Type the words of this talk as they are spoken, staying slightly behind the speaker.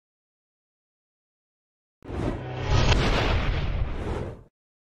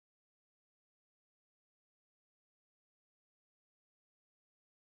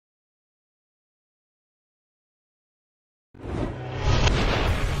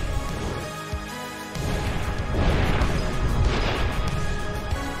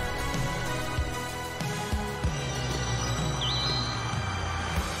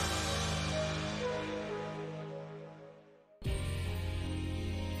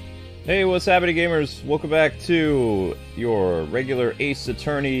Hey, what's happening, gamers? Welcome back to your regular Ace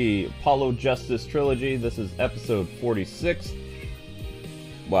Attorney Apollo Justice Trilogy. This is episode 46.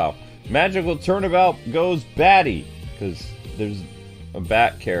 Wow. Magical Turnabout goes Batty, because there's a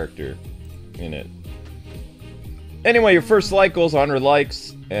bat character in it. Anyway, your first like goes 100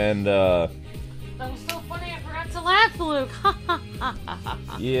 likes, and That was so funny, I forgot to laugh, Luke!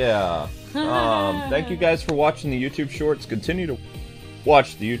 yeah. Thank you guys for watching the YouTube shorts. Continue to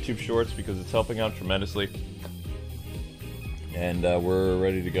watch the YouTube shorts because it's helping out tremendously. And we're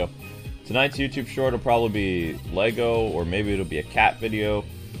ready to go. Tonight's YouTube short will probably be Lego, or maybe it'll be a cat video,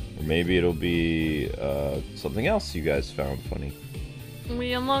 or maybe it'll be something else you guys found funny.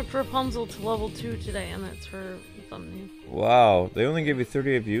 We unlocked Rapunzel to level 2 today, and that's her thumbnail. Wow, they only gave you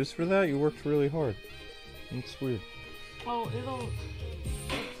 38 views for that? You worked really hard. That's weird. Oh, it'll...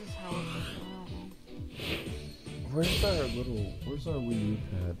 This is how it is. Where's our Wii U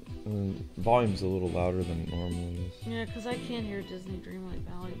pad? Volume's a little louder than it normally is. Yeah, because I can't hear Disney Dreamlight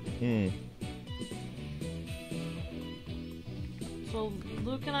Valley. So,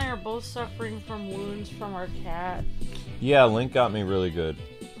 Luke and I are both suffering from wounds from our cat. Yeah, Link got me really good.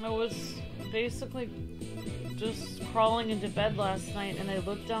 I was basically just crawling into bed last night, and I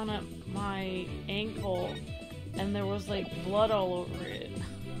looked down at my ankle, and there was, like, blood all over it.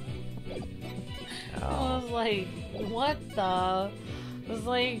 I was like, what the?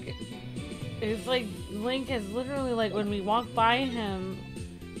 It's like Link is literally like, when we walk by him,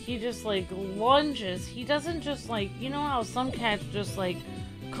 he just like lunges. He doesn't just like, you know how some cats just like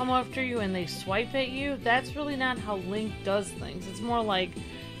come after you and they swipe at you? That's really not how Link does things. It's more like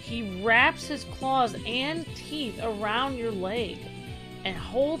he wraps his claws and teeth around your leg and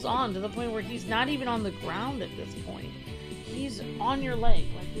holds on to the point where he's not even on the ground at this point. He's on your leg,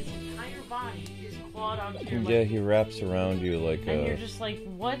 like his entire body is clawed onto your leg. Yeah, he wraps around you like and you're just like,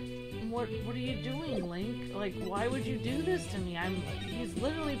 what are you doing, Link? Like, why would you do this to me? He's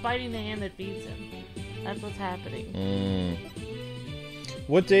literally biting the hand that feeds him. That's what's happening.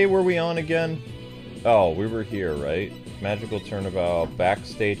 What day were we on again? Oh, we were here, right? Magical Turnabout,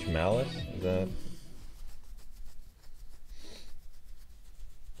 Backstage Malice? Is that...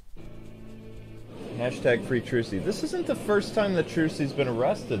 Hashtag free Trucy. This isn't the first time that Trucy's been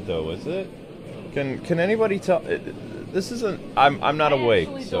arrested, though, is it? Can anybody tell? This isn't. I'm not awake,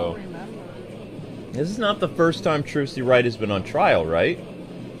 so. This is not the first time Trucy Wright has been on trial, right?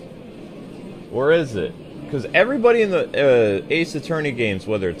 Or is it? Because everybody in the Ace Attorney games,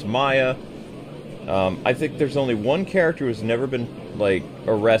 whether it's Maya, I think there's only one character who's never been like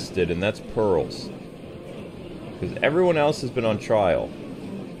arrested, and that's Pearls. Because everyone else has been on trial.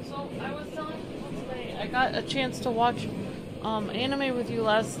 I got a chance to watch anime with you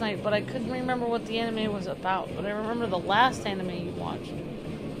last night, but I couldn't remember what the anime was about. But I remember the last anime you watched,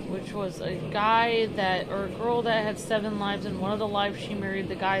 which was a guy that, or a girl that had 7 lives, and one of the lives she married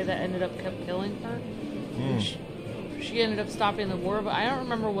the guy that ended up kept killing her. She ended up stopping the war, but I don't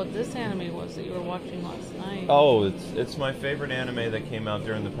remember what this anime was that you were watching last night. Oh, it's my favorite anime that came out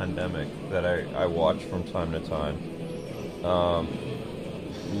during the pandemic that I watch from time to time.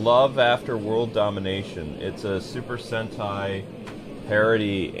 Love After World Domination. It's a Super Sentai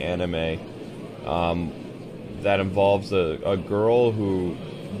parody anime that involves a girl who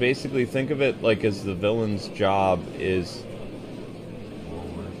basically, think of it like as the villain's job is...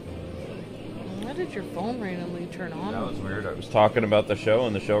 Why did your phone randomly turn on? That was weird. I was talking about the show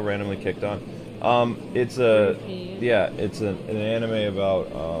and the show randomly kicked on. It's a... Yeah, it's an anime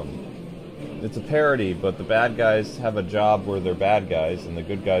about... It's a parody, but the bad guys have a job where they're bad guys, and the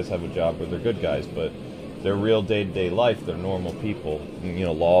good guys have a job where they're good guys, but their real day-to-day life, they're normal people, you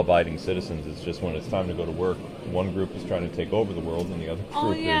know, law-abiding citizens. It's just when it's time to go to work, one group is trying to take over the world, and the other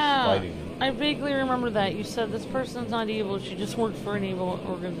group is fighting them. I vaguely remember that. You said this person's not evil, she just works for an evil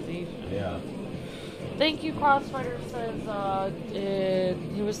organization. Yeah. Thank you, Crossfighter says,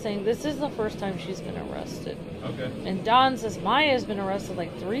 he was saying this is the first time she's been arrested. Okay. And Don says Maya's been arrested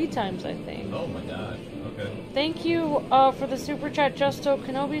like 3 times, I think. Oh my gosh. Okay. Thank you for the super chat. Justo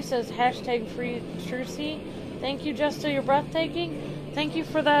Kenobi says hashtag free Trucy. Thank you, Justo, you're breathtaking. Thank you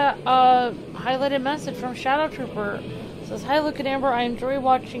for that highlighted message from Shadow Trooper. It says, hi Luke and Amber, I enjoy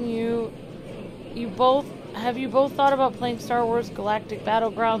watching you. Have you both thought about playing Star Wars Galactic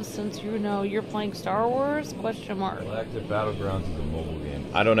Battlegrounds since you know you're playing Star Wars? Question mark. Galactic Battlegrounds is a mobile game.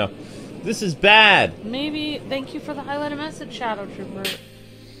 I don't know. This is bad! Maybe. Thank you for the highlighted message, Shadow Trooper.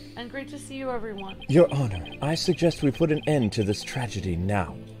 And great to see you, everyone. Your Honor, I suggest we put an end to this tragedy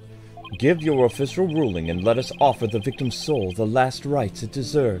now. Give your official ruling and let us offer the victim's soul the last rites it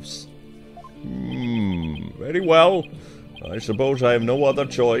deserves. Very well. I suppose I have no other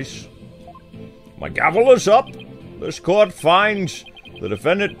choice. My gavel is up. This court finds the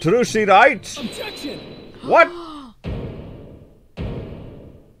defendant Trucy Wright. Objection! What?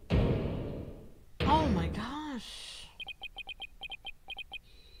 Oh my gosh.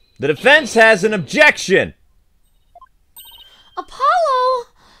 The defense has an objection. Apollo!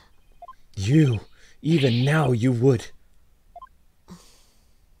 Even now you would.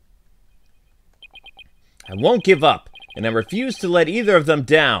 I won't give up, and I refuse to let either of them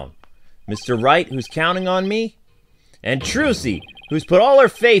down. Mr. Wright, who's counting on me, and Trucy, who's put all her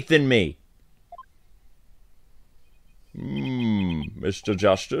faith in me. Mr.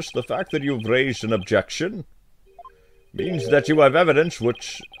 Justice, the fact that you've raised an objection means that you have evidence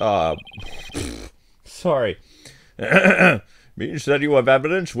which, sorry. Means that you have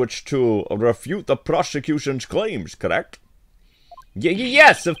evidence which to refute the prosecution's claims, correct?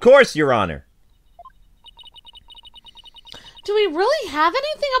 Yes, of course, Your Honor. Do we really have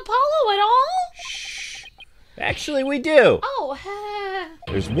anything Apollo at all? Shh. Actually, we do. Oh,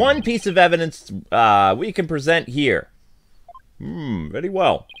 There's one piece of evidence we can present here. Very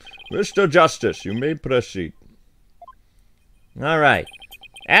well. Mr. Justice, you may proceed. All right.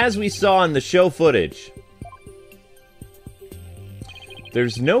 As we saw in the show footage,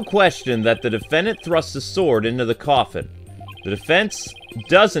 there's no question that the defendant thrust the sword into the coffin. The defense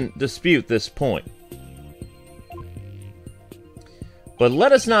doesn't dispute this point. But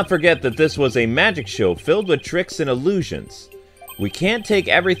let us not forget that this was a magic show filled with tricks and illusions. We can't take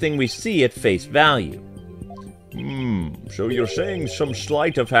everything we see at face value. So you're saying some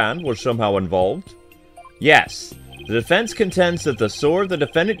sleight of hand was somehow involved? Yes. The defense contends that the sword the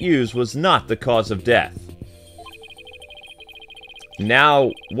defendant used was not the cause of death.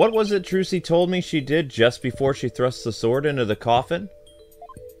 Now, what was it Trucy told me she did just before she thrust the sword into the coffin?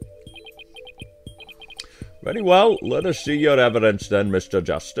 Very well, let us see your evidence then, Mr.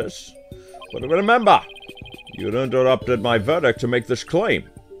 Justice. But remember, you interrupted my verdict to make this claim.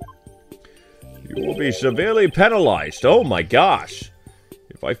 You will be severely penalized, oh my gosh,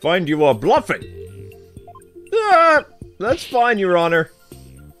 if I find you are bluffing. That's fine, Your Honor.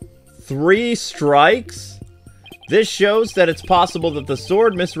 3 strikes? This shows that it's possible that the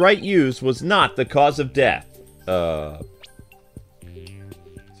sword Miss Wright used was not the cause of death. 3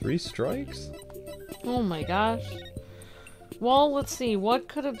 strikes? oh my gosh. Well, let's see. What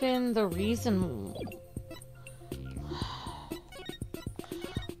could have been the reason?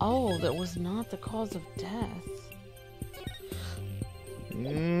 Oh, that was not the cause of death.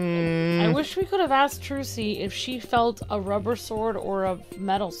 I wish we could have asked Trucy if she felt a rubber sword or a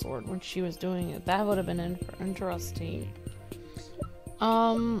metal sword when she was doing it. That would have been interesting.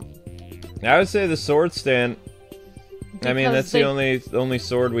 I would say the sword stand. I mean, that's the only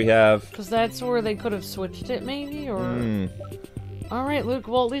sword we have. Because that's where they could have switched it, maybe, or. Alright, Luke,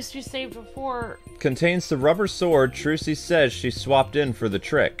 well, at least you saved before. Contains the rubber sword Trucy says she swapped in for the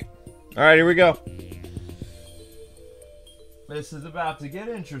trick. Alright, here we go. This is about to get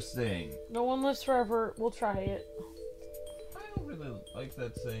interesting. No one lives forever. We'll try it. I don't really like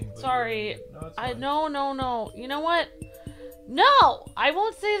that saying. Sorry. No, it's fine. No. You know what? No! I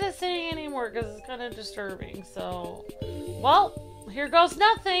won't say the saying anymore because it's kind of disturbing. So, well, here goes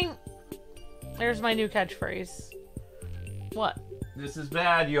nothing. There's my new catchphrase. What? This is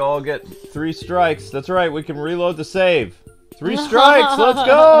bad. You all get 3 strikes. That's right. We can reload the save. 3 strikes. Let's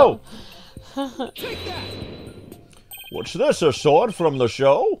go. Take that! What's this? A sword from the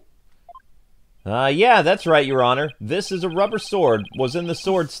show? Yeah, that's right, Your Honor. This is a rubber sword. Was in the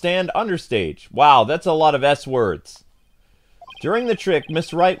sword stand understage. Wow, that's a lot of S words. During the trick,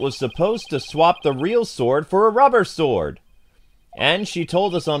 Miss Wright was supposed to swap the real sword for a rubber sword. And she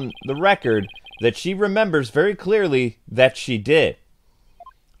told us on the record that she remembers very clearly that she did.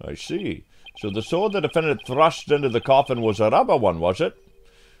 I see. So the sword the defendant thrust into the coffin was a rubber one, was it?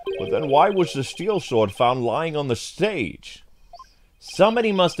 But then why was the steel sword found lying on the stage?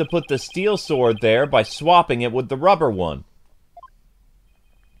 Somebody must have put the steel sword there by swapping it with the rubber one.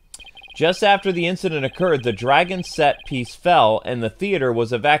 Just after the incident occurred, the dragon set piece fell and the theater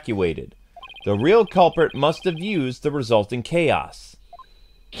was evacuated. The real culprit must have used the resulting chaos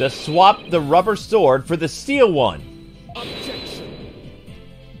to swap the rubber sword for the steel one. Objection!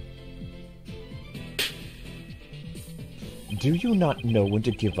 Do you not know when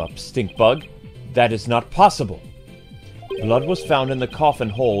to give up, Stinkbug? That is not possible. Blood was found in the coffin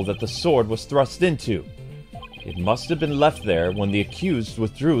hole that the sword was thrust into. It must have been left there when the accused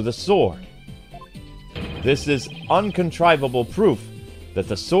withdrew the sword. This is uncontrivable proof that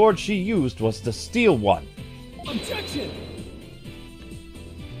the sword she used was the steel one. Objection!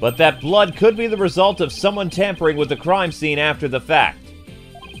 But that blood could be the result of someone tampering with the crime scene after the fact.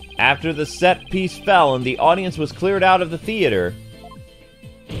 After the set piece fell and the audience was cleared out of the theater,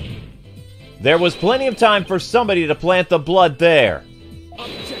 there was plenty of time for somebody to plant the blood there.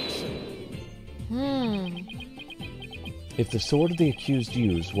 If the sword the accused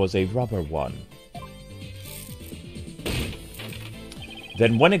used was a rubber one,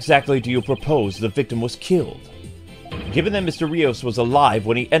 then when exactly do you propose the victim was killed? Given that Mr. Reus was alive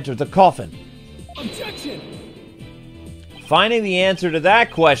when he entered the coffin. Objection! Finding the answer to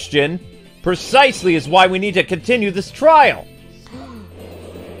that question precisely is why we need to continue this trial.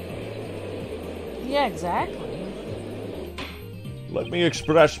 Yeah, exactly. Let me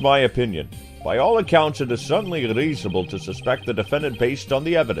express my opinion. By all accounts, it is certainly reasonable to suspect the defendant based on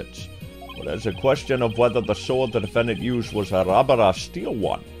the evidence. But as a question of whether the sword the defendant used was a rubber or steel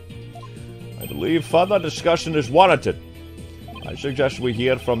one, I believe further discussion is warranted. I suggest we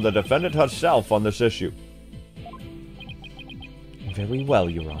hear from the defendant herself on this issue. Very well,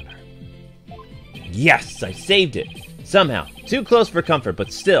 Your Honor. Yes, I saved it. Somehow. Too close for comfort,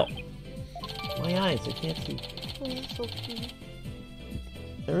 but still. My eyes, I can't see. Oh, you're so cute.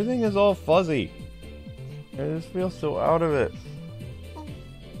 Everything is all fuzzy. I just feel so out of it.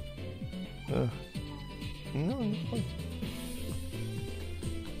 No,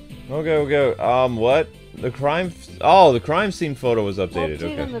 okay. What? The crime... Oh, the crime scene photo was updated.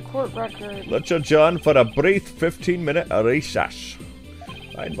 Updating the court record. Let's adjourn for a brief 15-minute recess.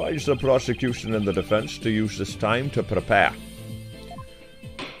 I advise the prosecution and the defense to use this time to prepare.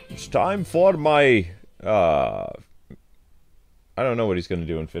 It's time for my... I don't know what he's going to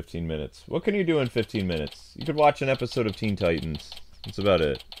do in 15 minutes. What can you do in 15 minutes? You could watch an episode of Teen Titans. That's about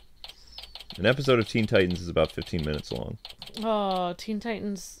it. An episode of Teen Titans is about 15 minutes long. Oh, Teen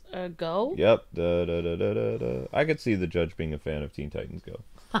Titans Go? Yep. I could see the judge being a fan of Teen Titans Go.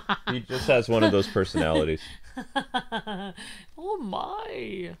 He just has one of those personalities. Oh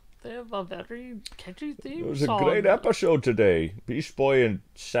my. They have a very catchy theme It was song. a great episode today. Beast Boy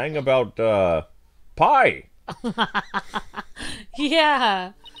sang about pie.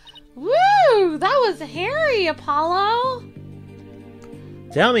 Yeah. Woo! That was hairy, Apollo.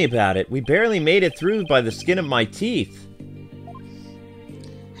 Tell me about it. We barely made it through by the skin of my teeth.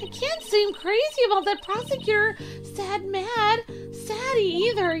 I can't seem crazy about that prosecutor saddy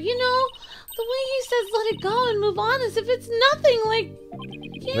either. You know, the way he says let it go and move on as if it's nothing, like...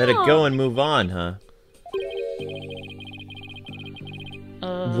 Yeah. Let it go and move on, huh?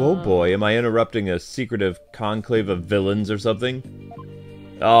 Whoa, boy, am I interrupting a secretive conclave of villains or something?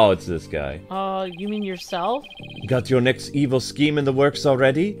 Oh, it's this guy. You mean yourself? Got your next evil scheme in the works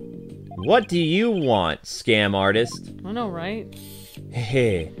already? What do you want, scam artist? I know, right?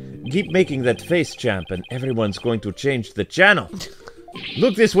 Hey, keep making that face, champ, and everyone's going to change the channel.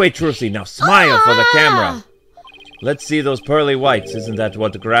 Look this way, Trucy. Now smile for the camera. Let's see those pearly whites. Isn't that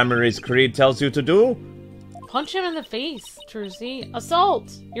what Grammary's creed tells you to do? Punch him in the face, Trucy.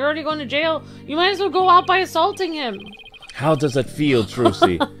 Assault. You're already going to jail. You might as well go out by assaulting him. How does it feel,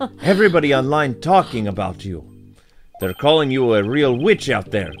 Trucy? Everybody online talking about you. They're calling you a real witch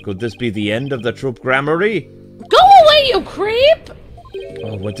out there. Could this be the end of the troop Grammary? Go away, you creep!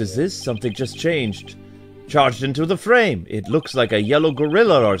 Oh, what is this? Something just changed. Charged into the frame. It looks like a yellow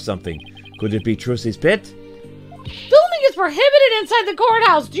gorilla or something. Could it be Trucy's pet? Filming is prohibited inside the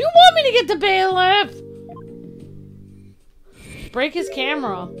courthouse. Do you want me to get the bailiff? Break his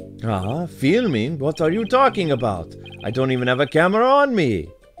camera. Filming? What are you talking about? I don't even have a camera on me.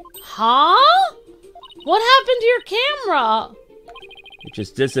 Huh? What happened to your camera? It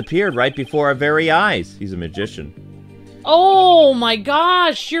just disappeared right before our very eyes. He's a magician. Oh my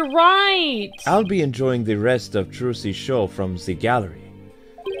gosh, you're right. I'll be enjoying the rest of Trucy's show from the gallery.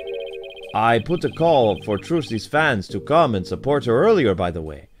 I put a call for Trucy's fans to come and support her earlier, by the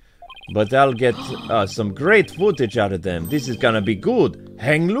way. But I'll get some great footage out of them. This is gonna be good.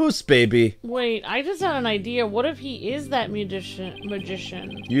 Hang loose, baby. Wait, I just had an idea. What if he is that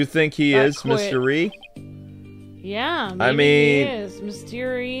magician? You think he is, quit. Mr. Ree? Yeah, maybe I mean... he is.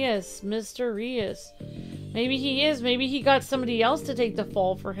 Mysterious. Maybe he is. Maybe he got somebody else to take the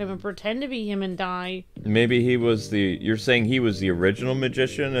fall for him and pretend to be him and die. Maybe he was the... You're saying he was the original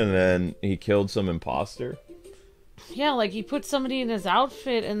magician and then he killed some imposter? Yeah, like he put somebody in his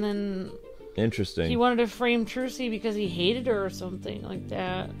outfit and then... Interesting. He wanted to frame Trucy because he hated her or something like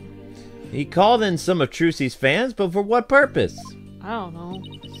that. He called in some of Trucy's fans, but for what purpose? I don't know.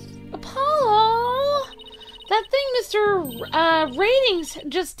 Apollo! That thing Mr. Ratings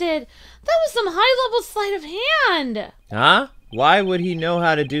just did, that was some high-level sleight of hand! Huh? Why would he know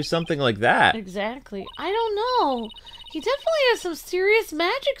how to do something like that? Exactly. I don't know. He definitely has some serious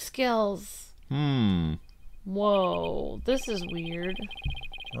magic skills. Hmm. Whoa, this is weird.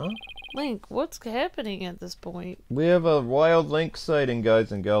 Huh? Link, what's happening at this point? We have a wild Link sighting,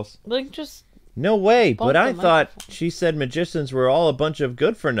 guys and gals. Link just... No way, but I the thought microphone. she said magicians were all a bunch of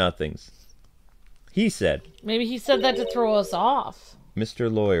good-for-nothings. He said. Maybe he said that to throw us off. Mr.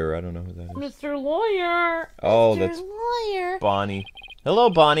 Lawyer, I don't know who that is. Mr. Lawyer! Oh, Mr. that's Lawyer! Bonny. Hello,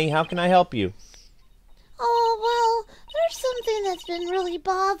 Bonny. How can I help you? Oh, well, there's something that's been really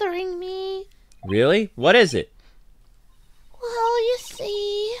bothering me. Really? What is it? Well, you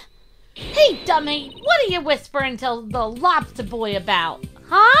see... Hey, dummy! What are you whispering to the lobster boy about?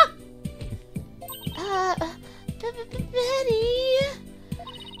 Huh? Betty...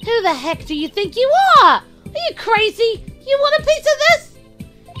 Who the heck do you think you are? Are you crazy? You want a piece of this?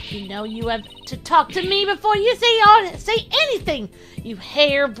 You know you have to talk to me before you say anything, you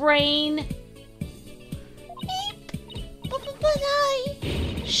harebrain. But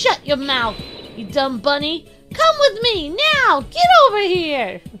I... Shut your mouth, you dumb bunny. Come with me, now! Get over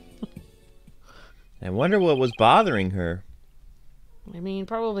here! I wonder what was bothering her. I mean,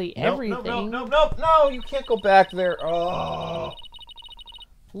 probably everything. No, you can't go back there. Oh.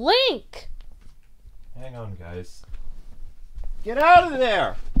 Link! Hang on, guys. Get out of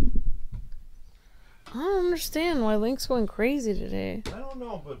there! I don't understand why Link's going crazy today. I don't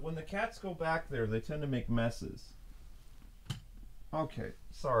know, but when the cats go back there, they tend to make messes. Okay,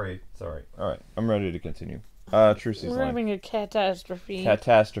 sorry. Alright, I'm ready to continue. Trucy's We're line. having a catastrophe.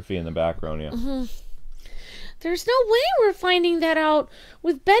 Catastrophe in the background, yeah. There's no way we're finding that out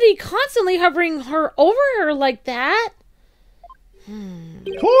with Betty constantly hovering over her like that.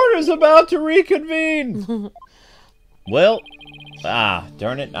 Court is about to reconvene! Well,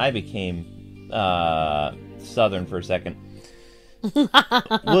 darn it, I became, Southern for a second.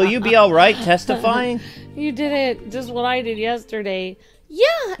 Will you be alright testifying? You did it, just what I did yesterday.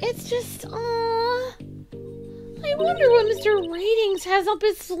 Yeah, it's just... I wonder what Mr. Ratings has up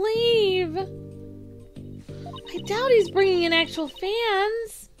his sleeve. I doubt he's bringing in actual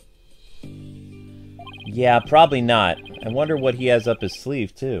fans. Yeah, probably not. I wonder what he has up his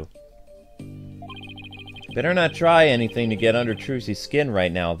sleeve, too. Better not try anything to get under Trucy's skin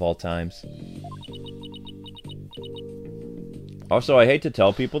right now, of all times. Also, I hate to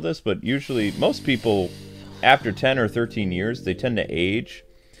tell people this, but usually, most people, after 10 or 13 years, they tend to age.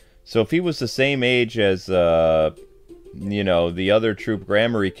 So if he was the same age as, you know, the other Troop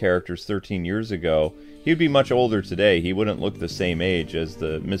Grammary characters 13 years ago, he'd be much older today. He wouldn't look the same age as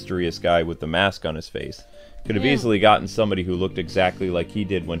the mysterious guy with the mask on his face. Could have easily gotten somebody who looked exactly like he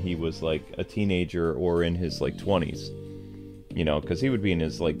did when he was, like, a teenager or in his, like, 20s. You know, because he would be in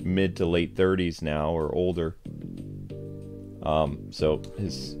his, like, mid to late 30s now or older. So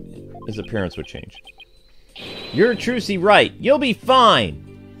his appearance would change. You're Trucy Wright. You'll be fine.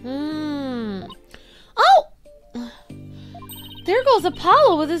 Oh! There goes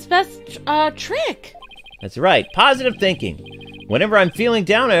Apollo with his best trick. That's right. Positive thinking. Whenever I'm feeling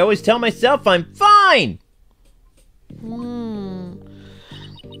down, I always tell myself I'm fine.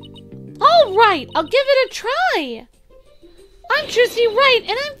 All right, I'll give it a try. I'm Trucy Wright,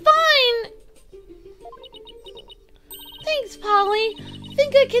 and I'm fine. Thanks, Polly. I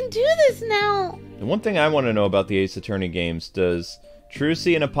think I can do this now. The one thing I want to know about the Ace Attorney games, does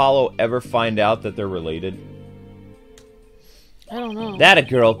Trucy and Apollo ever find out that they're related? I don't know. That a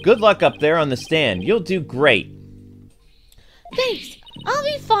girl. Good luck up there on the stand. You'll do great. Thanks. I'll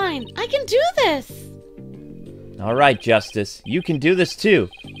be fine. I can do this. All right, Justice. You can do this too.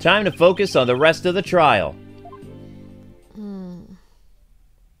 Time to focus on the rest of the trial.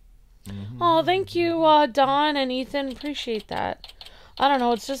 Oh, thank you, Don and Ethan. Appreciate that. I don't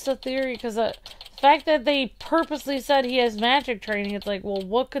know. It's just a theory because the fact that they purposely said he has magic training, it's like, well,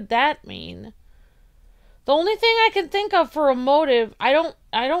 what could that mean? The only thing I can think of for a motive, the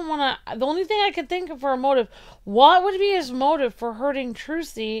only thing I can think of for a motive, what would be his motive for hurting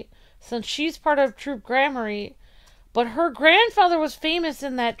Trucy, since she's part of Troop Grammary, but her grandfather was famous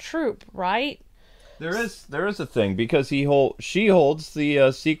in that troop, right? There is a thing, because she holds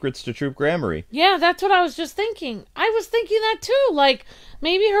the secrets to Troop Grammary. Yeah, that's what I was just thinking. I was thinking that too, like,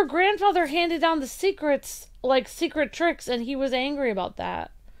 maybe her grandfather handed down the secrets, like secret tricks, and he was angry about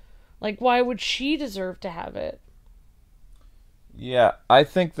that. Like, why would she deserve to have it? Yeah, I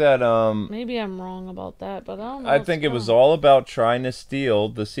think that, Maybe I'm wrong about that, but I don't know. I think it was all about trying to steal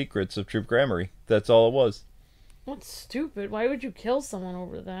the secrets of Troop Grammary. That's all it was. That's stupid. Why would you kill someone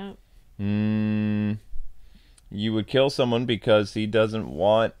over that? You would kill someone because he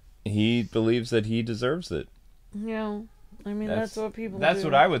believes that he deserves it. Yeah. I mean, that's what people do. That's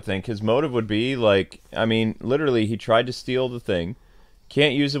what I would think. His motive would be, like, I mean, literally, he tried to steal the thing.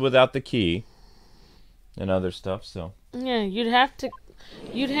 Can't use it without the key. And other stuff, so. Yeah, you'd have to...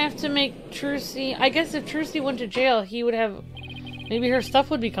 You'd have to make Trucy... I guess if Trucy went to jail, he would have... Maybe her stuff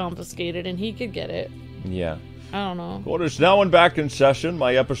would be confiscated and he could get it. Yeah. I don't know. Court is now back in session.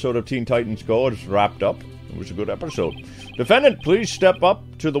 My episode of Teen Titans Go is wrapped up. It was a good episode. Defendant, please step up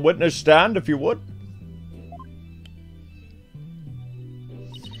to the witness stand if you would.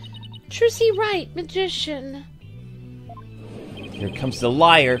 Trucy Wright, magician. Here comes the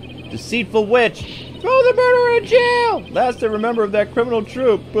liar, deceitful witch. Throw the murderer in jail! Last I remember of that criminal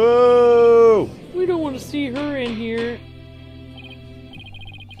troupe. Boo! We don't want to see her in here.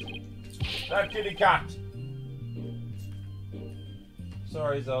 That kitty cat.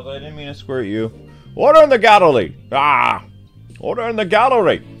 Sorry, Zelda, I didn't mean to squirt you. Order in the gallery! Ah! Order in the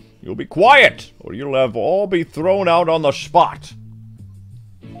gallery! You'll be quiet, or you'll have all be thrown out on the spot.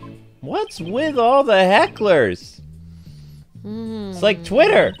 What's with all the hecklers? It's like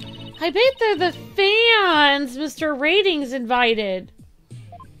Twitter. I bet they're the fans Mr. Ratings invited.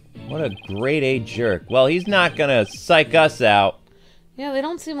 What a grade A jerk. Well, he's not gonna psych us out. Yeah, they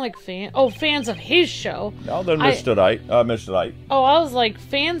don't seem like fans. Oh, fans of his show. Now then, Mr. Wright. Mr. Wright. Oh, I was like,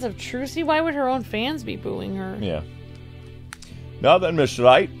 fans of Trucy? Why would her own fans be booing her? Yeah. Now then, Mr.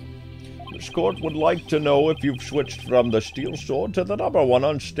 Wright. This court would like to know if you've switched from the steel sword to the number one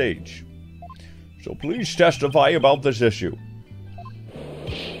on stage. So please testify about this issue.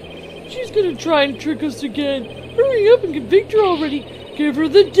 She's gonna try and trick us again. Hurry up and convict her already. Give her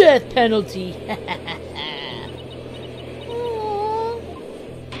the death penalty.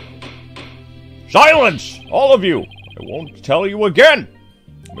 Silence! All of you! I won't tell you again!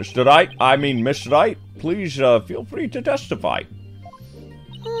 Mr. Wright, please feel free to testify.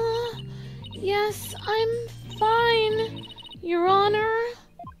 Yes, I'm fine, Your Honor.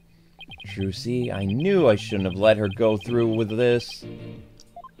 Trucy, I knew I shouldn't have let her go through with this.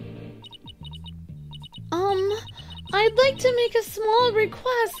 I'd like to make a small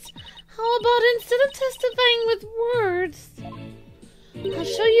request. How about instead of testifying with words, I'll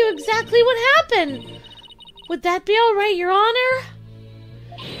show you exactly what happened. Would that be all right, Your Honor?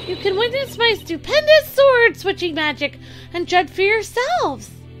 You can witness my stupendous sword-switching magic and judge for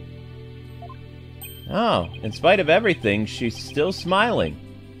yourselves. Oh, in spite of everything, she's still smiling.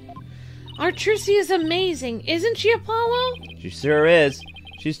 Our Trucy is amazing, isn't she, Apollo? She sure is.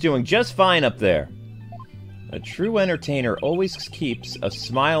 She's doing just fine up there. A true entertainer always keeps a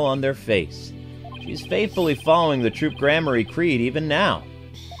smile on their face. She's faithfully following the Troop Grammary Creed even now.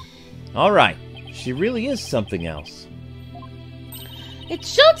 Alright, she really is something else.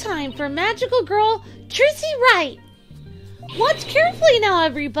 It's showtime for magical girl Trucy Wright. Watch carefully now,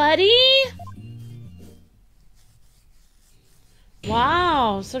 everybody.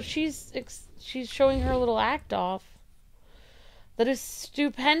 Wow, so she's showing her little act off. That is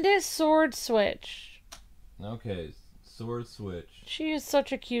stupendous sword switch. Okay, sword switch. She is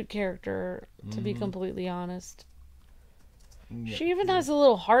such a cute character, to be completely honest. Yep. She even has a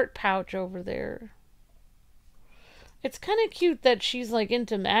little heart pouch over there. It's kind of cute that she's like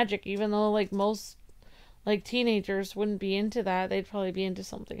into magic, even though like most like teenagers wouldn't be into that. They'd probably be into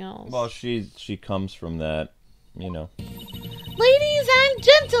something else. Well, she comes from that, you know. Ladies and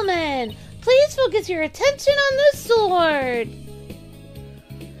gentlemen, please focus your attention on the sword.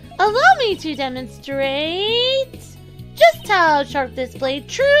 Allow me to demonstrate just how sharp this blade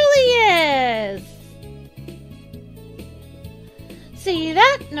truly is. See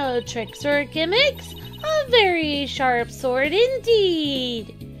that? No tricks or gimmicks. A very sharp sword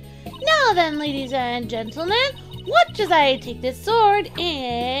indeed. Now then, ladies and gentlemen, watch as I take this sword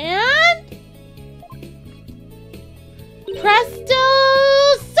and... Presto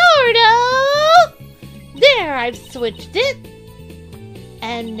Sordo! There, I've switched it.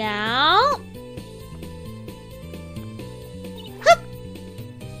 And now... Hup!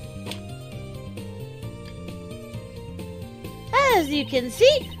 As you can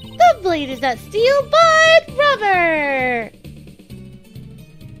see, the blade is not steel, but rubber!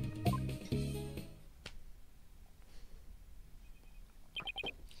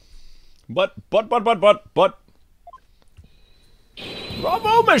 But...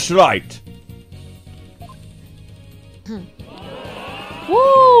 Bravo, Miss Wright!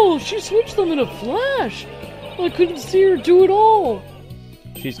 Whoa! She switched them in a flash! I couldn't see her do it all!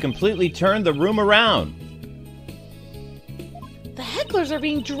 She's completely turned the room around. The hecklers are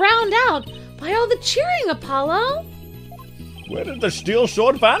being drowned out by all the cheering, Apollo! Where did the steel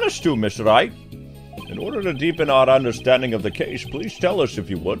sword vanish to, Miss Wright? In order to deepen our understanding of the case, please tell us if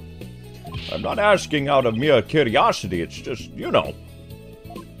you would. I'm not asking out of mere curiosity, it's just, you know.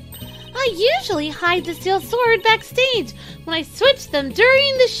 I usually hide the steel sword backstage when I switch them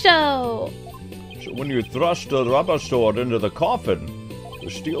during the show. So when you thrust the rubber sword into the coffin, The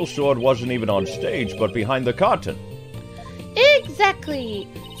steel sword wasn't even on stage, but behind the curtain. Exactly.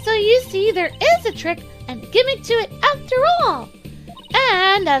 So you see, there is a trick and gimmick to it after all.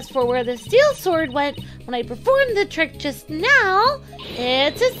 And as for where the steel sword went when I performed the trick just now,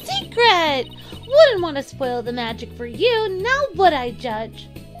 it's a secret. Wouldn't want to spoil the magic for you, now would I, Judge?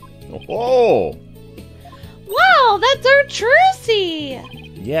 Oh! Wow, that's our Trucy!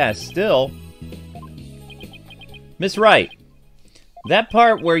 Yeah, still. Miss Wright, that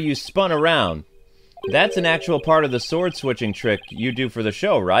part where you spun around, that's an actual part of the sword switching trick you do for the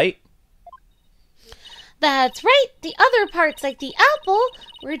show, right? That's right. The other parts, like the apple,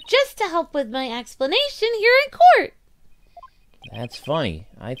 were just to help with my explanation here in court. That's funny.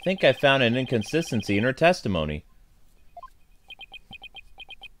 I think I found an inconsistency in her testimony.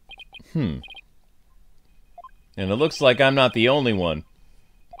 And it looks like I'm not the only one.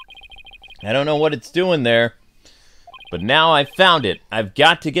 I don't know what it's doing there, but now I've found it. I've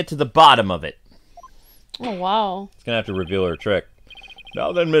got to get to the bottom of it. Oh, wow. It's gonna have to reveal her trick.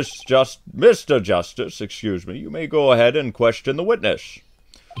 Now then, Mr. Justice, excuse me, you may go ahead and question the witness.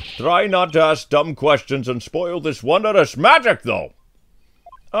 Try not to ask dumb questions and spoil this wondrous magic, though.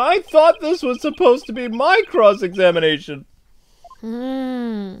 I thought this was supposed to be my cross-examination.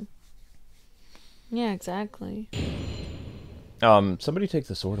 Yeah, exactly. Somebody take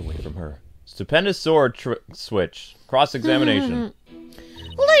the sword away from her. Stupendous sword switch. Cross-examination.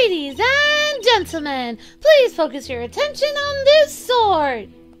 Ladies and gentlemen, please focus your attention on this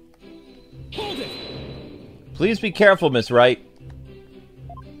sword. Hold it! Please be careful, Miss Wright.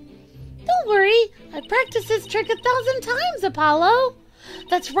 Don't worry, I practiced this trick 1,000 times, Apollo.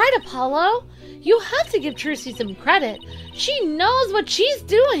 That's right, Apollo. You have to give Trucy some credit. She knows what she's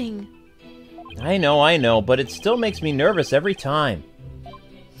doing. I know, but it still makes me nervous every time.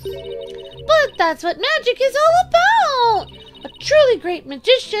 But that's what magic is all about. A truly great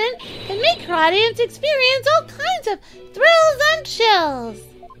magician can make her audience experience all kinds of thrills and chills.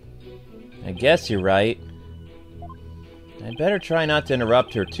 I guess you're right. I'd better try not to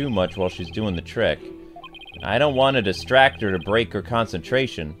interrupt her too much while she's doing the trick. I don't want to distract her to break her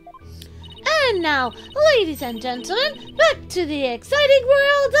concentration. And now, ladies and gentlemen, back to the exciting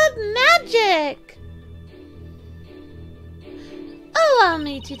world of magic! Allow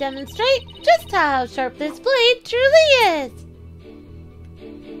me to demonstrate just how sharp this blade truly is.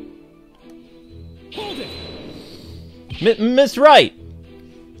 Hold it! Miss Wright!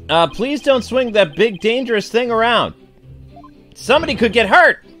 Please don't swing that big dangerous thing around. Somebody could get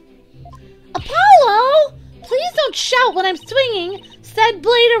hurt! Apollo! Please don't shout when I'm swinging said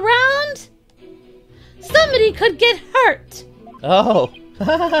blade around. Somebody could get hurt. Oh.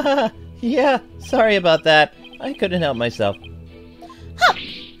 Yeah, sorry about that. I couldn't help myself. Huh!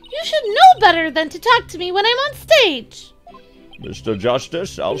 You should know better than to talk to me when I'm on stage. Mr.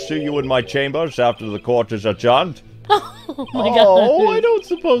 Justice, I'll see you in my chambers after the court is adjourned. Oh my god. Oh, I don't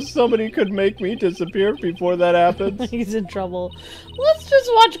suppose somebody could make me disappear before that happens. He's in trouble. Let's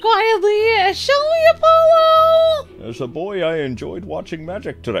just watch quietly, shall we, Apollo? As a boy, I enjoyed watching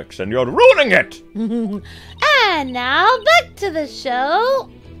magic tricks, and you're ruining it! And now, back to the show.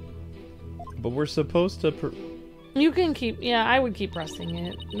 But we're supposed to... You can keep, yeah, I would keep pressing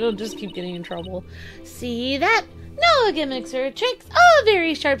it. You'll just keep getting in trouble. See that? No gimmicks or tricks. A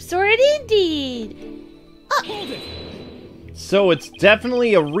very sharp sword indeed. Hold it! So it's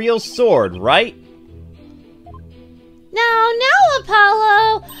definitely a real sword, right? Now,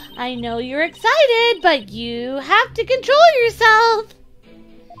 Apollo. I know you're excited, but you have to control yourself.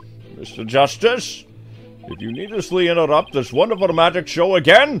 Mr. Justice, if you needlessly interrupt this wonderful magic show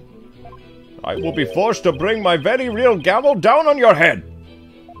again, I will be forced to bring my very real gavel down on your head.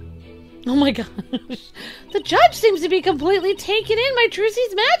 Oh my gosh. The judge seems to be completely taken in by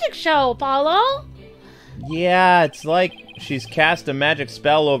Trucy's magic show, Apollo. Yeah, it's like she's cast a magic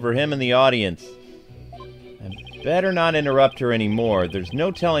spell over him and the audience. I better not interrupt her anymore. There's no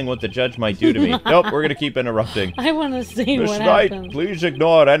telling what the judge might do to me. Nope, we're gonna keep interrupting. I want to see Miss what Wright, happens. please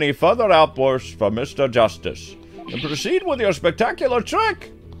ignore any further outbursts from Mr. Justice and proceed with your spectacular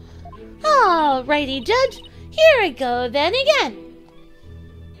trick. Alrighty, Judge. Here I go then again.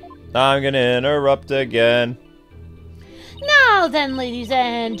 I'm gonna interrupt again. Now then, ladies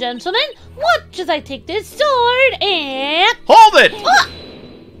and gentlemen, watch as I take this sword and... Hold it!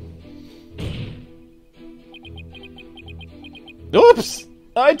 Oops!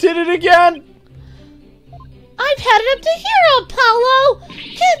 I did it again! I've had it up to here, Apollo!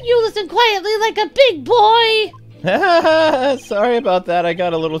 Can't you listen quietly like a big boy? Sorry about that, I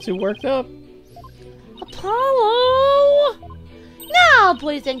got a little too worked up. Apollo! Now,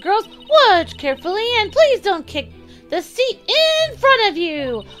 boys and girls, watch carefully and please don't kick the seat in front of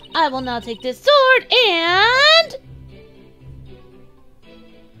you. I will now take this sword and...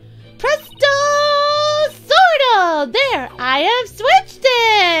 Presto Sordo! There, I have switched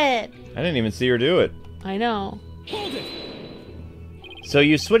it! I didn't even see her do it. I know. Hold it. So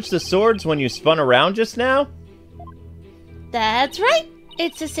you switched the swords when you spun around just now? That's right.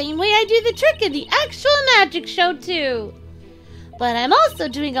 It's the same way I do the trick in the actual magic show, too. But I'm also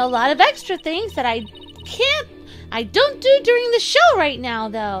doing a lot of extra things that I don't do during the show right now,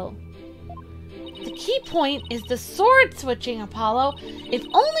 though. The key point is the sword switching, Apollo. If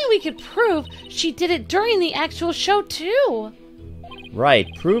only we could prove she did it during the actual show, too.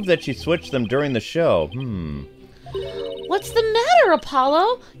 Right, prove that she switched them during the show. What's the matter,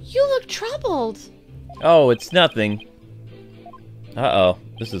 Apollo? You look troubled. Oh, it's nothing. Uh-oh,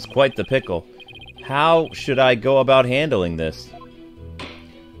 this is quite the pickle. How should I go about handling this?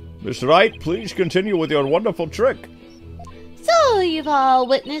 Miss Wright, please continue with your wonderful trick. So, you've all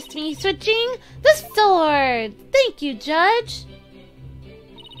witnessed me switching the sword. Thank you, Judge.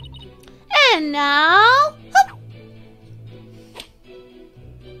 And now... Hup.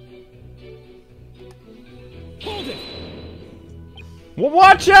 Hold it. Well,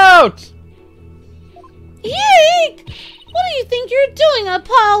 watch out! Eek! What do you think you're doing,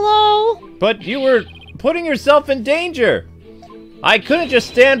 Apollo? But you were putting yourself in danger. I couldn't just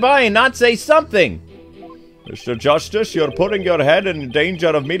stand by and not say something. Mr. Justice, you're putting your head in danger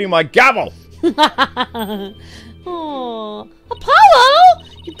of meeting my gavel. Oh, Apollo!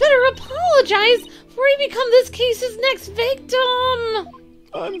 You better apologize before you become this case's next victim.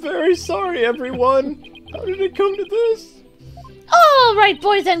 I'm very sorry, everyone. How did it come to this? All right,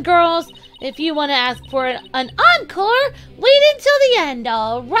 boys and girls. If you want to ask for an encore, wait until the end,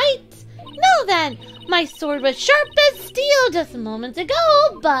 all right? Now then, my sword was sharp as steel just moments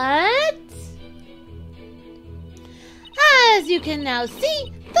ago, but... as you can now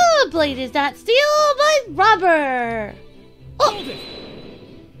see, the blade is not steel, but rubber. Hold it.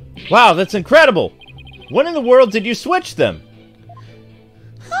 Wow, that's incredible. When in the world did you switch them?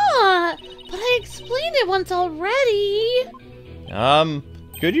 Huh, but I explained it once already.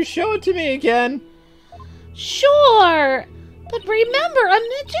 Could you show it to me again? Sure, but remember, a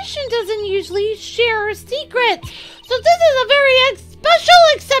magician doesn't usually share her secrets, so this is a very special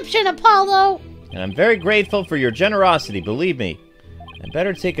exception, Apollo. And I'm very grateful for your generosity, believe me. I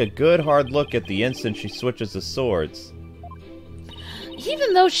better take a good hard look at the instant she switches the swords.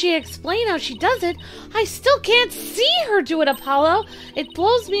 Even though she explained how she does it, I still can't see her do it, Apollo. It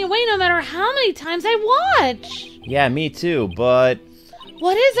blows me away no matter how many times I watch. Yeah, me too, but...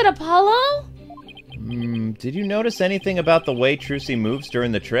 What is it, Apollo? Did you notice anything about the way Trucy moves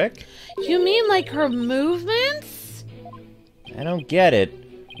during the trick? You mean like her movements? I don't get it.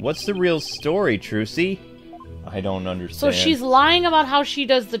 What's the real story, Trucy? I don't understand. So she's lying about how she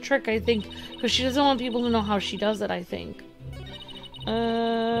does the trick, I think, because she doesn't want people to know how she does it, I think.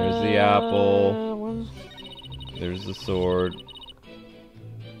 There's the apple. There's the sword.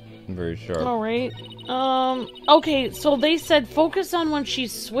 Very sharp. Alright. Okay, so they said focus on when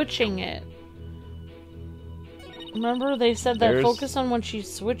she's switching it. Remember, they said that focus on when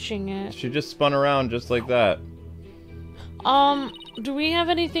she's switching it. She just spun around just like that. Do we have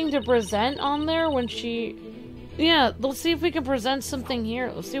anything to present on there when she... Yeah, let's see if we can present something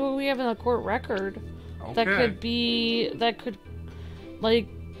here. Let's see what we have in the court record. Okay. That could be... That could, like,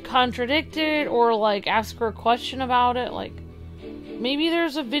 contradict it or, like, ask her a question about it. Like, maybe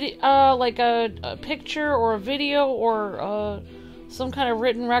there's a video... like a picture or a video or, some kind of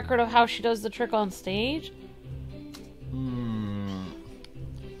written record of how she does the trick on stage.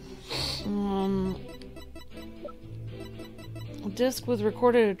 A disc with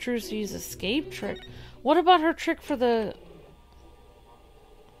recorded of Trucy's escape trick. What about her trick for the...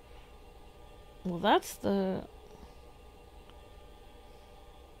 Well, that's the...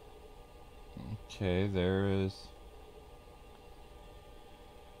 Okay, there's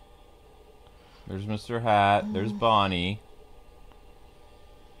Mr. Hat, there's Bonny.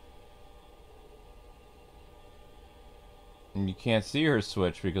 And you can't see her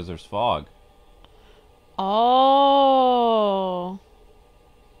switch because there's fog. Oh.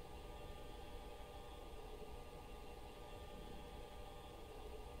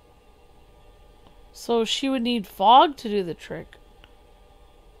 So she would need fog to do the trick.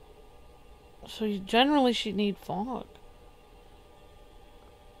 So generally she'd need fog.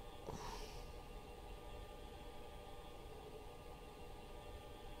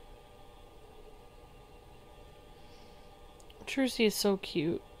 Trucy is so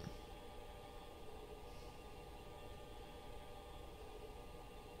cute.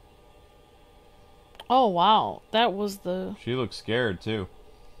 Oh, wow. That was the... She looks scared, too.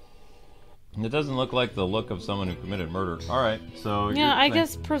 It doesn't look like the look of someone who committed murder. Alright, so... Yeah, I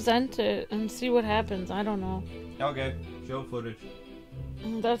guess present it and see what happens. I don't know. Okay, show footage.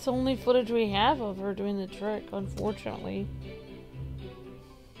 That's the only footage we have of her doing the trick, unfortunately.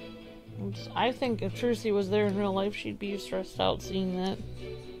 I think if Trucy was there in real life, she'd be stressed out seeing that.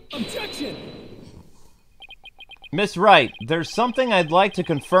 Objection! Miss Wright, there's something I'd like to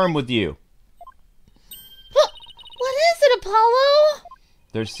confirm with you. What is it, Apollo?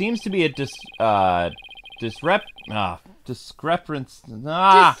 There seems to be a discrepancy. Discrepancy,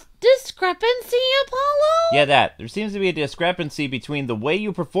 Apollo? Yeah, that. There seems to be a discrepancy between the way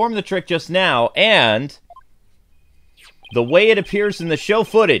you performed the trick just now and the way it appears in the show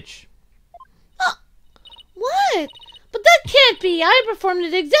footage. What? But that can't be. I performed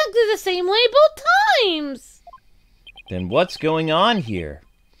it exactly the same way both times. Then what's going on here?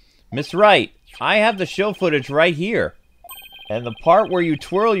 Miss Wright, I have the show footage right here. And the part where you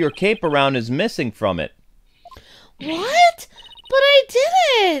twirl your cape around is missing from it. What? But I did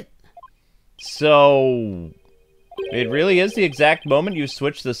it. So... it really is the exact moment you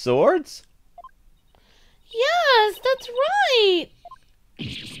switched the swords? Yes, that's right.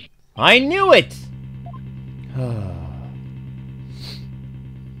 I knew it!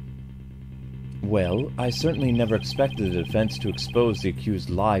 Well, I certainly never expected the defense to expose the accused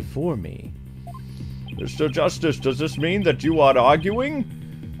lie for me. Mr. Justice, does this mean that you are arguing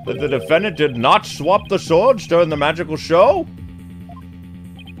that the defendant did not swap the swords during the magical show?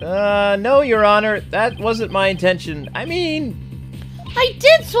 No, Your Honor. That wasn't my intention. I I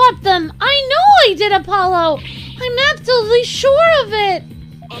did swap them. I know I did, Apollo. I'm absolutely sure of it.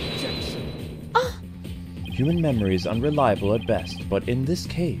 Objection! Human memory is unreliable at best, but in this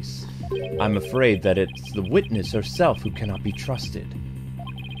case, I'm afraid that it's the witness herself who cannot be trusted.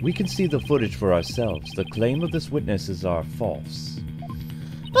 We can see the footage for ourselves. The claim of this witnesses are false.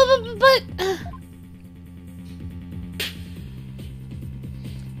 But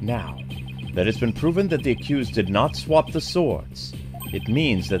Now, that it's been proven that the accused did not swap the swords, it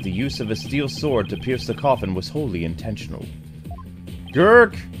means that the use of a steel sword to pierce the coffin was wholly intentional.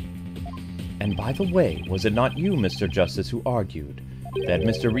 Gurk! And by the way, was it not you, Mr. Justice, who argued that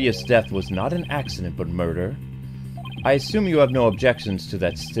Mr. Reus' death was not an accident but murder? I assume you have no objections to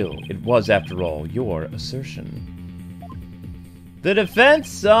that still. It was, after all, your assertion. The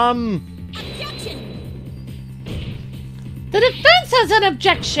defense, Objection! the defense has an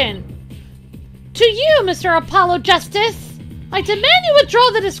objection. To you, Mr. Apollo Justice. I demand you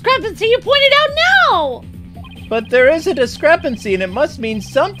withdraw the discrepancy you pointed out now. But there is a discrepancy, and it must mean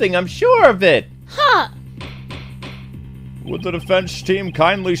something, I'm sure of it. Huh. Would the defense team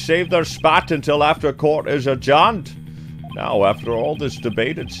kindly save their spat until after court is adjourned? Now, after all this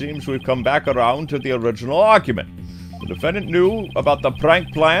debate, it seems we've come back around to the original argument. The defendant knew about the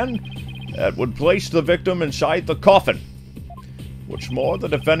prank plan that would place the victim inside the coffin. What's more, the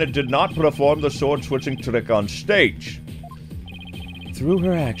defendant did not perform the sword-switching trick on stage. Through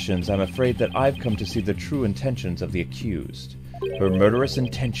her actions, I'm afraid that I've come to see the true intentions of the accused. Her murderous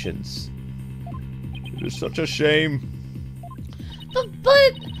intentions. It is such a shame.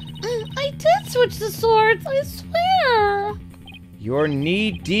 But I did switch the swords, I swear. You're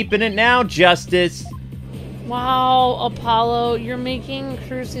knee-deep in it now, Justice. Wow, Apollo, you're making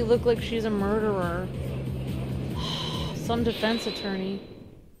Trucy look like she's a murderer. Some defense attorney.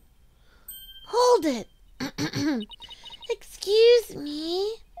 Hold it. Excuse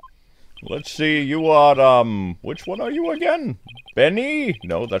me. Let's see, you are, which one are you again? Benny?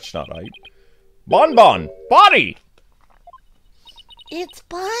 No, that's not right. Bonbon! Bonny! It's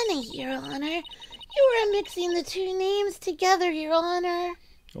Bonny, Your Honor. You were mixing the two names together, Your Honor.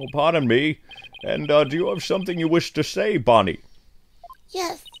 Oh, pardon me. And, do you have something you wish to say, Bonny?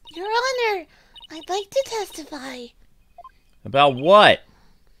 Yes, Your Honor. I'd like to testify. About what?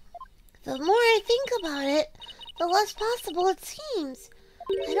 The more I think about it, the less possible it seems.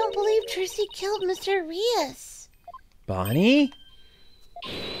 I don't believe Trucy killed Mr. Reus. Bonny?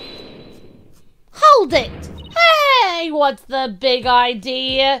 Hold it! Hey, what's the big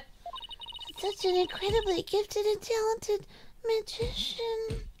idea? Such an incredibly gifted and talented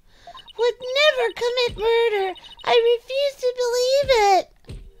magician would never commit murder. I refuse to believe it.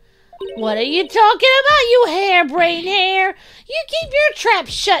 What are you talking about, you harebrained hair? You keep your trap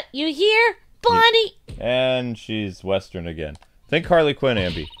shut, you hear, Bonny? And she's Western again. Think Harley Quinn,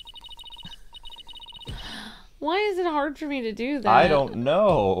 Ambi. Why is it hard for me to do that? I don't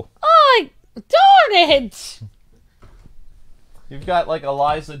know. Oh, darn it! You've got, like,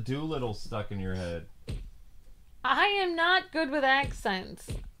 Eliza Doolittle stuck in your head. I am not good with accents.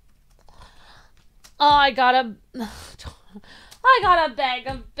 I got a bag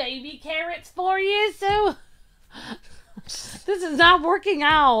of baby carrots for you, so this is not working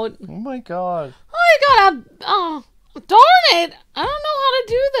out. Oh my god. Oh, darn it. I don't know how to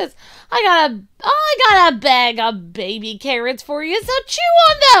do this. I got a bag of baby carrots for you, so chew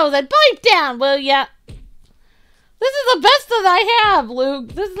on those and pipe down, will ya? This is the best that I have,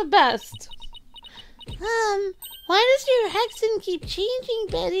 Luke. This is the best. Why does your accent keep changing,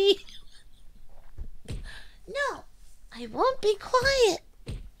 Betty? No, I won't be quiet.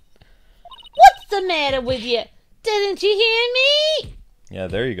 What's the matter with you? Didn't you hear me? Yeah,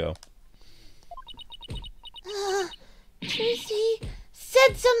 there you go. Trucy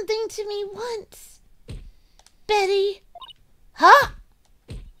said something to me once. Betty. Huh?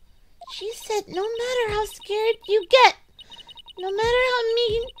 She said no matter how scared you get, no matter how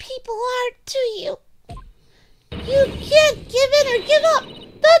mean people are to you, you can't give in or give up.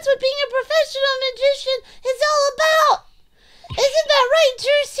 That's what being a professional magician is all about. Isn't that right,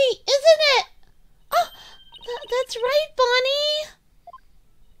 Trucy? Isn't it? Oh, that's right, Bonny.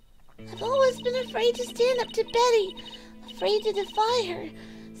 I've always been afraid to stand up to Betty, afraid to defy her,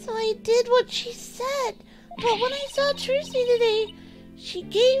 so I did what she said. But when I saw Trucy today, she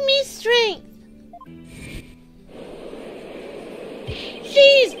gave me strength.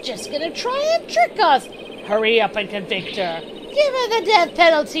 She's just gonna try and trick us. Hurry up and convict her. Give her the death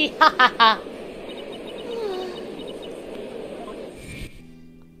penalty. Ha ha ha.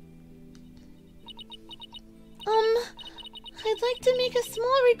 I'd like to make a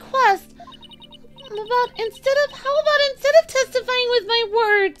small request. Instead of testifying with my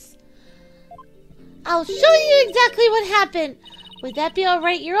words, I'll show you exactly what happened. Would that be all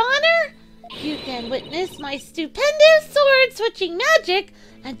right, Your Honor? You can witness my stupendous sword-switching magic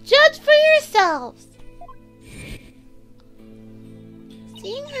and judge for yourselves.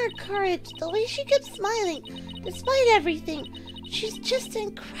 Seeing her courage, the way she kept smiling, despite everything, she's just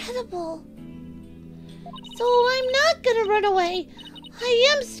incredible. So I'm not gonna run away.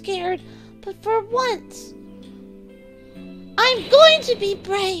 I am scared, but for once, I'm going to be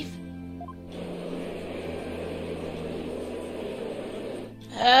brave.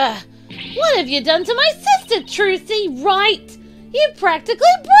 What have you done to my sister, Trucy? Wright? You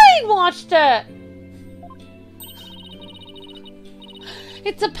practically brainwashed her.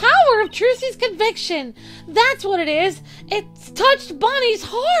 It's the power of Trucy's conviction. That's what it is. It's touched Bonny's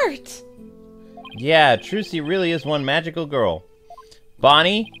heart. Yeah, Trucy really is one magical girl.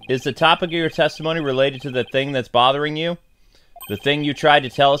 Bonny, is the topic of your testimony related to the thing that's bothering you? The thing you tried to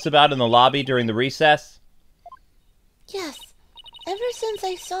tell us about in the lobby during the recess? Yes. Ever since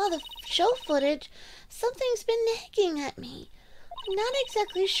I saw the show footage, something's been nagging at me. I'm not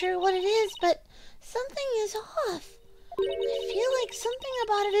exactly sure what it is, but something is off. I feel like something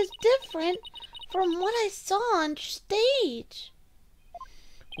about it is different from what I saw on stage.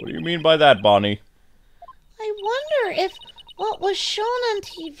 What do you mean by that, Bonny? I wonder if what was shown on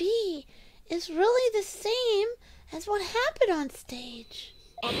TV is really the same as what happened on stage.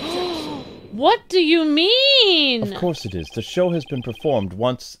 What do you mean? Of course it is. The show has been performed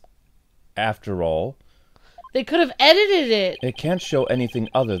once, after all. They could have edited it. It can't show anything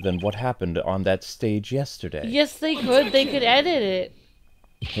other than what happened on that stage yesterday. Yes, they could. They could edit it.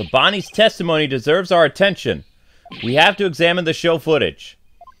 But Bonny's testimony deserves our attention. We have to examine the show footage.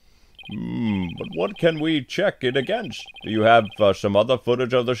 But what can we check it against? Do you have some other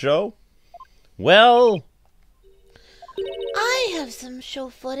footage of the show? Well... I have some show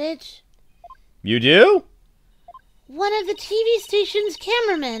footage. You do? One of the TV station's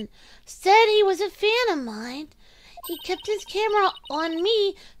cameramen said he was a fan of mine. He kept his camera on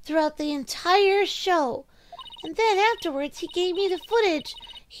me throughout the entire show. And then afterwards, he gave me the footage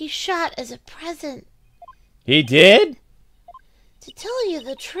he shot as a present. He did? To tell you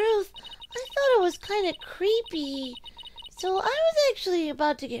the truth, I thought it was kind of creepy. So I was actually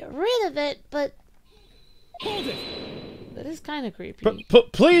about to get rid of it, but... Hold it! That is kind of creepy.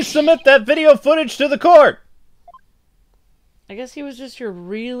 Please submit that video footage to the court! I guess he was just your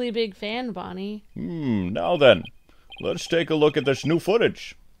really big fan, Bonny. Now then, let's take a look at this new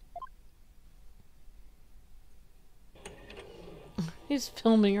footage. He's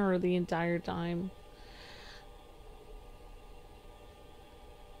filming her the entire time.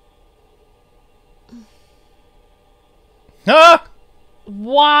 Ah!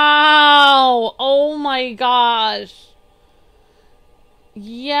 Wow! Oh my gosh.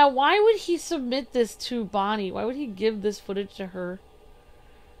 Yeah, why would he submit this to Bonny? Why would he give this footage to her?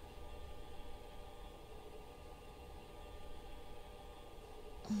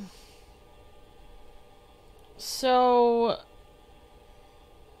 So...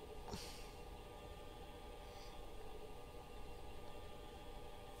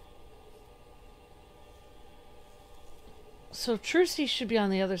 So Trucy should be on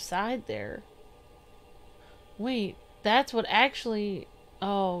the other side there. Wait, that's what actually...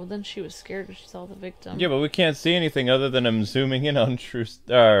 Oh, then she was scared because she saw the victim. Yeah, but we can't see anything other than him zooming in on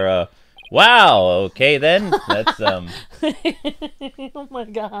wow, okay then. That's, Oh my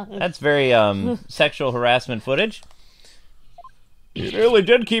god. That's very, sexual harassment footage. He really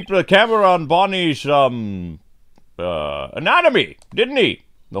did keep the camera on Bonnie's, anatomy, didn't he?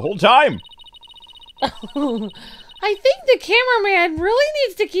 The whole time. I think the cameraman really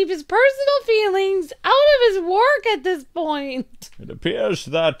needs to keep his personal feelings out of his work at this point. It appears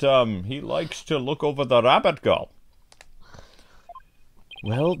that, he likes to look over the rabbit girl.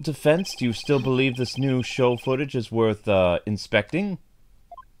 Well, defense, do you still believe this new show footage is worth, inspecting?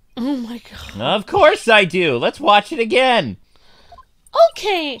 Oh my god. Of course I do! Let's watch it again!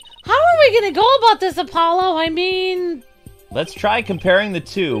 Okay, how are we gonna go about this, Apollo? I mean... Let's try comparing the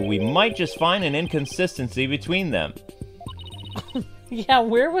two. We might just find an inconsistency between them. Yeah,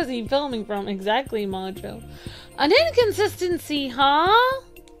 where was he filming from? Exactly, Macho. An inconsistency, huh?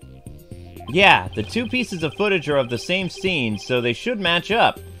 Yeah, the two pieces of footage are of the same scene, so they should match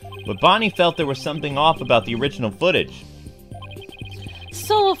up. But Bonnie felt there was something off about the original footage.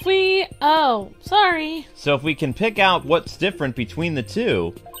 So if we... Oh, sorry. So if we can pick out what's different between the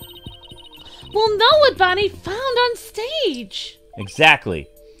two... We'll know what Bonnie found on stage. Exactly.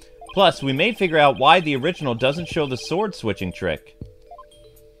 Plus, we may figure out why the original doesn't show the sword-switching trick.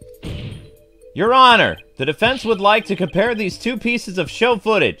 Your Honor, the defense would like to compare these two pieces of show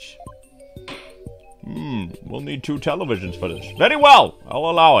footage. We'll need 2 televisions for this. Very well, I'll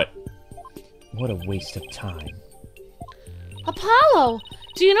allow it. What a waste of time. Apollo,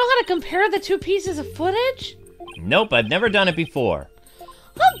 do you know how to compare the 2 pieces of footage? Nope, I've never done it before.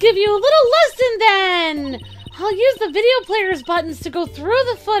 I'll give you a little lesson then! I'll use the video player's buttons to go through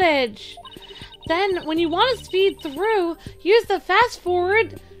the footage. Then, when you want to speed through, use the fast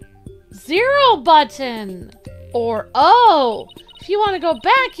forward 0 button. Or O. If you want to go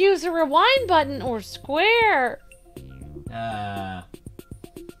back, use the rewind button or square. Bonnie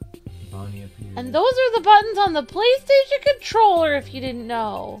appeared. And those are the buttons on the PlayStation controller if you didn't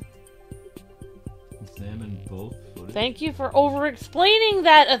know. Examine both footage. Thank you for over-explaining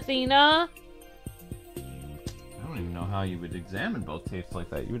that, Athena. I don't even know how you would examine both tapes like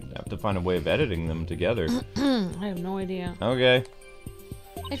that. You would have to find a way of editing them together. I have no idea. Okay.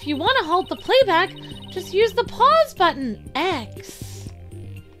 If you want to halt the playback, just use the pause button, X.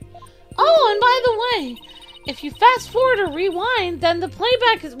 Oh, and by the way, if you fast forward or rewind, then when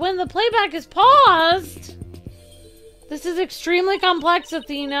the playback is paused. This is extremely complex,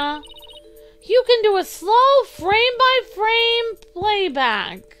 Athena. You can do a slow frame-by-frame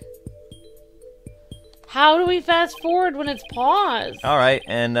playback. How do we fast forward when it's paused? Alright,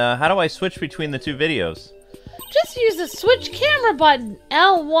 and how do I switch between the 2 videos? Just use the switch camera button,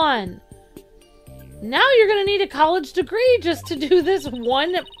 L1. Now you're gonna need a college degree just to do this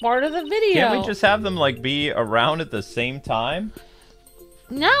one part of the video. Can't we just have them, like, be around at the same time?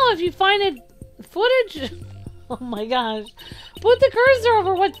 Now if you find it footage... Oh my gosh. Put the cursor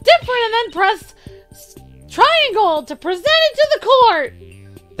over what's different and then press triangle to present it to the court.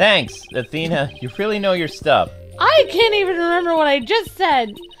 Thanks, Athena. You really know your stuff. I can't even remember what I just said.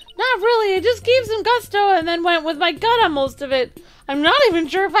 Not really. I just gave some gusto and then went with my gut on most of it. I'm not even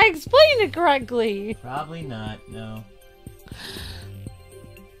sure if I explained it correctly. Probably not, no.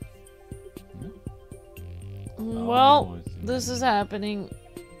 Well, this is happening.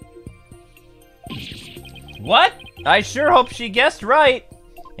 What? I sure hope she guessed right.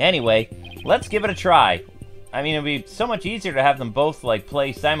 Anyway, let's give it a try. I mean, it'd be so much easier to have them both, like,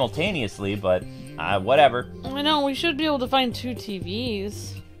 play simultaneously, but, whatever. I know, we should be able to find 2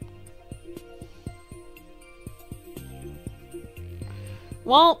 TVs.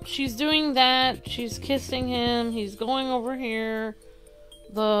 Well, she's doing that. She's kissing him. He's going over here.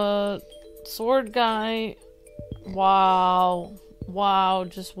 The sword guy. Wow. Wow,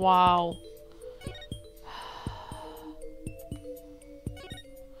 just wow.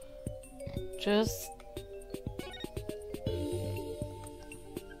 Just...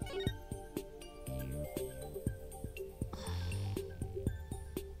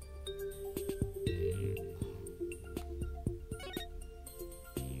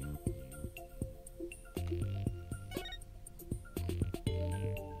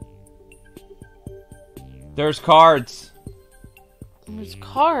 There's cards. There's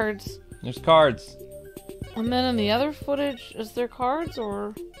cards. There's cards. And then in the other footage, is there cards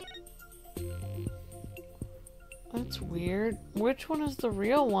or... That's weird. Which one is the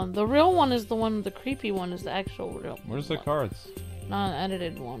real one? The real one is the one, the creepy one is the actual real one. Where's the cards? Not an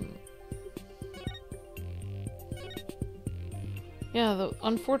edited one. Yeah,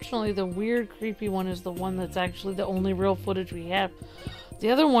 unfortunately, the weird, creepy one is the one that's actually the only real footage we have.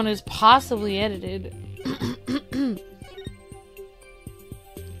 The other one is possibly edited.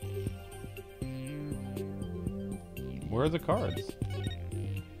 Where are the cards?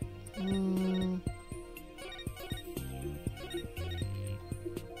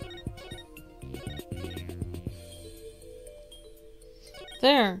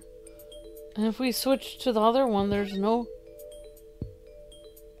 There. And if we switch to the other one, there's no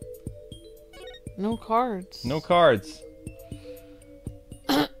cards. No cards.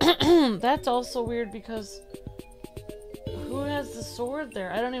 That's also weird because who has the sword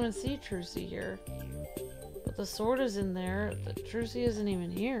there? I don't even see Trucy here. But the sword is in there. Trucy isn't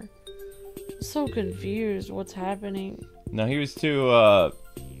even here. I'm so confused. What's happening? No, he was too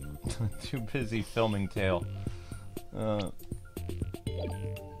too busy filming Tail.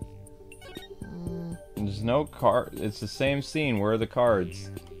 There's no card. It's the same scene. Where are the cards?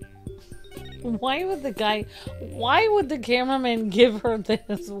 Why would the cameraman give her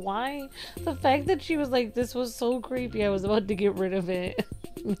this? Why? The fact that she was like, this was so creepy, I was about to get rid of it.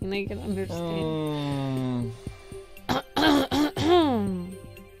 I mean, I can understand.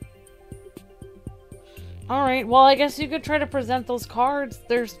 Alright, well, I guess you could try to present those cards.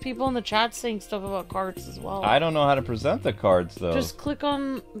 There's people in the chat saying stuff about cards as well. I don't know how to present the cards, though. Just click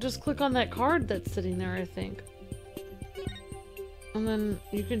on that card that's sitting there, I think. And then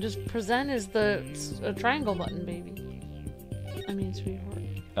you can just present as a triangle button, baby. I mean, sweetheart.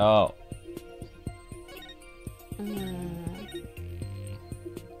 Oh.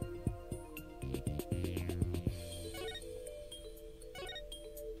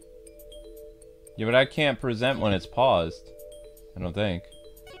 Yeah, but I can't present when it's paused. I don't think.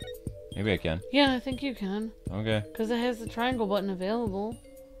 Maybe I can. Yeah, I think you can. Okay. Because it has the triangle button available.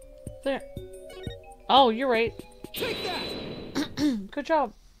 There. Oh, you're right. Take that! Good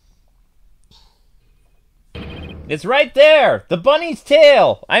job. It's right there! The bunny's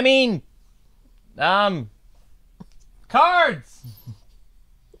tail! I mean... cards!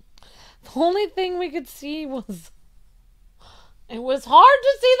 The only thing we could see was... It was hard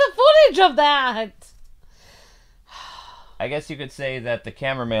to see the footage of that! I guess you could say that the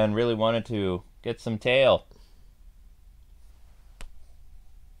cameraman really wanted to get some tail.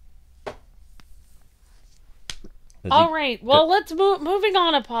 Alright, well, let's moving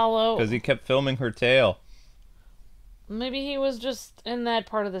on, Apollo. Because he kept filming her tail. Maybe he was just in that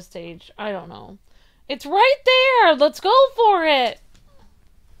part of the stage. I don't know. It's right there! Let's go for it!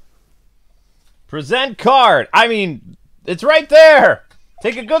 Present card! I mean, it's right there!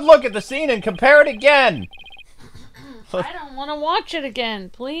 Take a good look at the scene and compare it again! I don't want to watch it again.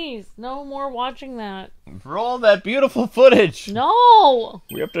 Please, no more watching that. Roll that beautiful footage! No!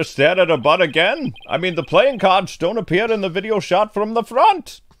 We have to stare at a butt again? I mean, the playing cards don't appear in the video shot from the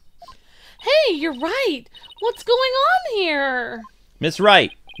front! Hey, you're right! What's going on here? Miss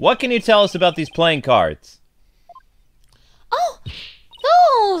Wright, what can you tell us about these playing cards? Oh,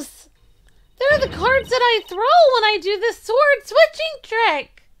 those! They're the cards that I throw when I do the sword switching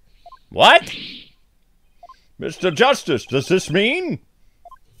trick! What? Mr. Justice, does this mean?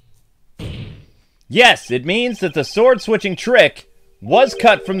 Yes, it means that the sword-switching trick was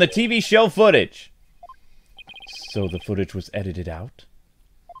cut from the TV show footage. So the footage was edited out?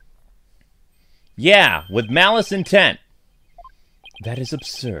 Yeah, with malice intent. That is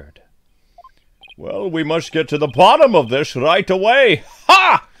absurd. Well, we must get to the bottom of this right away.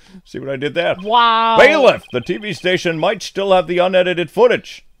 Ha! See what I did there? Wow. Bailiff, the TV station might still have the unedited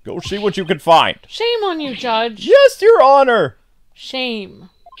footage. Go see what you can find. Shame on you, Judge. Yes, Your Honor.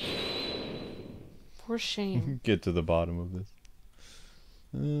 Shame. For shame. Get to the bottom of this.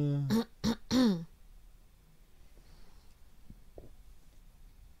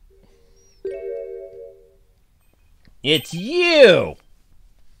 It's you!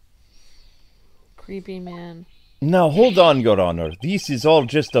 Creepy man. Now hold on, Your Honor. This is all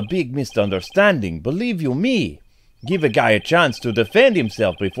just a big misunderstanding. Believe you me. Give a guy a chance to defend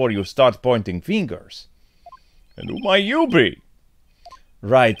himself before you start pointing fingers. And who might you be?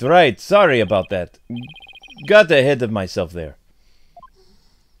 Right. Sorry about that. Got ahead of myself there.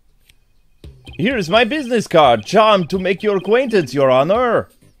 Here's my business card. Charmed to make your acquaintance, Your Honor.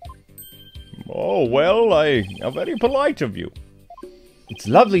 Oh, well, how very polite of you. It's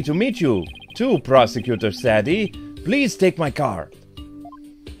lovely to meet you, too, Prosecutor Sadie. Please take my card.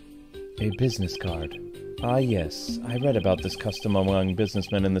 A business card. Ah, yes. I read about this custom among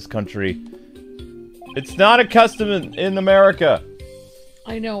businessmen in this country. It's not a custom in America.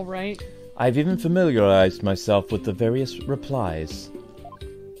 I know, right? I've even familiarized myself with the various replies.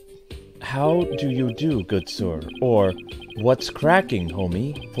 How do you do, good sir? Or, what's cracking,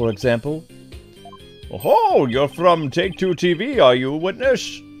 homie, for example? Oh, you're from Take-Two TV, are you,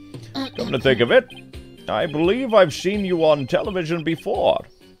 Witness? Come to think of it, I believe I've seen you on television before.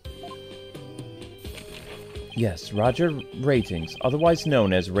 Yes, Roger Ratings, otherwise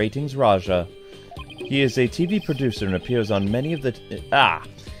known as Ratings Raja. He is a TV producer and appears on many of the...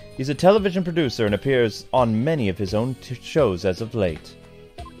 He's a television producer and appears on many of his own shows as of late.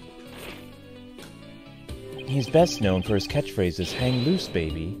 He's best known for his catchphrases, "Hang loose,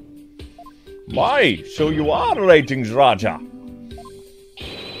 baby." My, so you are Ratings Raja.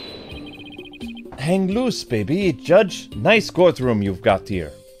 Hang loose, baby. Judge, nice courtroom you've got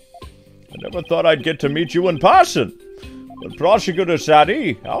here. I never thought I'd get to meet you in person. But Prosecutor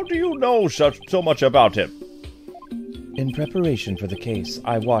Sadie, how do you know so much about him? In preparation for the case,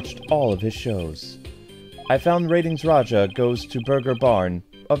 I watched all of his shows. I found Ratings Raja Goes to Burger Barn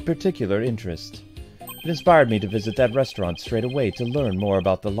of particular interest. It inspired me to visit that restaurant straight away to learn more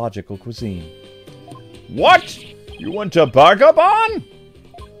about the logical cuisine. What? You went to Burger Barn?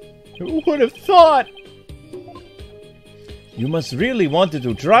 Who would have thought? You must really wanted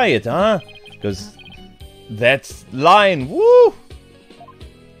to try it, huh? Because that's line, woo!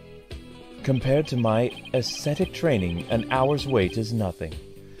 Compared to my ascetic training, an hour's wait is nothing.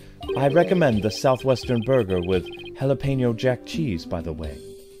 I recommend the Southwestern Burger with jalapeno jack cheese, by the way.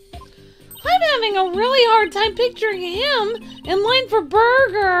 I'm having a really hard time picturing him in line for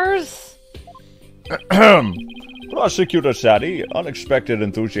burgers. Prosecutor Sadie, unexpected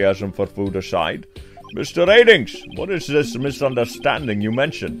enthusiasm for food aside. Mr. Ratings, what is this misunderstanding you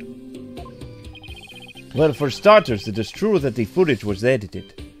mentioned? Well, for starters, it is true that the footage was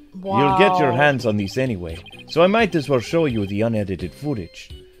edited. Wow. You'll get your hands on these anyway, so I might as well show you the unedited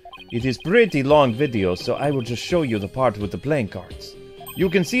footage. It is pretty long video, so I will just show you the part with the playing cards. You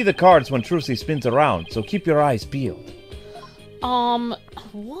can see the cards when Trucy spins around, so keep your eyes peeled. What?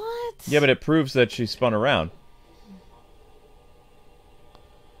 Yeah, but it proves that she spun around.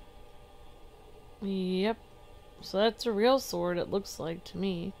 Yep. So that's a real sword, it looks like to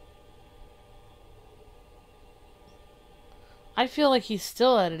me. I feel like he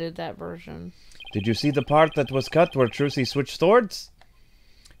still edited that version. Did you see the part that was cut where Trucy switched swords?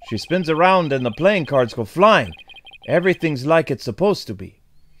 She spins around and the playing cards go flying. Everything's like it's supposed to be.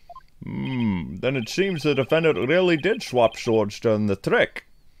 Then it seems the defendant really did swap swords during the trick.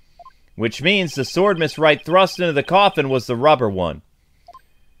 Which means the sword Miss Wright thrust into the coffin was the rubber one.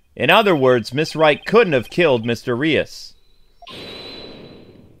 In other words, Miss Wright couldn't have killed Mr. Reus.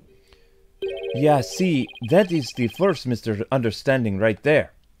 Yeah, see, that is the first misunderstanding right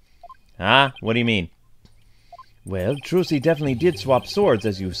there. Huh? What do you mean? Well, Trucy definitely did swap swords,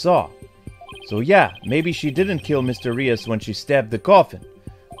 as you saw. So yeah, maybe she didn't kill Mr. Reus when she stabbed the coffin.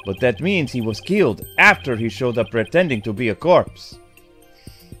 But that means he was killed after he showed up pretending to be a corpse.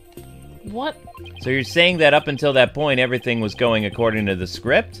 What? So you're saying that up until that point everything was going according to the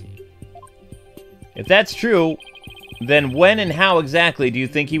script? If that's true, then when and how exactly do you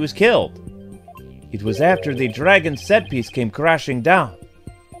think he was killed? It was after the dragon set piece came crashing down.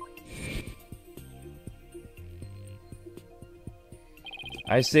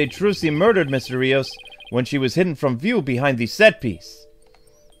 I say Trucy murdered Mr. Reus when she was hidden from view behind the set piece.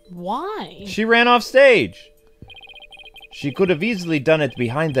 Why? She ran off stage. She could have easily done it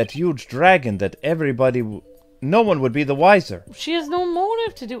behind that huge dragon that no one would be the wiser. She has no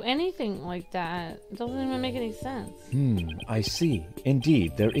motive to do anything like that. It doesn't even make any sense. I see.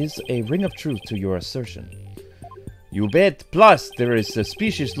 Indeed, there is a ring of truth to your assertion. You bet. Plus, there is a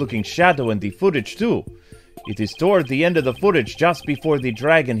suspicious-looking shadow in the footage, too. It is toward the end of the footage just before the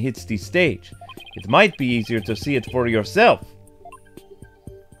dragon hits the stage. It might be easier to see it for yourself.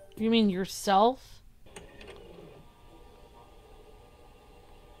 You mean yourself?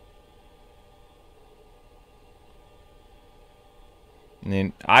 I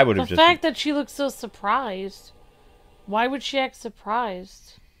mean, I would have The just... fact that she looks so surprised. Why would she act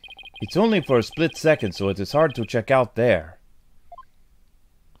surprised? It's only for a split second, so it is hard to check out there.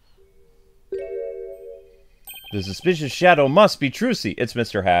 The suspicious shadow must be Trucy. It's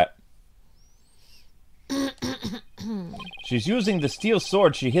Mr. Hat. She's using the steel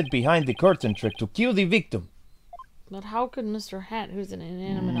sword she hid behind the curtain trick to kill the victim. But how could Mr. Hat, who's an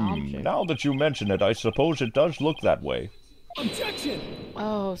inanimate object... Now that you mention it, I suppose it does look that way. Objection!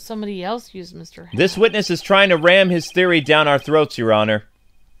 Oh, somebody else used Mr. Hat. This witness is trying to ram his theory down our throats, Your Honor.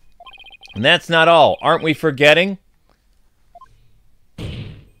 And that's not all. Aren't we forgetting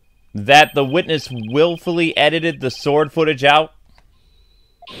that the witness willfully edited the sword footage out?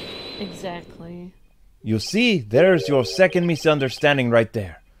 Exactly. You see, there's your second misunderstanding right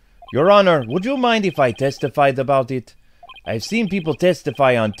there. Your Honor, would you mind if I testified about it? I've seen people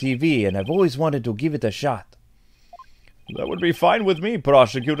testify on TV, and I've always wanted to give it a shot. That would be fine with me,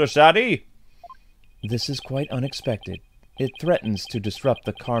 Prosecutor Sadie. This is quite unexpected. It threatens to disrupt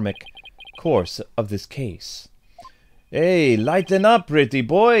the karmic course of this case. Hey, lighten up, pretty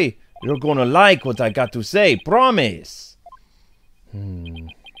boy. You're gonna like what I got to say, promise.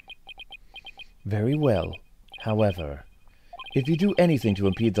 Very well. However, if you do anything to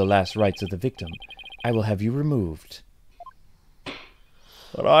impede the last rites of the victim, I will have you removed.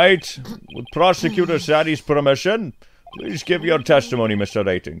 All right. With Prosecutor Sadie's permission, please give your testimony, Mr.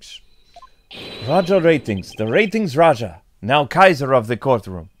 Ratings. Raja Ratings, the Ratings Raja, now Kaiser of the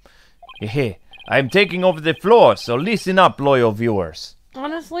courtroom. Hehe, I'm taking over the floor, so listen up, loyal viewers.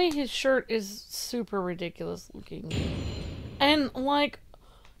 Honestly, his shirt is super ridiculous looking. And, like,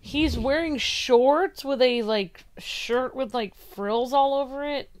 he's wearing shorts with a, like, shirt with, like, frills all over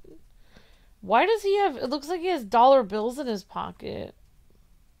it. Why does he have... It looks like he has dollar bills in his pocket.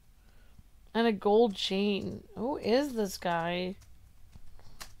 And a gold chain. Who is this guy?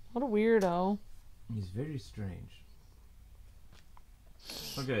 What a weirdo. He's very strange.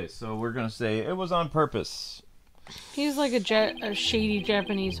 Okay, so we're gonna say it was on purpose. He's like a shady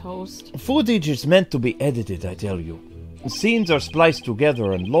Japanese host. Footage is meant to be edited, I tell you. Scenes are spliced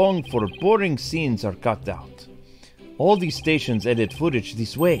together and long for boring scenes are cut out. All these stations edit footage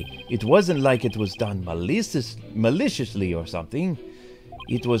this way. It wasn't like it was done maliciously or something.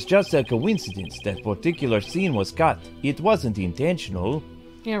 It was just a coincidence that particular scene was cut. It wasn't intentional.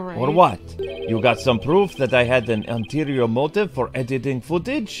 Yeah, right. Or what? You got some proof that I had an ulterior motive for editing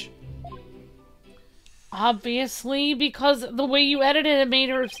footage? Obviously, because the way you edited it made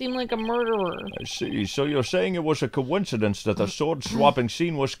her seem like a murderer. I see. So you're saying it was a coincidence that a sword-swapping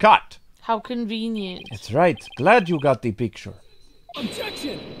scene was cut? How convenient. That's right. Glad you got the picture.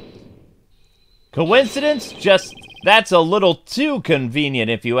 Objection! Coincidence? That's a little too convenient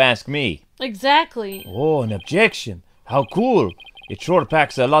if you ask me. Exactly. Oh, an objection. How cool. It sure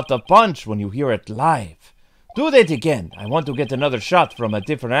packs a lot of punch when you hear it live. Do that again. I want to get another shot from a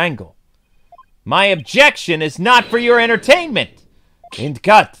different angle. My objection is not for your entertainment. And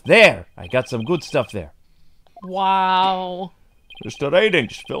cut. There. I got some good stuff there. Wow. Mr.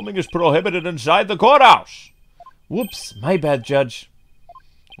 Ratings, filming is prohibited inside the courthouse. Whoops, my bad, Judge.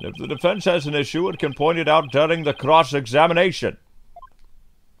 If the defense has an issue, it can point it out during the cross-examination.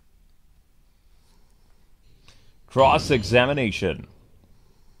 Cross-examination.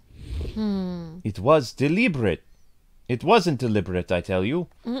 It was deliberate. It wasn't deliberate, I tell you.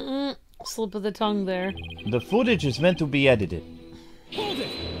 Slip of the tongue there. The footage is meant to be edited. Hold it!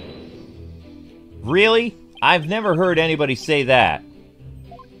 Really? I've never heard anybody say that.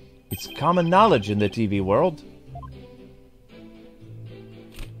 It's common knowledge in the TV world.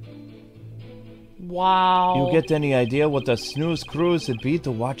 Wow. You get any idea what a snooze cruise would be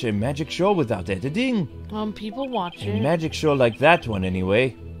to watch a magic show without editing? People watch A it. magic show like that one,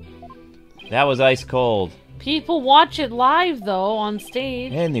 anyway. That was ice cold. People watch it live, though, on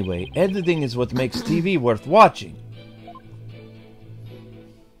stage. Anyway, editing is what makes TV worth watching.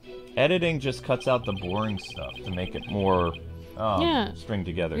 Editing just cuts out the boring stuff to make it more string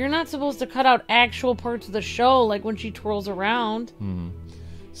together. You're not supposed to cut out actual parts of the show, like when she twirls around.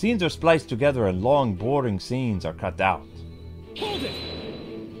 Scenes are spliced together and long, boring scenes are cut out. Hold it!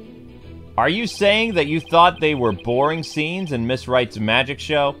 Are you saying that you thought they were boring scenes in Miss Wright's magic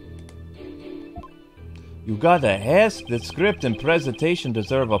show? You gotta ask, the script and presentation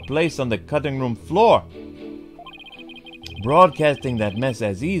deserve a place on the cutting room floor. Broadcasting that mess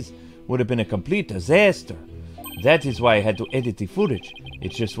as is would have been a complete disaster. That is why I had to edit the footage.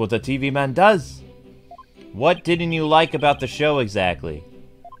 It's just what a TV man does. What didn't you like about the show exactly?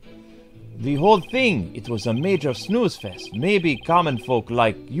 The whole thing, it was a major snooze fest. Maybe common folk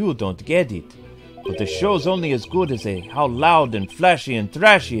like you don't get it. But the show's only as good as how loud and flashy and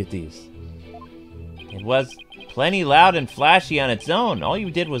trashy it is. It was plenty loud and flashy on its own. All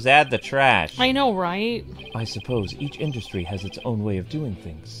you did was add the trash. I know, right? I suppose each industry has its own way of doing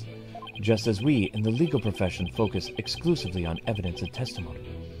things. Just as we in the legal profession focus exclusively on evidence and testimony.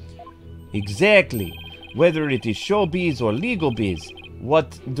 Exactly. Whether it is showbiz or legal biz,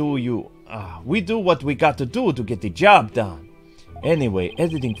 we do what we got to do to get the job done. Anyway,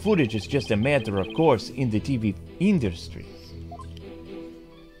 editing footage is just a matter of course in the TV industry.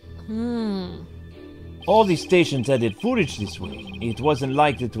 All these stations edit footage this way. It wasn't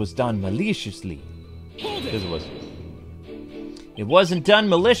like it was done maliciously. It wasn't done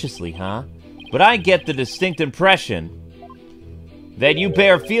maliciously, huh? But I get the distinct impression that you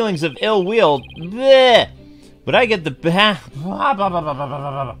bear feelings of ill will. Bleh! But I get the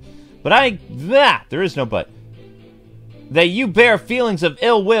There is no but. That you bear feelings of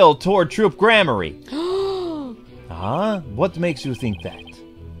ill will toward Troop Gramarye. Huh? What makes you think that?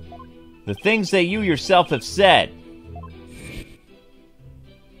 The things that you yourself have said.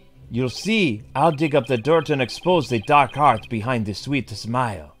 You'll see, I'll dig up the dirt and expose the dark heart behind the sweet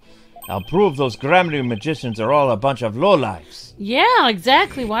smile. I'll prove those Gramarye magicians are all a bunch of lowlifes. Yeah,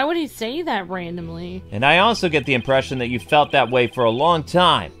 exactly. Why would he say that randomly? And I also get the impression that you felt that way for a long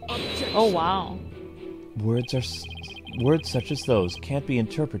time. Oh, wow. Words such as those can't be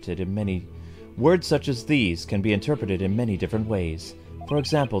interpreted in many... Words such as these can be interpreted in many different ways. For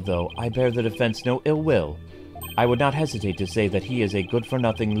example, though, I bear the defense no ill will. I would not hesitate to say that he is a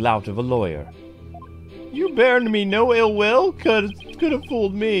good-for-nothing lout of a lawyer. You bear me no ill will? Could have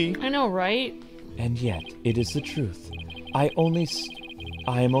fooled me. I know, right? And yet, it is the truth. I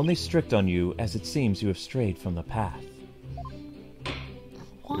am only strict on you, as it seems you have strayed from the path.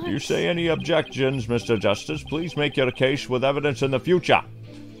 What? If you say any objections, Mr. Justice, please make your case with evidence in the future.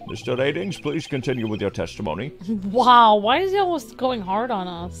 Mr. Ratings, please continue with your testimony. Wow, why is he always going hard on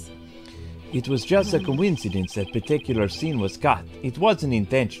us? It was just a coincidence that particular scene was cut. It wasn't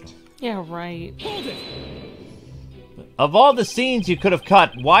intentional. Yeah, right. Hold it! Of all the scenes you could have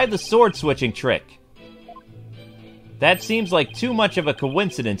cut, why the sword-switching trick? That seems like too much of a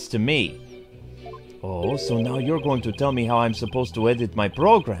coincidence to me. Oh, so now you're going to tell me how I'm supposed to edit my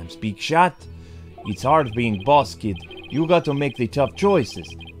programs, big shot? It's hard being boss, kid. You got to make the tough choices,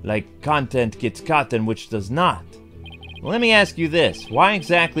 like content gets cut and which does not. Let me ask you this. Why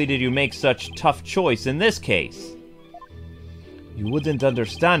exactly did you make such tough choice in this case? You wouldn't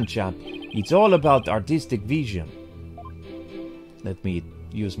understand, champ. It's all about artistic vision. Let me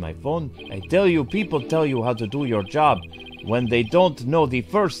use my phone. I tell you, people tell you how to do your job when they don't know the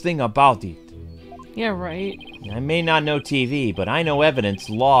first thing about it. Yeah, right. I may not know TV, but I know evidence,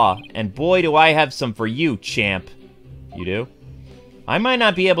 law, and boy do I have some for you, champ. You do? I might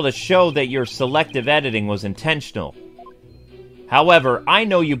not be able to show that your selective editing was intentional. However, I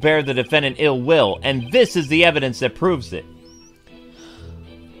know you bear the defendant ill will, and this is the evidence that proves it.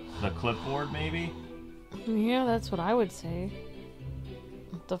 The clipboard, maybe? Yeah, that's what I would say.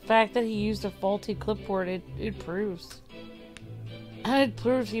 The fact that he used a faulty clipboard, it proves. It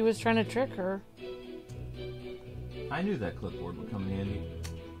proves he was trying to trick her. I knew that clipboard would come in handy.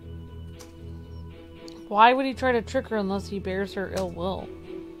 Why would he try to trick her unless he bears her ill will?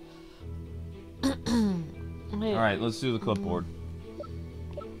 Alright, let's do the clipboard.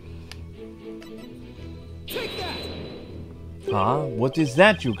 Take that! Huh? What is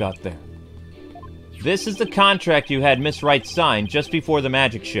that you got there? This is the contract you had Miss Wright sign just before the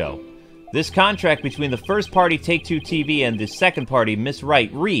magic show. This contract between the first party Take-Two TV and the second party Miss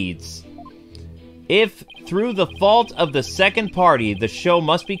Wright reads, if through the fault of the second party the show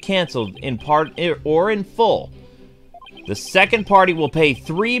must be cancelled in part or in full, the second party will pay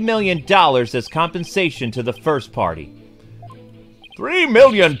 $3 million as compensation to the first party. $3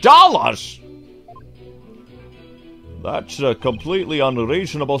 million? That's a completely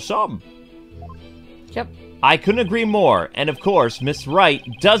unreasonable sum. Yep. I couldn't agree more, and of course, Miss Wright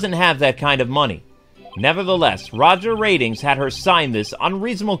doesn't have that kind of money. Nevertheless, Roger Ratings had her sign this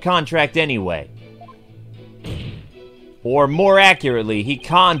unreasonable contract anyway. Or more accurately, he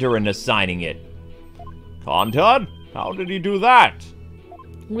conned her into signing it. Conned her? How did he do that?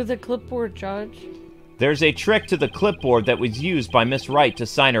 With a clipboard, Judge. There's a trick to the clipboard that was used by Miss Wright to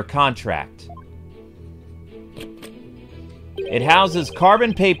sign her contract. It houses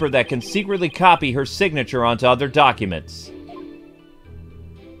carbon paper that can secretly copy her signature onto other documents.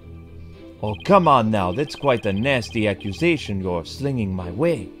 Oh, come on now, that's quite a nasty accusation you're slinging my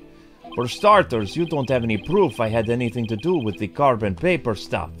way. For starters, you don't have any proof I had anything to do with the carbon paper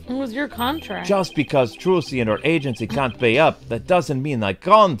stuff. It was your contract. Just because Trucy and her agency can't pay up, that doesn't mean I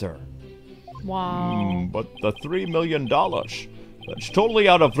conned her. Wow. But the $3 million, that's totally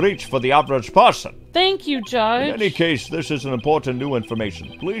out of reach for the average person. Thank you, Judge. In any case, this is an important new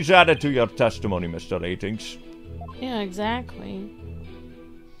information. Please add it to your testimony, Mr. Ratings. Yeah, exactly.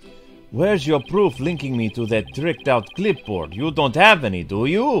 Where's your proof linking me to that tricked-out clipboard? You don't have any, do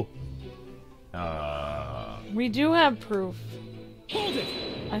you? We do have proof. Hold it!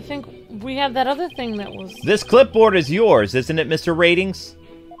 I think we have that other thing that was... This clipboard is yours, isn't it, Mr. Ratings?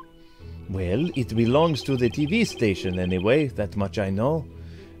 Well, it belongs to the TV station anyway, that much I know.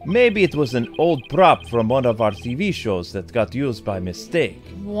 Maybe it was an old prop from one of our TV shows that got used by mistake.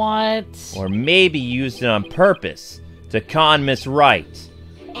 What? Or maybe you used it on purpose to con Miss Wright.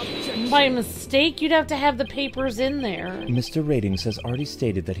 By mistake, you'd have to have the papers in there. Mr. Ratings has already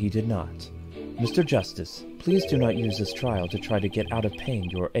stated that he did not. Mr. Justice, please do not use this trial to try to get out of paying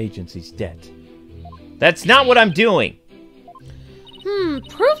your agency's debt. That's not what I'm doing!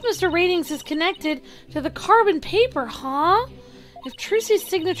 Proof Mr. Ratings is connected to the carbon paper, huh? If Trucy's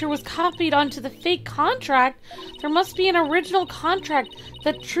signature was copied onto the fake contract, there must be an original contract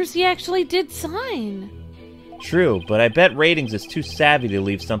that Trucy actually did sign. True, but I bet Ratings is too savvy to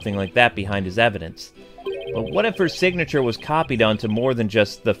leave something like that behind as evidence. But what if her signature was copied onto more than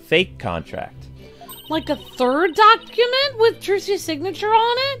just the fake contract? Like a third document with Trucy's signature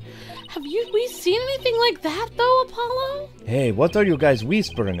on it? Have we seen anything like that, though, Apollo? Hey, what are you guys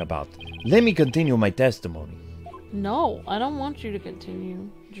whispering about? Let me continue my testimony. No, I don't want you to continue,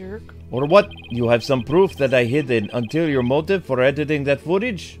 jerk. Or what? You have some proof that I hid an ulterior motive for editing that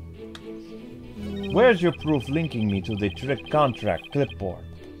footage? Where's your proof linking me to the trick contract clipboard?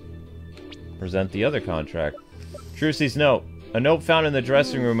 Present the other contract. Trucy's note. A note found in the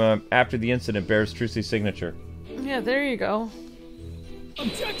dressing room after the incident bears Trucy's signature. Yeah, there you go.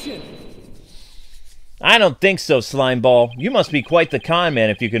 Objection! I don't think so, Slimeball. You must be quite the con man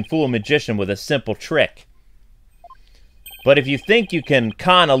if you can fool a magician with a simple trick. But if you think you can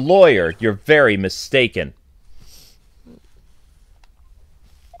con a lawyer, you're very mistaken.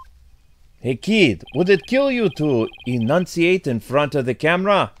 Hey kid, would it kill you to enunciate in front of the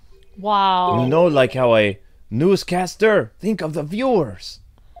camera? Wow. You know, like how a newscaster? Think of the viewers.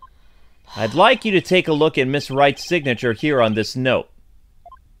 I'd like you to take a look at Miss Wright's signature here on this note.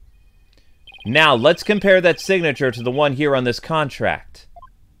 Now, let's compare that signature to the one here on this contract.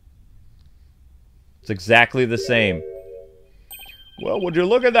 It's exactly the same. Well, would you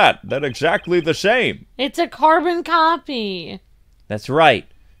look at that? That's exactly the same. It's a carbon copy. That's right.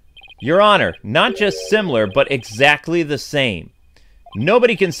 Your Honor, not just similar, but exactly the same.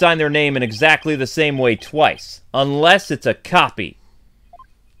 Nobody can sign their name in exactly the same way twice, unless it's a copy.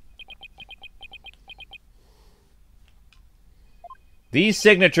 These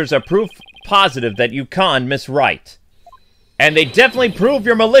signatures are proof positive that you conned Miss Wright. And they definitely prove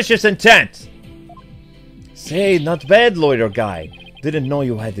your malicious intent. Say, not bad, lawyer guy. Didn't know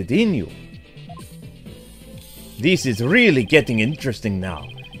you had it in you. This is really getting interesting now.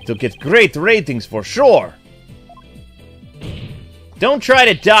 To get great ratings for sure. Don't try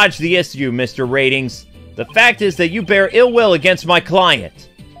to dodge the issue, Mr. Ratings. The fact is that you bear ill will against my client.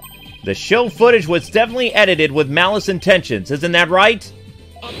 The show footage was definitely edited with malice intentions, isn't that right?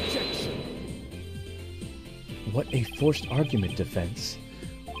 Objection! What a forced argument, defense.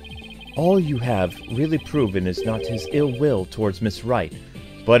 All you have really proven is not his ill will towards Miss Wright,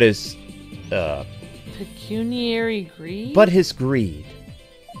 but his, Pecuniary greed? but his greed.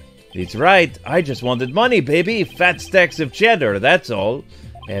 It's right, I just wanted money, baby. Fat stacks of cheddar, that's all.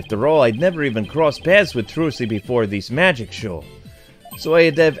 After all, I'd never even crossed paths with Trucy before this magic show. So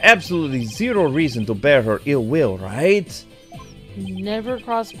I'd have absolutely zero reason to bear her ill will, right? You never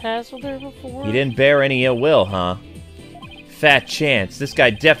crossed paths with her before? He didn't bear any ill will, huh? Fat chance. This guy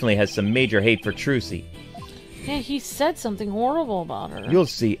definitely has some major hate for Trucy. Yeah, he said something horrible about her. You'll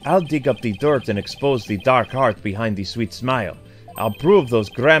see, I'll dig up the dirt and expose the dark heart behind the sweet smile. I'll prove those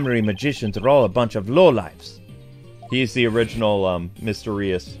grammary magicians are all a bunch of lowlifes. He's the original, Mr.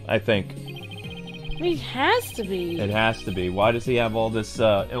 Reus, I think. He has to be. It has to be. Why does he have all this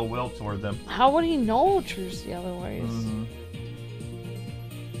ill will toward them? How would he know Trucy otherwise?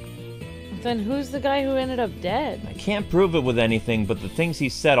 Then who's the guy who ended up dead? I can't prove it with anything, but the things he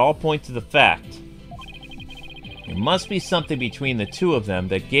said all point to the fact. There must be something between the two of them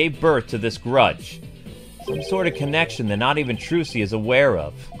that gave birth to this grudge. Some sort of connection that not even Trucy is aware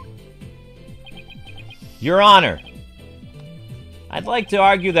of. Your Honor, I'd like to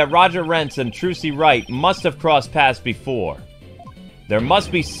argue that Roger Rentz and Trucy Wright must have crossed paths before. There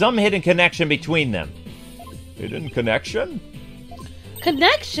must be some hidden connection between them. Hidden connection?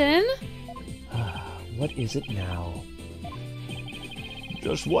 Connection? What is it now?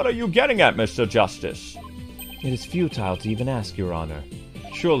 Just what are you getting at, Mr. Justice? It is futile to even ask, Your Honor.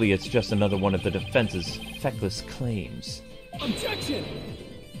 Surely it's just another one of the defense's feckless claims. Objection!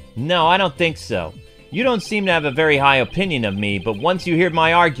 No, I don't think so. You don't seem to have a very high opinion of me, but once you hear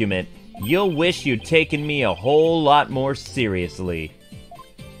my argument, you'll wish you'd taken me a whole lot more seriously.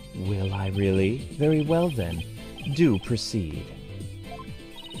 Will I really? Very well then. Do proceed.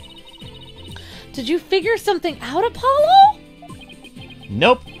 Did you figure something out, Apollo?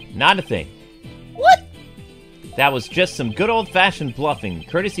 Nope, not a thing. What? That was just some good old-fashioned bluffing,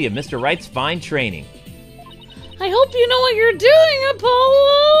 courtesy of Mr. Wright's fine training. I hope you know what you're doing,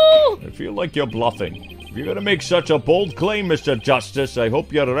 Apollo! I feel like you're bluffing. If you're gonna make such a bold claim, Mr. Justice, I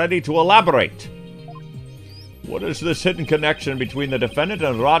hope you're ready to elaborate. What is this hidden connection between the defendant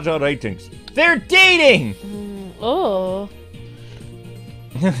and Raja Ratings? They're dating! Oh.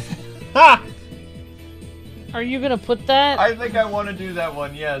 Ha! Are you gonna put that? I think I want to do that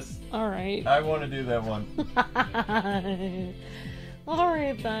one, yes. Alright. I want to do that one.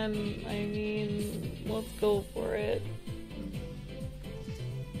 Alright then. I mean, let's go for it.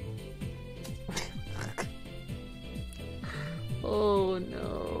 Oh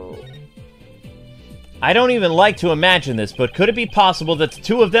no. I don't even like to imagine this, but could it be possible that the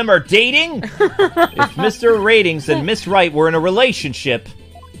two of them are dating? If Mr. Ratings and Miss Wright were in a relationship.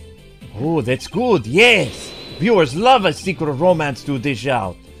 Oh, that's good, yes. Viewers love a secret romance to dish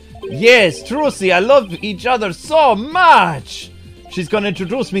out. Yes, Trucy, I love each other so much. She's gonna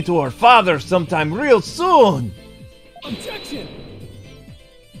introduce me to her father sometime real soon. Objection!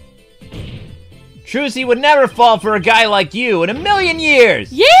 Trucy would never fall for a guy like you in a million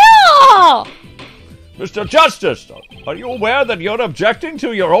years. Yeah! Mr. Justice, are you aware that you're objecting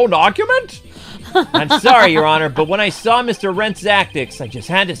to your own argument? I'm sorry, Your Honor, but when I saw Mr. Rent's tactics, I just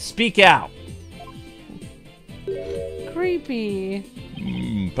had to speak out.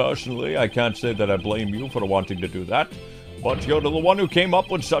 Creepy. Personally, I can't say that I blame you for wanting to do that, but you're the one who came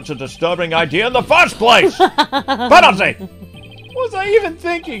up with such a disturbing idea in the first place! Penalty! What was I even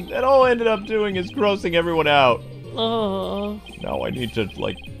thinking? That all I ended up doing is grossing everyone out. Oh. Now I need to,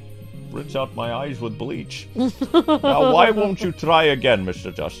 like, rinse out my eyes with bleach. Now, why won't you try again,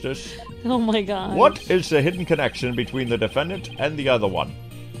 Mr. Justice? Oh my god. What is the hidden connection between the defendant and the other one?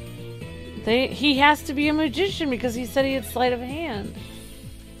 He has to be a magician because he said he had sleight of hand.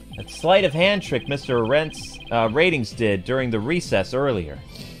 That sleight of hand trick Mr. Rent's Ratings did during the recess earlier.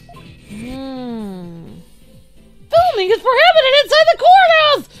 Filming is prohibited inside the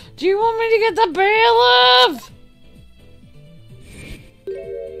courthouse! Do you want me to get the bailiff?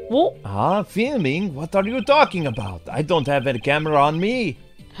 Whoa. Filming? What are you talking about? I don't have a camera on me.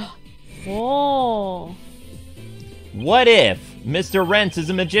 Whoa. What if Mr. Rent is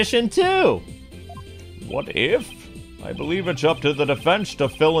a magician too? What if? I believe it's up to the defense to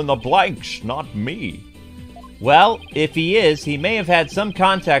fill in the blanks, not me. Well, if he is, he may have had some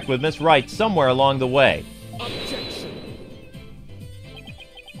contact with Miss Wright somewhere along the way. Objection!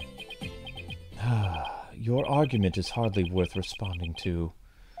 Your argument is hardly worth responding to.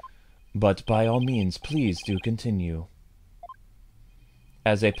 But by all means, please do continue.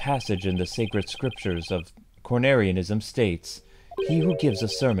 As a passage in the sacred scriptures of Cornarianism states, he who gives a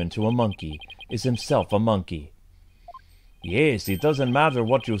sermon to a monkey is himself a monkey. Yes, it doesn't matter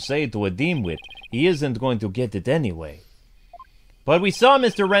what you say to a dimwit, he isn't going to get it anyway. But we saw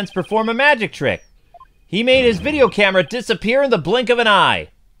Mr. Rentz perform a magic trick. He made his video camera disappear in the blink of an eye.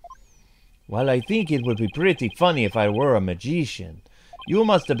 Well, I think it would be pretty funny if I were a magician. You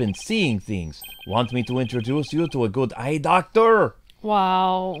must have been seeing things. Want me to introduce you to a good eye doctor?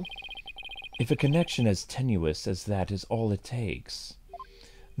 Wow. If a connection as tenuous as that is all it takes,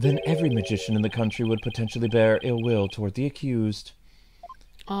 then every magician in the country would potentially bear ill will toward the accused.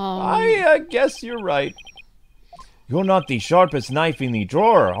 I guess you're right. You're not the sharpest knife in the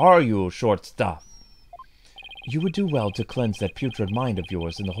drawer, are you, short stuff? You would do well to cleanse that putrid mind of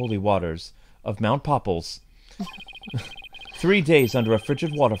yours in the holy waters of Mount Popples. 3 days under a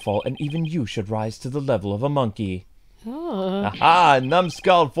frigid waterfall, and even you should rise to the level of a monkey. Aha!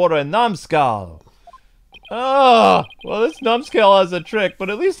 Numbskull for a numbskull! Oh, well, this numbskull has a trick, but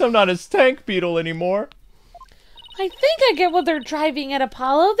at least I'm not his tank beetle anymore. I think I get what they're driving at,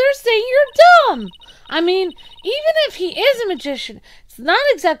 Apollo. They're saying you're dumb. I mean, even if he is a magician, it's not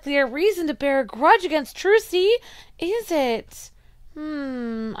exactly a reason to bear a grudge against Trucy, is it?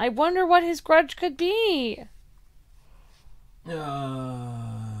 I wonder what his grudge could be. 18.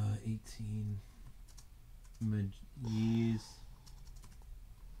 Yes.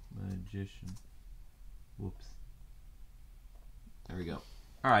 Magician. Whoops. There we go.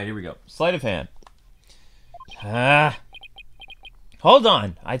 Alright, here we go. Sleight of hand. Hold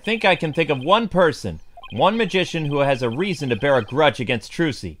on. I think I can think of one person. One magician who has a reason to bear a grudge against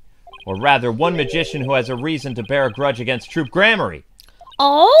Trucy. Or rather, one magician who has a reason to bear a grudge against Troop Grammary.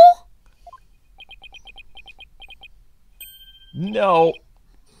 Oh? No.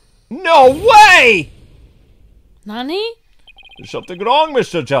 No way! Nani? There's something wrong,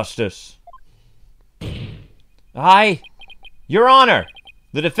 Mr. Justice. Your Honor,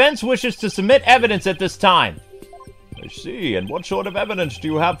 the defense wishes to submit evidence at this time. I see, and what sort of evidence do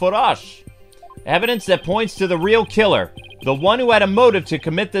you have for us? Evidence that points to the real killer, the one who had a motive to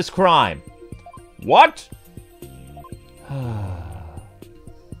commit this crime. What?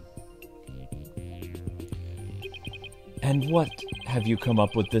 And what have you come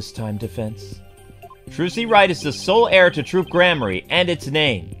up with this time, defense? Trucy Wright is the sole heir to Troop Gramarye and its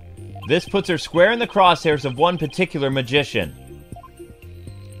name. This puts her square in the crosshairs of one particular magician.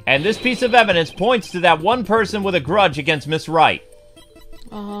 And this piece of evidence points to that one person with a grudge against Miss Wright.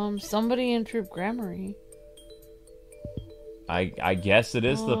 Somebody in Troop Gramarye. I guess it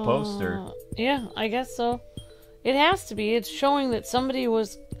is the poster. Yeah, I guess so. It has to be. It's showing that somebody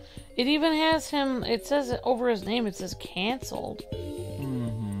was... It even has him... It says over his name, it says canceled.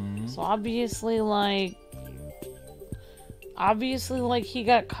 Mm-hmm. So obviously, like... Obviously, like, he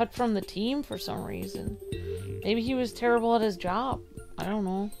got cut from the team for some reason. Maybe he was terrible at his job. I don't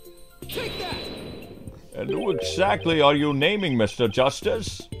know. Take that! And who exactly are you naming, Mr.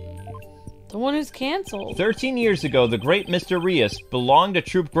 Justice? The one who's canceled. 13 years ago, the great Mr. Reus belonged to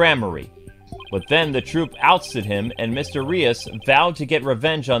Troop Gramarye. But then the troop ousted him, and Mr. Reus vowed to get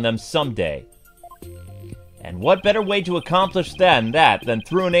revenge on them someday. And what better way to accomplish that than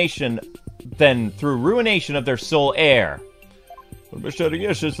through ruination of their sole heir? But Mr.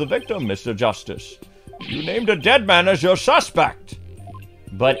 Reus is the victim, Mr. Justice. You named a dead man as your suspect.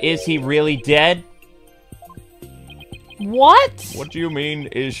 But is he really dead? What? What do you mean,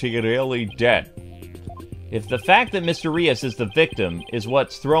 is he really dead? If the fact that Mr. Reus is the victim is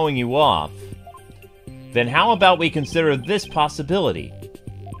what's throwing you off, then how about we consider this possibility?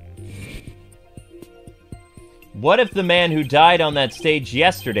 What if the man who died on that stage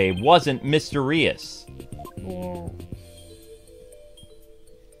yesterday wasn't Mr. Reus? Whoa.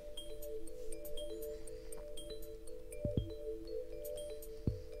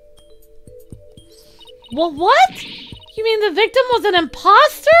 Well, what? You mean the victim was an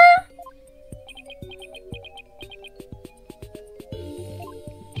imposter?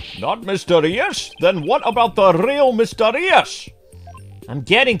 Not Mr. Reus? Then what about the real Mr. Reus? I'm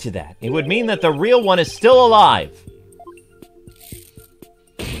getting to that. It would mean that the real one is still alive.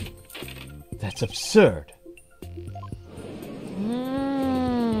 That's absurd.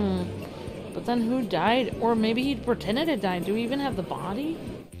 But then who died? Or maybe he pretended to die. Do we even have the body?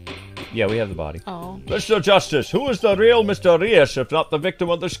 Yeah, we have the body. Oh. Mr. Justice, who is the real Mr. Reus if not the victim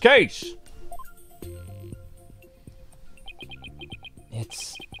of this case?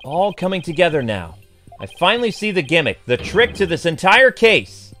 It's all coming together now. I finally see the gimmick, the trick to this entire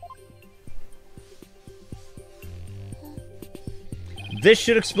case. This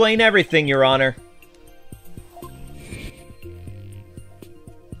should explain everything, Your Honor.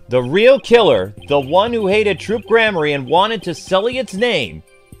 The real killer, the one who hated Troop Gramarye and wanted to sully its name,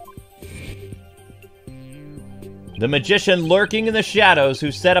 the magician lurking in the shadows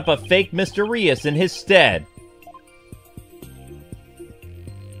who set up a fake Mr. Reus in his stead.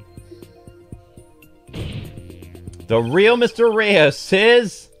 The real Mr. Reus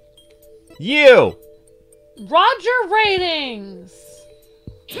is... you! Roger Ratings!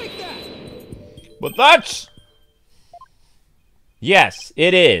 Take that! But that's... yes,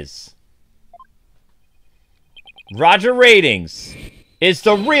 it is. Roger Ratings is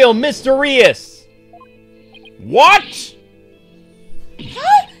the real Mr. Reus! What?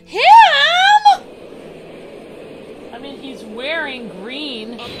 Him? I mean, he's wearing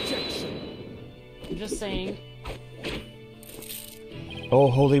green. Objection! I'm just saying.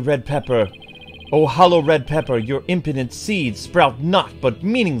 O holy red pepper, O hollow red pepper, your impudent seeds sprout naught but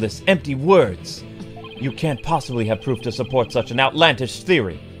meaningless empty words. You can't possibly have proof to support such an outlandish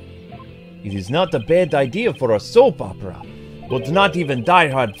theory. It is not a bad idea for a soap opera, but not even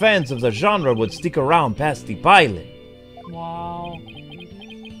die-hard fans of the genre would stick around past the pilot. Wow.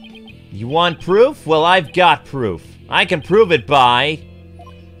 You want proof? Well, I've got proof. I can prove it by...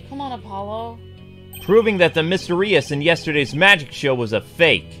 Come on, Apollo. proving that the Mr. Reus in yesterday's magic show was a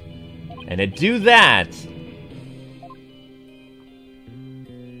fake. And to do that...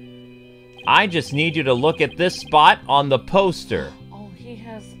 I just need you to look at this spot on the poster. Oh, he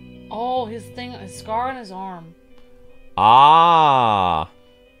has... Oh, his thing, a scar on his arm. Ah.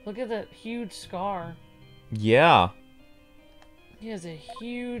 Look at that huge scar. Yeah. He has a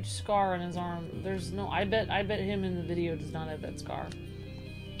huge scar on his arm. There's no... I bet him in the video does not have that scar.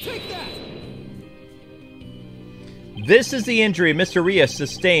 Take that! This is the injury Mr. Reus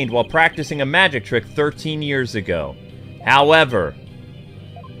sustained while practicing a magic trick 13 years ago. However...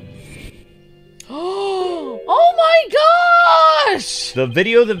 Oh my gosh! the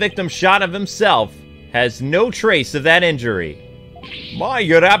video the victim shot of himself has no trace of that injury. My,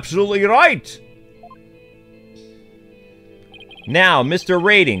 you're absolutely right! Now, Mr.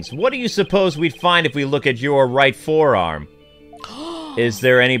 Ratings, what do you suppose we'd find if we look at your right forearm? Is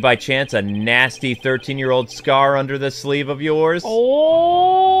there any, by chance, a nasty 13-year-old scar under the sleeve of yours?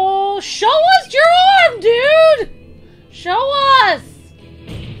 Oh, show us your arm, dude! Show us!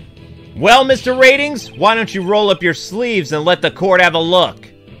 Well, Mr. Ratings, why don't you roll up your sleeves and let the court have a look?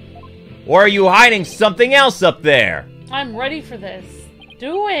 Or are you hiding something else up there? I'm ready for this.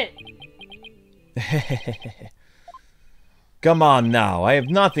 Do it. Come on now, I have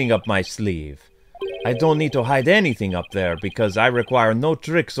nothing up my sleeve. I don't need to hide anything up there because I require no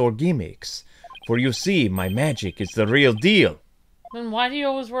tricks or gimmicks. For you see, my magic is the real deal. Then why do you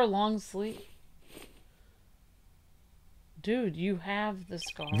always wear long sleeves? Dude, you have the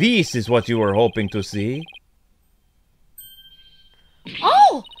scar. This is what you were hoping to see.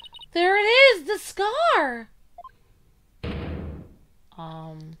 Oh! There it is! The scar!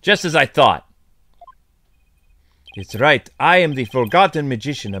 Just as I thought. It's right, I am the forgotten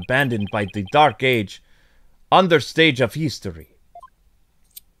magician abandoned by the Dark Age, understage of history.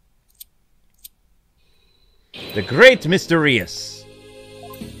 The great Mr. Reus.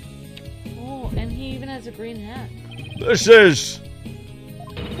 Oh, and he even has a green hat. This is...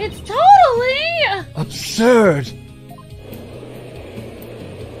 It's totally... absurd!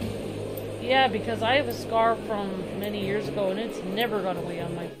 Yeah, because I have a scar from many years ago and it's never gone away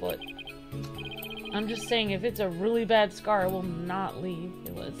on my foot. I'm just saying, if it's a really bad scar, it will not leave.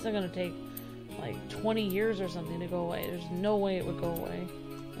 It's still gonna take like 20 years or something to go away. There's no way it would go away.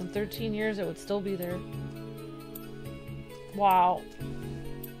 In 13 years, it would still be there. Wow.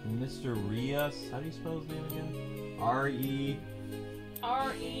 Mr. Reus, how do you spell his name again? R-E...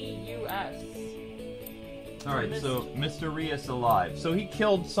 R-E-U-S. Alright, so Mr. Reus alive. So he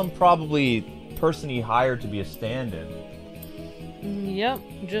killed some probably person he hired to be a stand-in. Yep,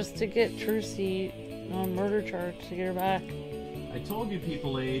 just to get Trucy on murder charge to get her back. I told you,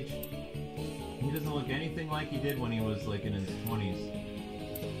 People Age. He doesn't look anything like he did when he was like in his 20s.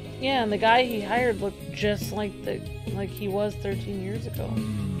 Yeah, and the guy he hired looked just like he was 13 years ago.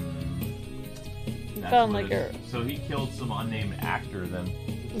 He found like a... So he killed some unnamed actor then.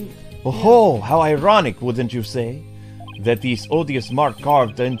 Oh, how ironic, wouldn't you say? That this odious mark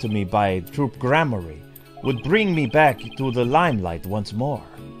carved into me by Troop Grammary would bring me back to the limelight once more.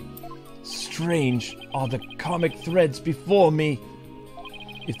 Strange are the comic threads before me.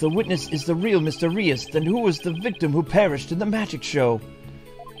 If the witness is the real Mr. Reus, then who was the victim who perished in the magic show?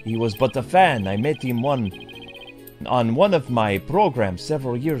 He was but a fan. I met him on one of my programs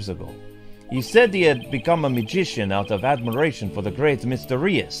several years ago. He said he had become a magician out of admiration for the great Mr.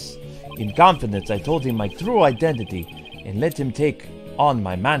 Reus. In confidence, I told him my true identity and let him take on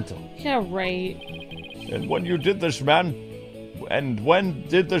my mantle. Yeah, right. And when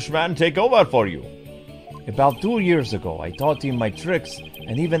did this man take over for you? About 2 years ago, I taught him my tricks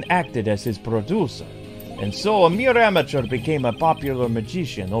and even acted as his producer. And so a mere amateur became a popular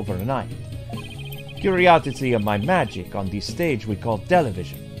magician overnight. Curiosity of my magic on the stage we call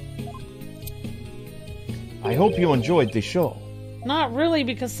television. I hope you enjoyed the show. Not really,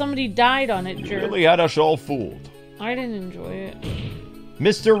 because somebody died on it, You jerk. really had us all fooled. I didn't enjoy it.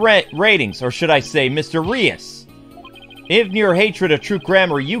 Mr. Ratings, or should I say Mr. Reus. In your hatred of true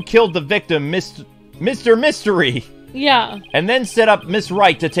grammar, you killed the victim, Mr. Mystery. Yeah. And then set up Miss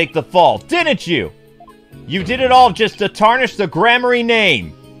Wright to take the fall, didn't you? You did it all just to tarnish the Grammary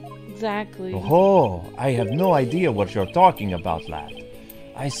name. Exactly. Oh, I have no idea what you're talking about, lad.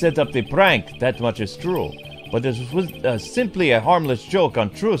 I set up the prank, that much is true. But this was simply a harmless joke on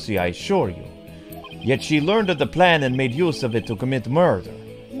Trucy, I assure you. Yet she learned of the plan and made use of it to commit murder.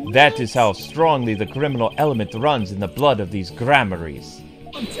 That is how strongly the criminal element runs in the blood of these Grammaries.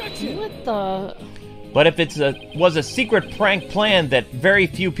 Objection! What the... But if it was a secret prank plan that very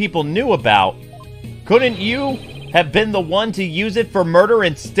few people knew about, couldn't you have been the one to use it for murder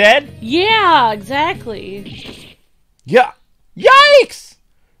instead? Yeah, exactly. Yeah. Yikes!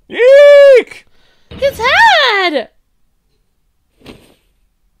 Eek! His head!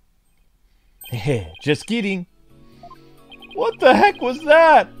 Just kidding. What the heck was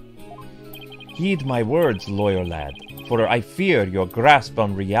that? Heed my words, lawyer lad, for I fear your grasp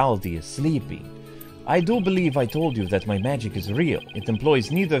on reality is sleeping. I do believe I told you that my magic is real. It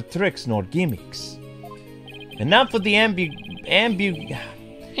employs neither tricks nor gimmicks. And now for the ambiguity.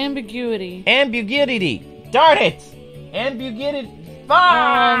 Ambiguity. Darn it! Ambiguity.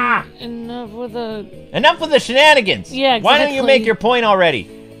 Ah! Enough with the shenanigans. Yeah, exactly. Why don't you make your point already?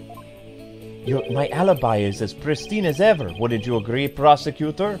 My alibi is as pristine as ever. Wouldn't you agree,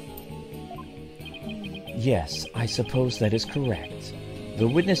 prosecutor? Yes, I suppose that is correct. The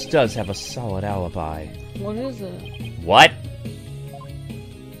witness does have a solid alibi. What is it? What?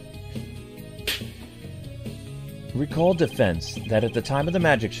 Recall defense that at the time of the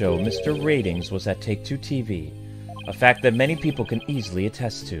magic show, Mr. Ratings was at Take-Two TV. A fact that many people can easily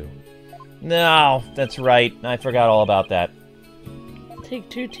attest to. No, that's right. I forgot all about that. Take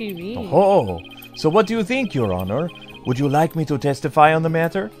Two TV. Oh, so what do you think, Your Honor? Would you like me to testify on the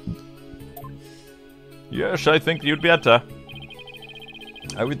matter? Yes, I think you'd better.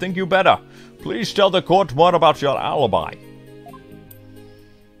 I would think you better. Please tell the court more about your alibi.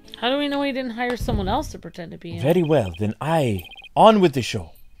 How do we know he didn't hire someone else to pretend to be him? Very well, then on with the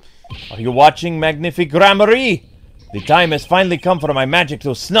show. Are you watching, Magnific Gramarye? The time has finally come for my magic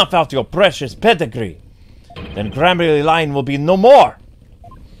to snuff out your precious pedigree. Then Gramarye line will be no more.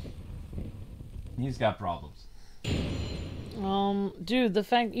 He's got problems. Dude, the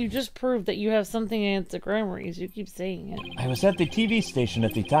fact you just proved that you have something against the Gramarys. You keep saying it. I was at the TV station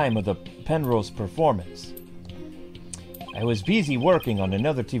at the time of the Penrose performance. I was busy working on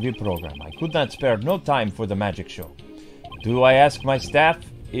another TV program. I could not spare no time for the magic show. Do ask my staff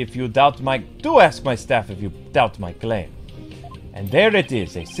if you doubt my claim. And there it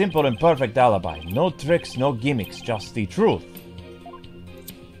is, a simple and perfect alibi. No tricks, no gimmicks, just the truth.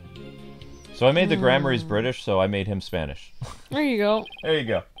 So I made the Gramarys British, so I made him Spanish. There you go. There you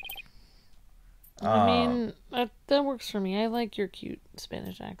go. I mean, that works for me. I like your cute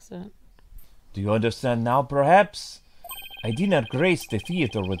Spanish accent. Do you understand now, perhaps? I did not grace the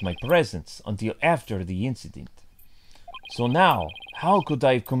theater with my presence until after the incident. So now, how could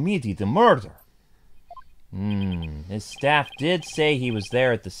I have committed the murder? His staff did say he was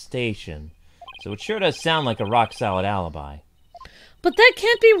there at the station, so it sure does sound like a rock-solid alibi. But that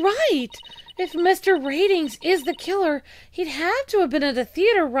can't be right! If Mr. Ratings is the killer, he'd have to have been at the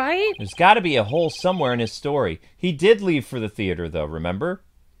theater, right? There's got to be a hole somewhere in his story. He did leave for the theater, though, remember?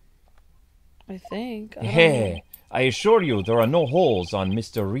 I think. Hey, I assure you there are no holes on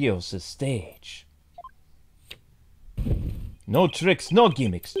Mr. Reus' stage. No tricks, no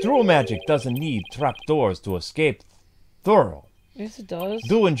gimmicks. True magic doesn't need trapdoors to escape thorough. Yes, it does.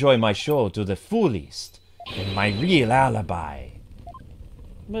 Do enjoy my show to the fullest and my real alibi.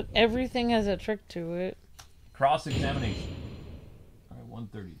 But everything has a trick to it. Cross-examination. All right,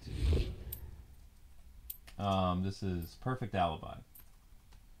 132. This is perfect alibi.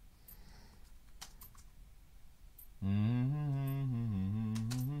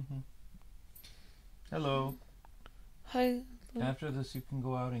 Hello. Hi. After this, you can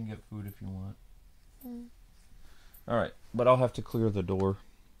go out and get food if you want. Alright, but I'll have to clear the door.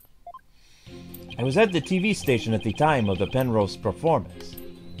 I was at the TV station at the time of the Penrose performance.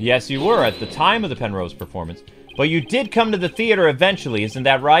 Yes, you were at the time of the Penrose performance, but you did come to the theater eventually, isn't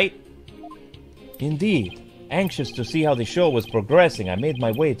that right? Indeed. Anxious to see how the show was progressing, I made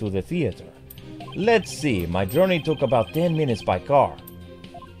my way to the theater. Let's see, my journey took about 10 minutes by car.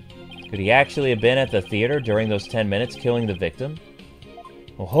 Could he actually have been at the theater during those 10 minutes killing the victim?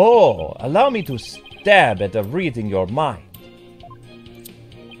 Oh, allow me to stab at reading your mind.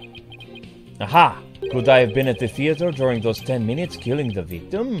 Aha! Could I have been at the theater during those 10 minutes killing the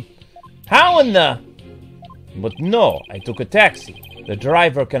victim? How in the... But no, I took a taxi. The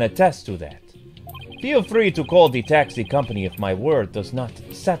driver can attest to that. Feel free to call the taxi company if my word does not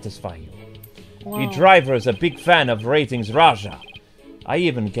satisfy you. Wow. The driver is a big fan of Ratings Raja. I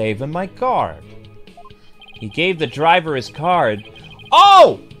even gave him my card. He gave the driver his card.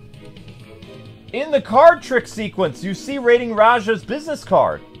 Oh! In the card trick sequence, you see Rating Raja's business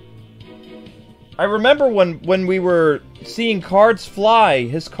card. I remember when we were seeing cards fly,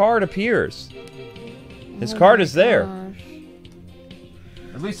 his card appears. His card is there. Gosh.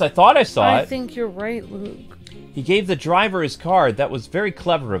 At least I thought I saw it. I think you're right, Luke. He gave the driver his card. That was very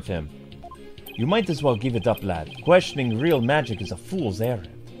clever of him. You might as well give it up, lad. Questioning real magic is a fool's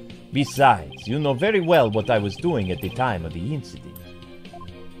errand. Besides, you know very well what I was doing at the time of the incident.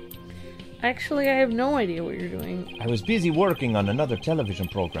 Actually, I have no idea what you're doing. I was busy working on another television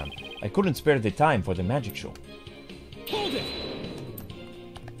program. I couldn't spare the time for the magic show. Hold it!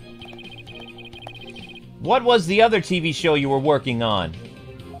 What was the other TV show you were working on?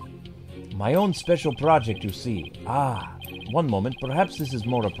 My own special project, you see. Ah, one moment. Perhaps this is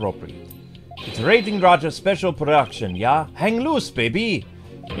more appropriate. It's Rating Raja special production, yeah? Hang loose, baby!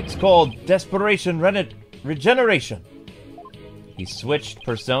 It's called Desperation Regeneration. He switched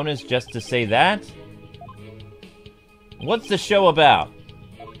personas just to say that? What's the show about?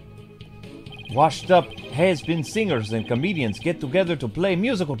 Washed-up has-been singers and comedians get together to play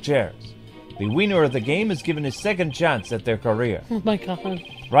musical chairs. The winner of the game is given a second chance at their career. Oh my god.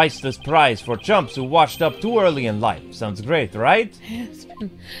 Priceless prize for chumps who washed up too early in life. Sounds great, right?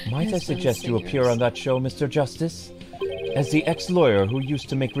 Might I suggest you appear on that show, Mr. Justice? As the ex-lawyer who used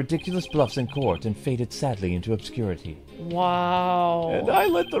to make ridiculous bluffs in court and faded sadly into obscurity. Wow. And I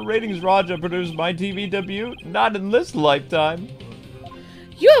let the Ratings Raja produce my TV debut? Not in this lifetime.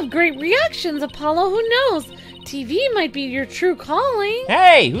 You have great reactions, Apollo. Who knows? TV might be your true calling.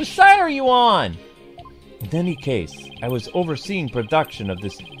 Hey, whose side are you on? In any case, I was overseeing production of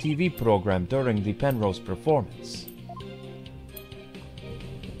this TV program during the Penrose performance.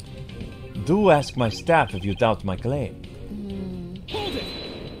 Do ask my staff if you doubt my claim. Hold it!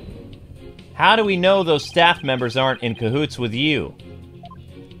 How do we know those staff members aren't in cahoots with you?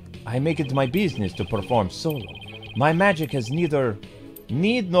 I make it my business to perform solo. My magic has neither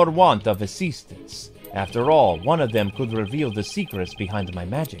need nor want of assistance. After all, one of them could reveal the secrets behind my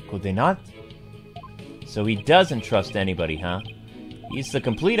magic, could they not? So he doesn't trust anybody, huh? He's the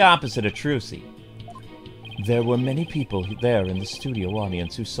complete opposite of Trucy. There were many people there in the studio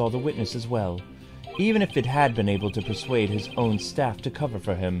audience who saw the witness as well. Even if it had been able to persuade his own staff to cover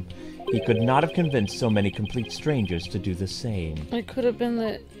for him, he could not have convinced so many complete strangers to do the same. It could have been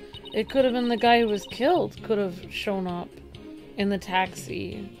the guy who was killed could have shown up in the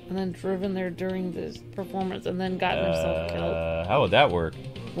taxi and then driven there during this performance and then gotten himself killed. How would that work?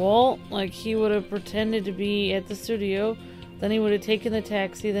 Well, like he would have pretended to be at the studio, then he would have taken the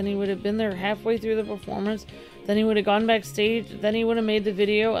taxi, then he would have been there halfway through the performance, then he would have gone backstage, then he would have made the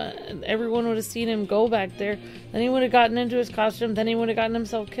video, and everyone would have seen him go back there, then he would have gotten into his costume, then he would have gotten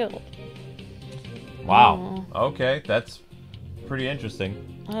himself killed. Wow. Okay, that's pretty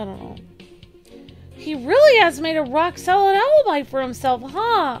interesting. I don't know. He really has made a rock-solid alibi for himself,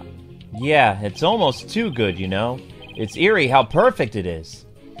 huh? Yeah, it's almost too good, you know? It's eerie how perfect it is.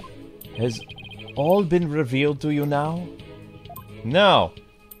 Has all been revealed to you now? No.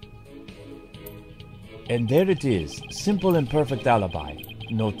 And there it is. Simple and perfect alibi.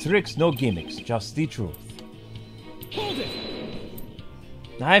 No tricks, no gimmicks, just the truth. Hold it!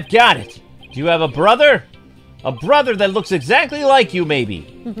 I've got it. Do you have a brother? A brother that looks exactly like you, maybe.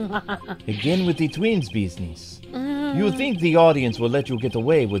 Again with the twins business. You think the audience will let you get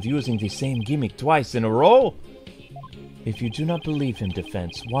away with using the same gimmick twice in a row? If you do not believe him,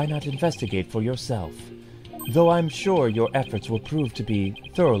 Defense, why not investigate for yourself? Though I'm sure your efforts will prove to be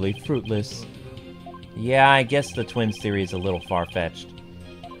thoroughly fruitless. Yeah, I guess the twins theory is a little far-fetched.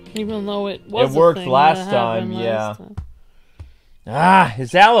 Even though it was worked a thing last that time, happened yeah. last time. Ah,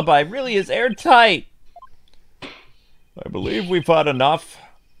 his alibi really is airtight. I believe we've had enough.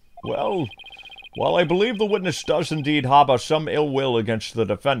 Well, while I believe the witness does indeed harbor some ill will against the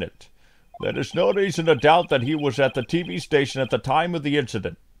defendant, there is no reason to doubt that he was at the TV station at the time of the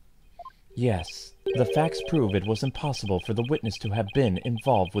incident. Yes, the facts prove it was impossible for the witness to have been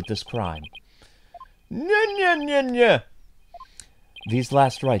involved with this crime. Nya. These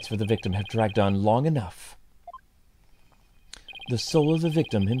last rites for the victim have dragged on long enough. The soul of the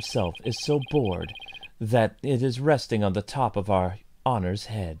victim himself is so bored that it is resting on the top of our honor's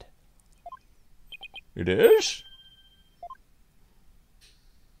head. It is?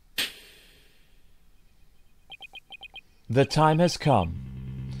 The time has come.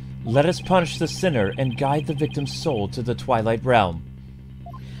 Let us punish the sinner and guide the victim's soul to the Twilight Realm.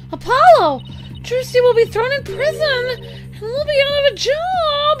 Apollo! Trucy will be thrown in prison, and we'll be out of a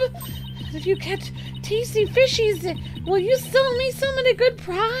job! And if you catch tasty fishies, will you sell me some at a good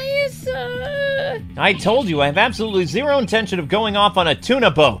price? I told you I have absolutely zero intention of going off on a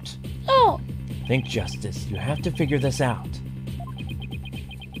tuna boat. Oh. Think justice. You have to figure this out.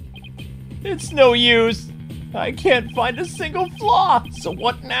 It's no use. I can't find a single flaw. So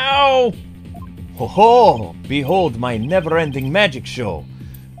what now? Ho ho! Behold my never-ending magic show.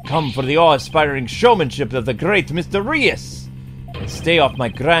 Come for the awe-inspiring showmanship of the great Mr. Reus, and stay off my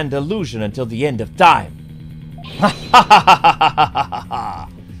grand illusion until the end of time. Ha ha ha ha ha ha!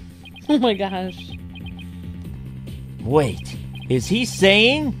 Oh my gosh. Wait, is he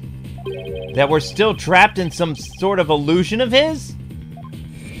saying that we're still trapped in some sort of illusion of his?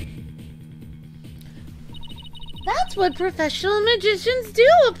 That's what professional magicians do,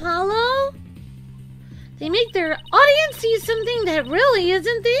 Apollo. They make their audience see something that really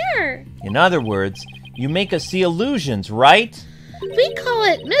isn't there. In other words, you make us see illusions, right? We call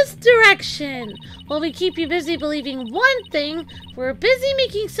it misdirection. While we keep you busy believing one thing, we're busy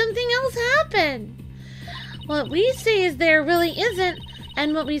making something else happen. What we say is there really isn't,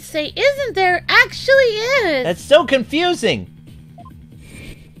 and what we say isn't there actually is. That's so confusing.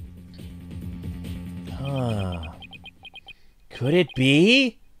 Could it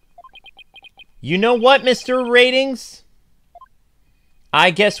be? You know what, Mr. Ratings?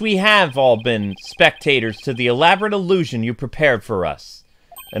 I guess we have all been spectators to the elaborate illusion you prepared for us.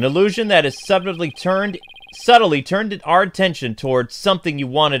 An illusion that has subtly turned our attention towards something you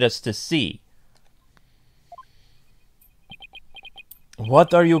wanted us to see.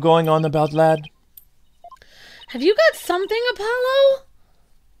 What are you going on about, lad? Have you got something, Apollo?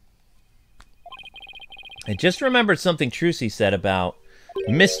 I just remembered something Trucy said about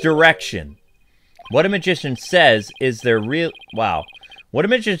misdirection. What a magician says is there real... Wow. What a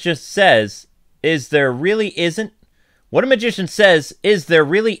magician says is there really isn't... What a magician says is there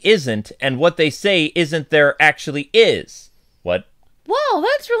really isn't, and what they say isn't there actually is. What? Whoa,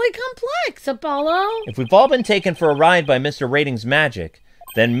 that's really complex, Apollo. If we've all been taken for a ride by Mr. Rating's magic,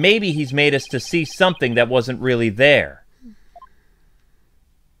 then maybe he's made us to see something that wasn't really there.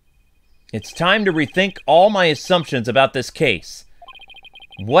 It's time to rethink all my assumptions about this case.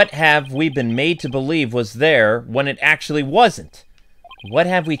 What have we been made to believe was there when it actually wasn't? What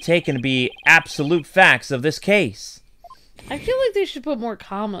have we taken to be absolute facts of this case? I feel like they should put more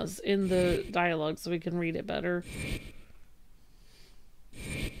commas in the dialogue so we can read it better.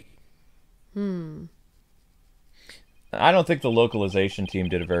 I don't think the localization team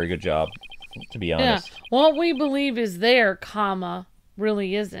did a very good job, to be honest. Yeah, what we believe is there, comma,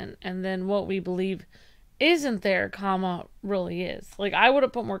 really isn't. And then what we believe isn't there, comma, really is. Like, I would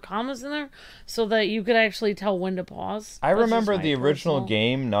have put more commas in there so that you could actually tell when to pause. I remember the original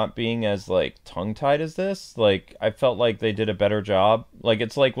game not being as, like, tongue-tied as this. Like, I felt like they did a better job. Like,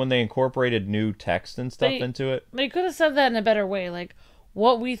 it's like when they incorporated new text and stuff into it. They could have said that in a better way. Like,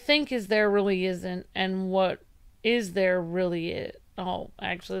 what we think is there really isn't, and what is there really is. Oh,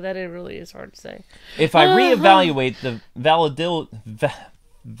 actually, that it really is hard to say. If I reevaluate the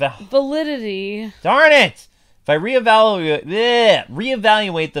validity. Darn it! If I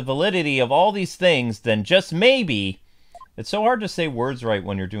reevaluate the validity of all these things, then just maybe... It's so hard to say words right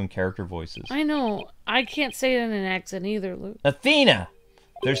when you're doing character voices. I know. I can't say it in an accent either, Luke. Athena!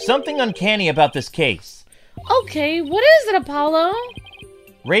 There's something uncanny about this case. Okay, what is it, Apollo?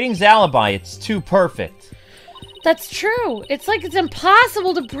 Rating's alibi, it's too perfect. That's true. It's like it's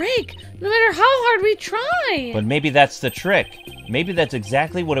impossible to break, no matter how hard we try. But maybe that's the trick. Maybe that's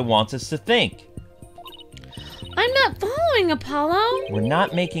exactly what it wants us to think. I'm not following, Apollo. We're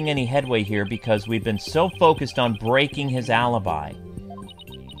not making any headway here because we've been so focused on breaking his alibi.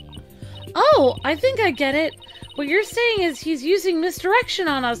 Oh, I think I get it. What you're saying is he's using misdirection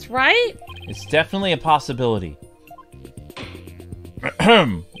on us, right? It's definitely a possibility.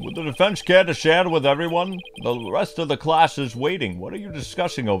 Would the defense care to share with everyone? The rest of the class is waiting. What are you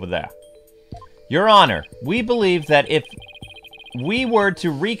discussing over there? Your Honor, we believe that if we were to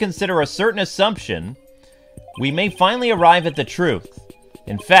reconsider a certain assumption, we may finally arrive at the truth.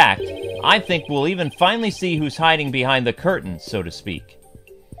 In fact, I think we'll even finally see who's hiding behind the curtain, so to speak.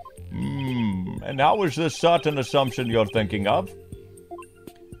 And how is this certain assumption you're thinking of?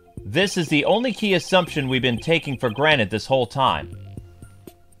 This is the only key assumption we've been taking for granted this whole time.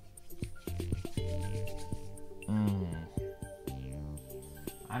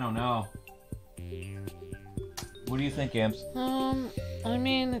 I don't know. What do you think, Amps? I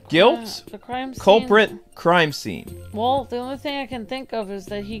mean... Guilt? The crime scene... Culprit, crime scene. Well, the only thing I can think of is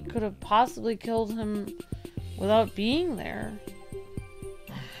that he could have possibly killed him without being there.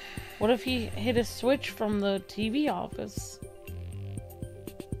 What if he hit a switch from the TV office?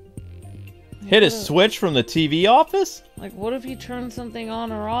 Hit a switch from the TV office? Like, what if he turned something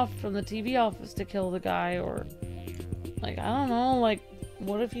on or off from the TV office to kill the guy? Or, like, I don't know, like,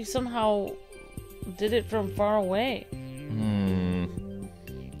 what if he somehow did it from far away?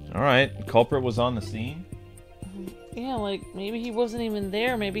 Alright, culprit was on the scene? Yeah, like, maybe he wasn't even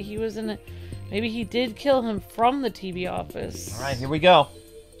there. Maybe he was in a... Maybe he did kill him from the TV office. Alright, here we go.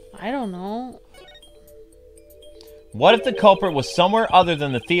 I don't know. What if the culprit was somewhere other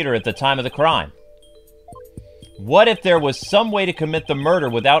than the theater at the time of the crime? What if there was some way to commit the murder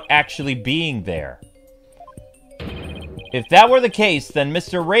without actually being there? If that were the case, then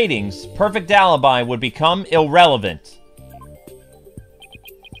Mr. Rating's perfect alibi would become irrelevant.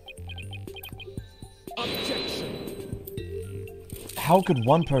 How could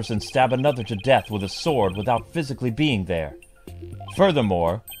one person stab another to death with a sword without physically being there?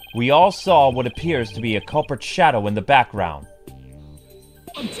 Furthermore, we all saw what appears to be a culprit's shadow in the background.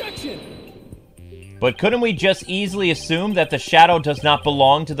 Objection! But couldn't we just easily assume that the shadow does not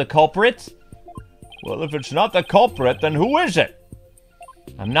belong to the culprit? Well, if it's not the culprit, then who is it?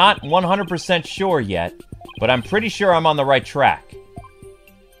 I'm not 100% sure yet, but I'm pretty sure I'm on the right track.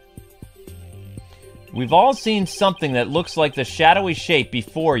 We've all seen something that looks like the shadowy shape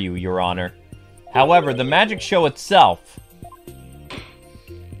before you, Your Honor. However, the magic show itself...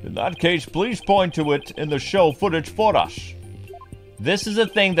 In that case, please point to it in the show footage for us. This is a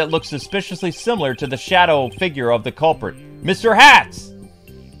thing that looks suspiciously similar to the shadow figure of the culprit. Mr. Hats!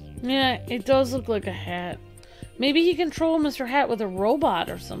 Yeah, it does look like a hat. Maybe he controlled Mr. Hat with a robot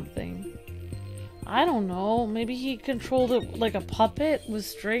or something. I don't know. Maybe he controlled it like a puppet with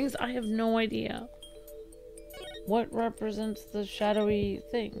strings. I have no idea. What represents the shadowy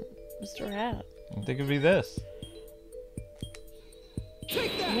thing, Mr. Hat? I think it'd be this.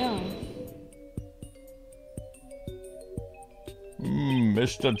 Take that! Yeah.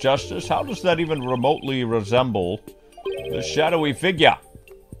 Mr. Justice, how does that even remotely resemble the shadowy figure?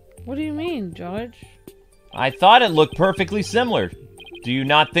 What do you mean, Judge? I thought it looked perfectly similar. Do you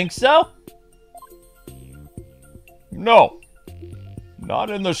not think so? No. Not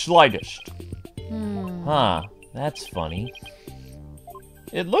in the slightest. Huh. That's funny.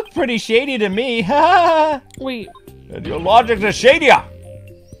 It looked pretty shady to me. Ha! Wait, And your logic is shadier.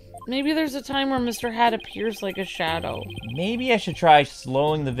 maybe there's a time where Mr. Hat appears like a shadow. Maybe I should try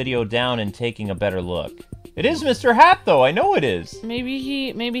slowing the video down and taking a better look. It is Mr. Hat, though. I know it is. Maybe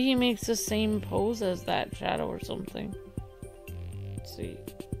he makes the same pose as that shadow or something. Let's see.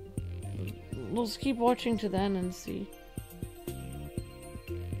 Let's keep watching to then and see.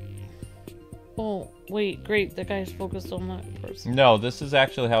 Oh, wait, great. The guy's focused on that person. No, this is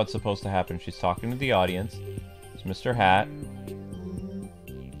actually how it's supposed to happen. She's talking to the audience. It's Mr. Hat.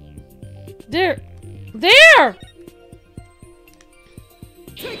 There! There!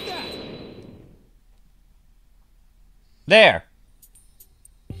 Take that! There!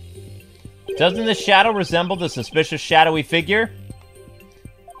 Doesn't the shadow resemble the suspicious shadowy figure?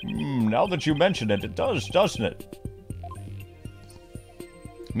 Now that you mention it, it does, doesn't it?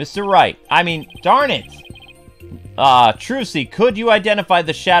 Mr. Wright, I mean, darn it! Trucy, could you identify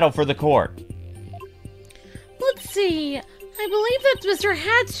the shadow for the court? Let's see. I believe that's Mr.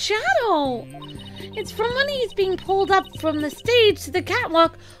 Hat's shadow. It's from when he's being pulled up from the stage to the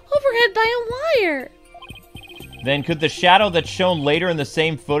catwalk overhead by a wire. Then could the shadow that's shown later in the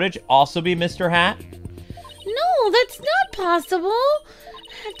same footage also be Mr. Hat? No, that's not possible.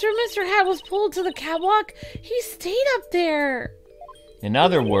 After Mr. Hat was pulled to the catwalk, he stayed up there. In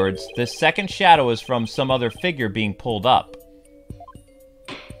other words, this second shadow is from some other figure being pulled up.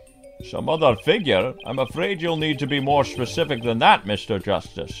 Some other figure? I'm afraid you'll need to be more specific than that, Mr.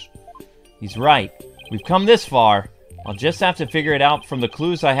 Justice. He's right. We've come this far. I'll just have to figure it out from the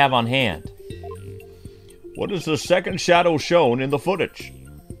clues I have on hand. What is the second shadow shown in the footage?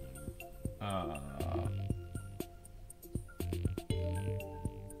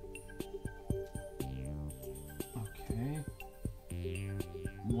 Okay.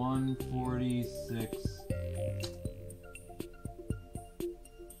 146.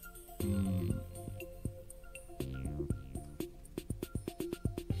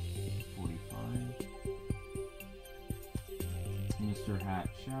 45. Mr. Hat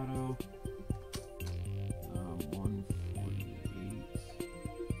Shadow.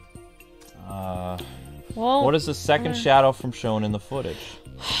 148. Well, What is the second shadow from shown in the footage?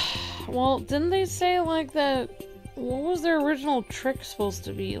 well, didn't they say like that? What was their original trick supposed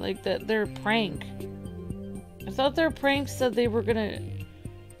to be? Like that their prank. I thought their prank said they were gonna,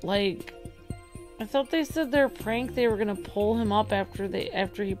 like, I thought they said their prank they were gonna pull him up after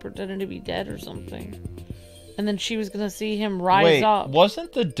he pretended to be dead or something, and then she was gonna see him rise up.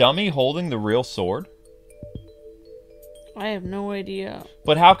 Wasn't the dummy holding the real sword? I have no idea.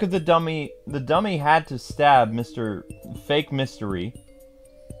 But how could the dummy had to stab Mr. Fake Mystery?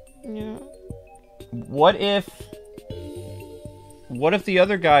 Yeah. What if the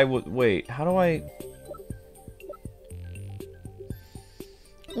other guy would wait? How do I?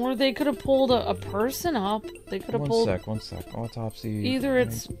 Or they could have pulled a person up. They could have pulled. One sec. Autopsy. Either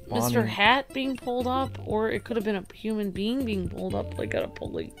it's Bonny. Mr. Hat being pulled up, or it could have been a human being being pulled up, like at a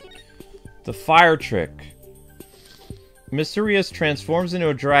pulley. The fire trick. Mr. Reus transforms into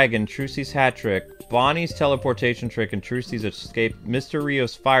a dragon. Trucy's hat trick. Bonny's teleportation trick and Trucy's escape. Mr.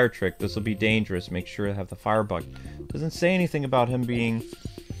 Reus' fire trick. This will be dangerous. Make sure to have the fire bug. Doesn't say anything about him being.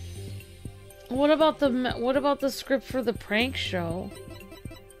 What about the script for the prank show?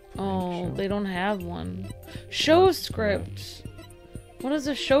 Oh, they don't have one. Show script. What does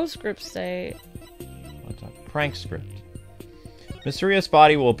the show script say? What's a prank script? Mr. Reus'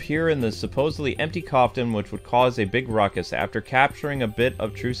 body will appear in the supposedly empty coffin, which would cause a big ruckus. After capturing a bit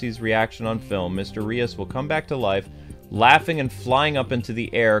of Trucy's reaction on film, Mr. Reus will come back to life, laughing and flying up into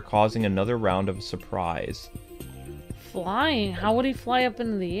the air, causing another round of surprise. Flying? How would he fly up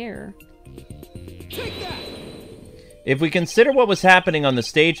into the air? If we consider what was happening on the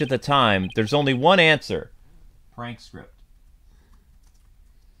stage at the time, there's only one answer. Prank script.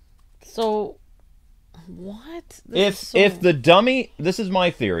 So, what? If the dummy, this is my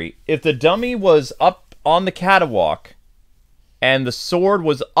theory, if the dummy was up on the catwalk and the sword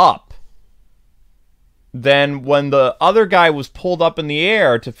was up, then when the other guy was pulled up in the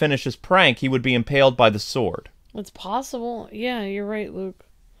air to finish his prank, he would be impaled by the sword. It's possible. Yeah, you're right, Luke.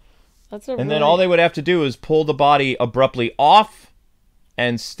 And then all they would have to do is pull the body abruptly off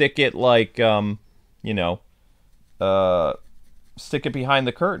and stick it like, you know, stick it behind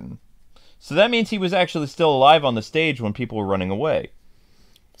the curtain. So that means he was actually still alive on the stage when people were running away.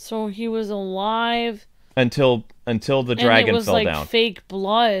 So he was alive until the dragon fell down. And it was like fake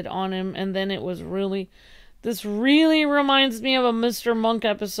blood on him, and then it was really... This really reminds me of a Mr. Monk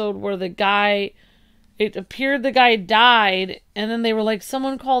episode where the guy... It appeared the guy died, and then they were like,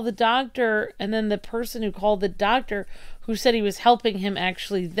 someone call the doctor, and then the person who called the doctor, who said he was helping him,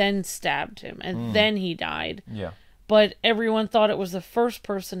 actually then stabbed him, and then he died. Yeah. But everyone thought it was the first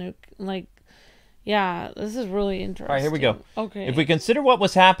person who, like... Yeah, this is really interesting. All right, here we go. Okay. If we consider what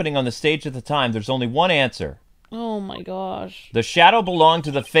was happening on the stage at the time, there's only one answer. Oh my gosh. The shadow belonged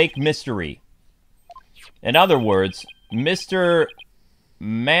to the fake mystery. In other words, Mr.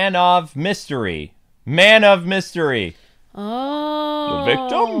 Man of Mystery. Man of Mystery. Oh. The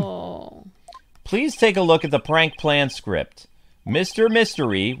victim? Please take a look at the prank plan script. Mr.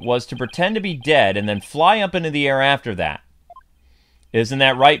 Mystery was to pretend to be dead and then fly up into the air after that. Isn't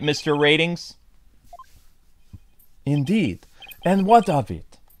that right, Mr. Ratings? Indeed. And what of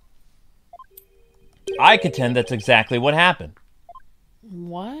it? I contend that's exactly what happened.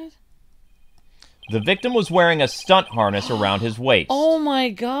 What? The victim was wearing a stunt harness around his waist. Oh my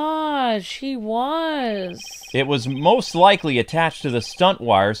gosh, he was. It was most likely attached to the stunt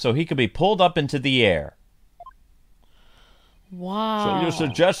wire so he could be pulled up into the air. Wow. So you're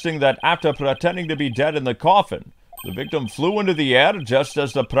suggesting that after pretending to be dead in the coffin, the victim flew into the air just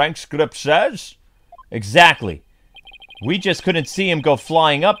as the prank script says? Exactly. We just couldn't see him go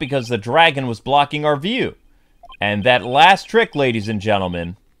flying up because the dragon was blocking our view. And that last trick, ladies and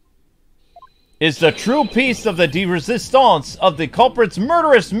gentlemen, is the true piece of the de resistance of the culprit's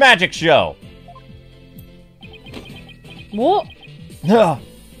murderous magic show. What? Ugh.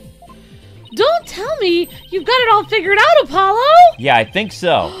 Don't tell me you've got it all figured out, Apollo! Yeah, I think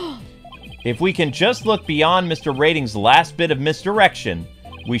so. If we can just look beyond Mr. Rating's last bit of misdirection,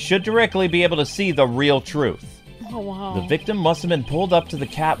 we should directly be able to see the real truth. Oh, wow. The victim must have been pulled up to the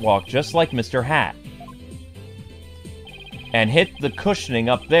catwalk just like Mr. Hat. And hit the cushioning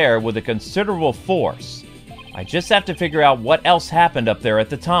up there with a considerable force. I just have to figure out what else happened up there at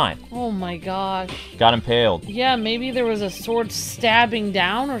the time. Oh my gosh. Got impaled. Yeah, maybe there was a sword stabbing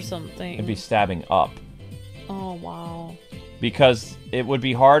down or something. It'd be stabbing up. Oh, wow. Because it would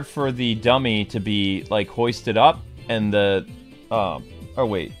be hard for the dummy to be, like, hoisted up, and the, oh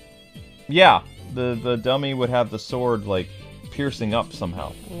wait. Yeah, the dummy would have the sword, like, piercing up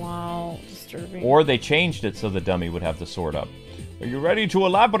somehow. Wow, disturbing. Or they changed it so the dummy would have the sword up. Are you ready to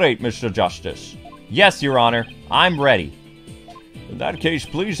elaborate, Mr. Justice? Yes, Your Honor. I'm ready. In that case,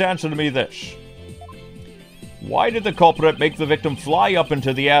 please answer me this. Why did the culprit make the victim fly up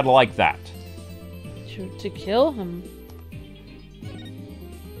into the air like that? To kill him.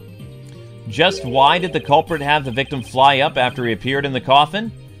 Just why did the culprit have the victim fly up after he appeared in the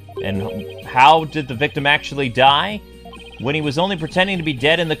coffin? And how did the victim actually die? When he was only pretending to be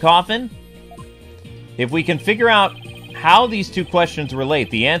dead in the coffin? If we can figure out how these two questions relate,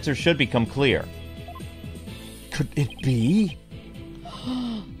 the answer should become clear. Could it be?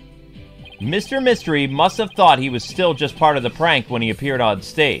 Mr. Mystery must have thought he was still just part of the prank when he appeared on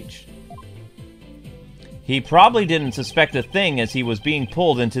stage. He probably didn't suspect a thing as he was being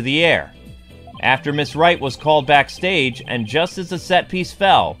pulled into the air. After Miss Wright was called backstage, and just as the set piece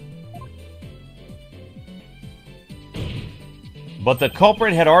fell... But the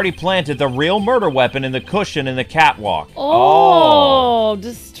culprit had already planted the real murder weapon in the cushion in the catwalk. Oh,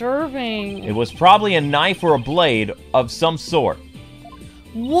 disturbing. It was probably a knife or a blade of some sort.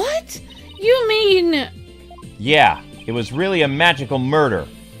 What? You mean... Yeah, it was really a magical murder.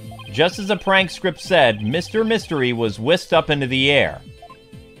 Just as the prank script said, Mr. Mystery was whisked up into the air.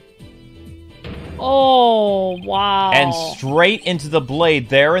 Oh, wow. And straight into the blade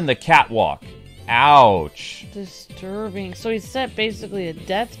there in the catwalk. Ouch. Disturbing. So he set basically a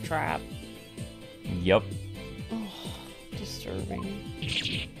death trap. Yep. Oh, disturbing.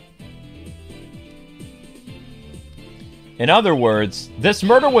 In other words, this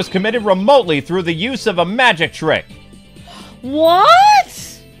murder was committed remotely through the use of a magic trick.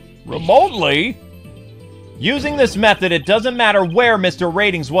 What? Remotely? Using this method, it doesn't matter where Mr.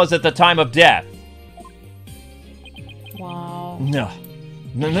 Ratings was at the time of death. Wow. No.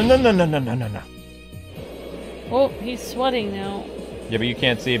 No. Oh, he's sweating now. Yeah, but you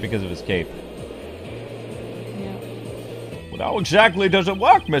can't see it because of his cape. Yeah. Well, how exactly does it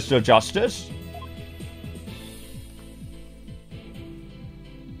work, Mr. Justice?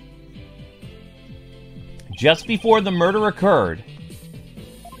 Just before the murder occurred,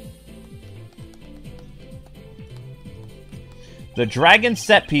 The dragon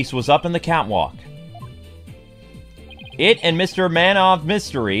set piece was up in the catwalk. It and Mr. Man of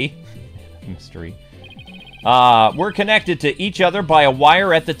Mystery were connected to each other by a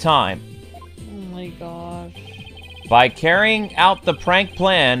wire at the time. Oh my gosh. By carrying out the prank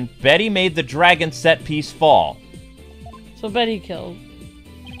plan, Betty made the dragon set piece fall, So Betty killed.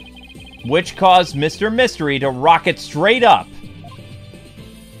 which caused Mr. Mystery to rocket straight up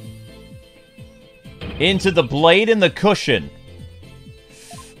into the blade and the cushion.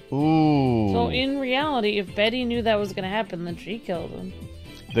 Ooh. So in reality, if Betty knew that was going to happen, then she killed him.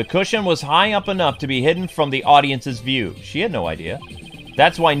 The cushion was high up enough to be hidden from the audience's view. She had no idea.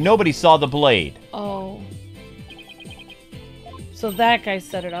 That's why nobody saw the blade. Oh. So that guy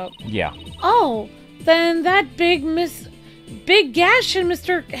set it up. Yeah. Oh, then that big gash in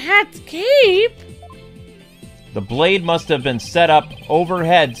Mr. Hat's cape. The blade must have been set up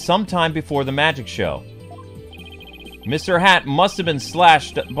overhead sometime before the magic show. Mr. Hat must have been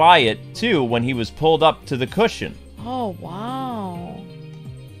slashed by it, too, when he was pulled up to the cushion. Oh, wow.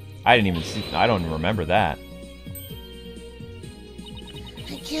 I don't even remember that.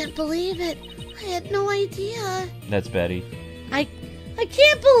 I can't believe it. I had no idea. That's Betty. I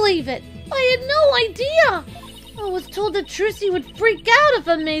can't believe it. I had no idea. I was told that Trucy would freak out if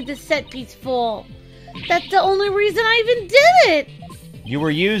I made the set piece fall. That's the only reason I even did it. You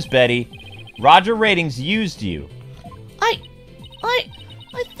were used, Betty. Roger Ratings used you.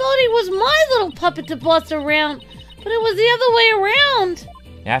 I thought he was my little puppet to boss around, but it was the other way around.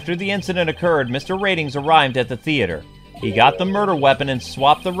 After the incident occurred, Mr. Ratings arrived at the theater. He got the murder weapon and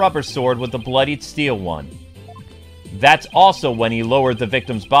swapped the rubber sword with the bloodied steel one. That's also when he lowered the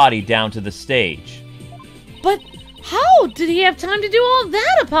victim's body down to the stage. But how did he have time to do all of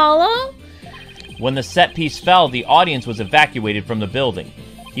that, Apollo? When the set piece fell, the audience was evacuated from the building.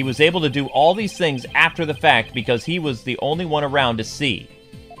 He was able to do all these things after the fact because he was the only one around to see.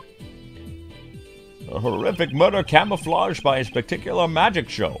 A horrific murder camouflaged by a spectacular magic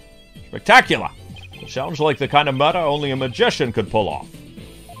show. Spectacular! It sounds like the kind of murder only a magician could pull off.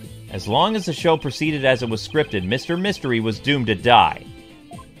 As long as the show proceeded as it was scripted, Mr. Mystery was doomed to die.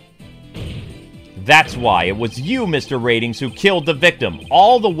 That's why it was you, Mr. Ratings, who killed the victim,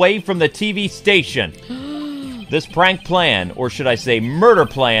 all the way from the TV station. This prank plan, or should I say murder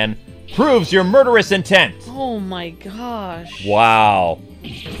plan, proves your murderous intent. Oh my gosh. Wow.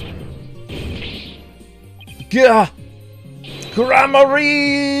 Gah!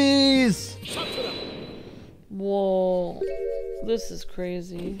 Grammaries! Whoa. This is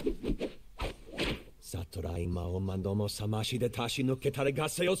crazy.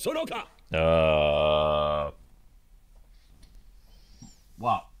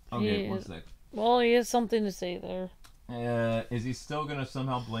 Wow. Okay, Yeah. one sec. Well, he has something to say there. Is he still gonna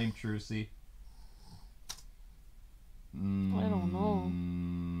somehow blame Trucy? I don't know.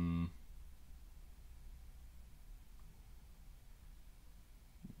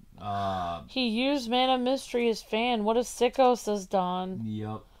 He used Man of Mystery as fan. What a sicko, says Don.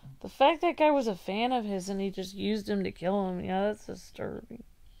 Yep. The fact that guy was a fan of his and he just used him to kill him, yeah, that's disturbing.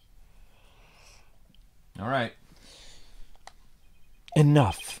 Alright.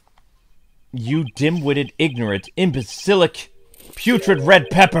 Enough. You dim-witted, ignorant, imbecilic, putrid red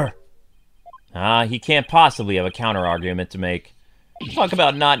pepper! He can't possibly have a counter-argument to make. Talk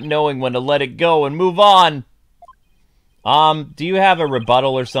about not knowing when to let it go and move on! Do you have a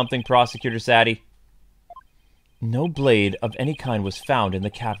rebuttal or something, Prosecutor Sadie? No blade of any kind was found in the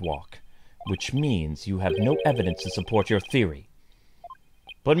catwalk, which means you have no evidence to support your theory.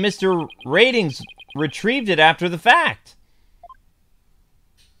 But Mr. Ratings retrieved it after the fact.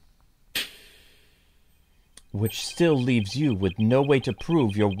 Which still leaves you with no way to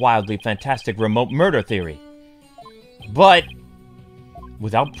prove your wildly fantastic remote murder theory. But,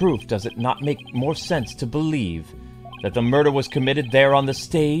 without proof, does it not make more sense to believe that the murder was committed there on the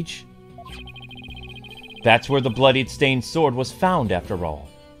stage? That's where the bloodied stained sword was found, after all.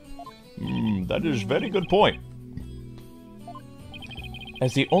 That is a very good point.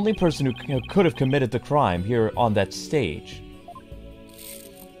 As the only person who could have committed the crime here on that stage,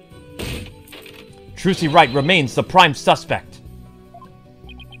 Trucy Wright remains the prime suspect.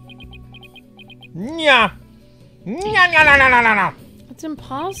 Nya! It's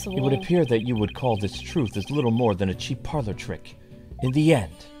impossible. It would appear that you would call this truth as little more than a cheap parlor trick. In the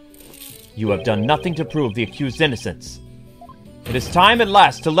end, you have done nothing to prove the accused's innocence. It is time at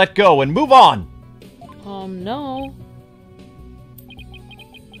last to let go and move on! No.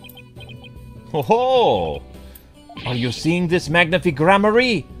 Ho-ho! Are you seeing this magnifique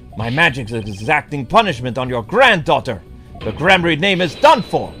gramarye? My magic is exacting punishment on your granddaughter. The gramarye name is done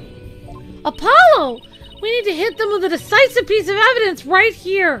for. Apollo! We need to hit them with a decisive piece of evidence right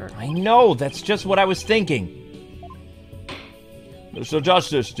here. I know, that's just what I was thinking. Mr.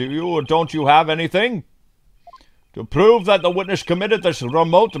 Justice, do you or don't you have anything to prove that the witness committed this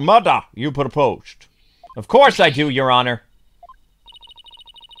remote murder you proposed? Of course I do, Your Honor.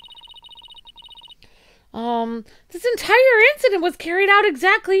 This entire incident was carried out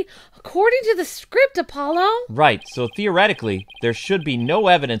exactly according to the script, Apollo. Right, so theoretically, there should be no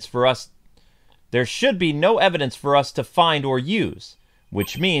evidence for us to find or use,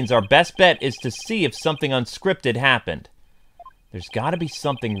 which means our best bet is to see if something unscripted happened. There's gotta be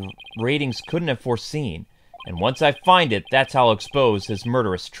something Ratings couldn't have foreseen, and once I find it, that's how I'll expose his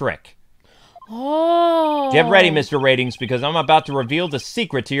murderous trick. Oh. Get ready, Mr. Ratings, because I'm about to reveal the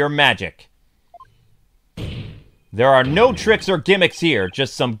secret to your magic. There are no tricks or gimmicks here,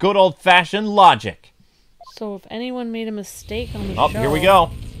 just some good old-fashioned logic. So if anyone made a mistake on the Oh, show... here we go.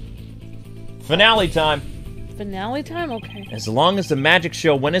 Finale time. Finale time? Okay. As long as the magic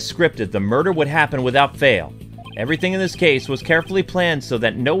show went as scripted, the murder would happen without fail. Everything in this case was carefully planned so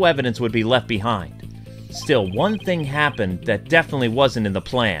that no evidence would be left behind. Still, one thing happened that definitely wasn't in the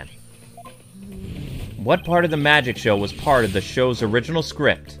plan. What part of the magic show was part of the show's original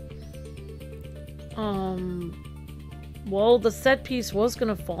script? Well, the set piece was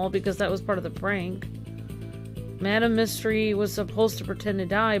gonna fall because that was part of the prank. Madam Mystery was supposed to pretend to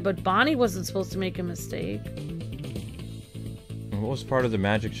die, but Bonnie wasn't supposed to make a mistake. What was part of the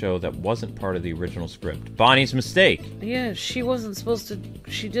magic show that wasn't part of the original script? Bonnie's mistake. Yeah, she wasn't supposed to...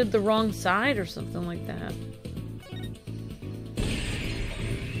 She did the wrong side or something like that.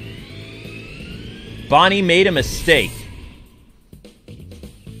 Bonnie made a mistake.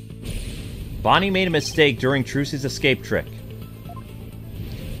 Bonnie made a mistake during Trucy's escape trick.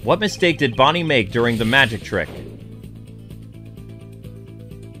 What mistake did Bonnie make during the magic trick?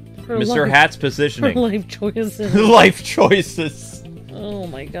 Mr. Hat's positioning. Her life choices. Life choices. Oh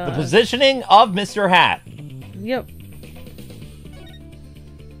my god. The positioning of Mr. Hat. Yep.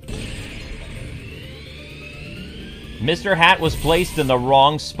 Mr. Hat was placed in the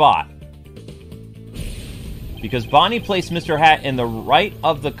wrong spot. Because Bonnie placed Mr. Hat in the right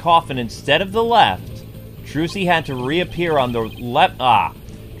of the coffin instead of the left, Trucy had to reappear on the left.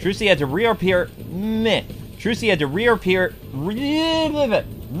 Trucy had to reappear. Trucy had to reappear.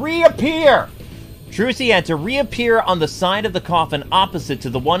 Reappear! Trucy had to reappear on the side of the coffin opposite to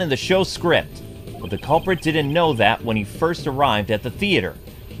the one in the show script. But the culprit didn't know that when he first arrived at the theater,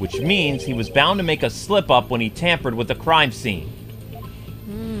 which means he was bound to make a slip-up when he tampered with the crime scene.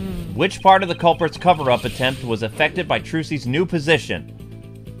 Which part of the culprit's cover-up attempt was affected by Trucy's new position?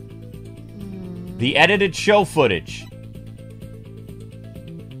 The edited show footage.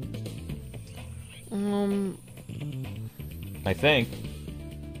 I think.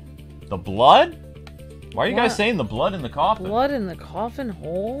 The blood? Why are you guys saying the blood in the coffin? Blood in the coffin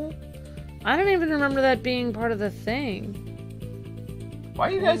hole? I don't even remember that being part of the thing. Why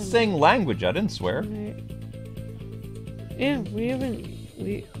are you guys saying language? I didn't swear. Yeah,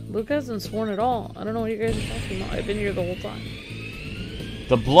 Luke hasn't sworn at all. I don't know what you guys are talking about. I've been here the whole time.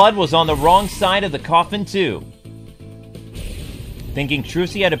 The blood was on the wrong side of the coffin, too. Thinking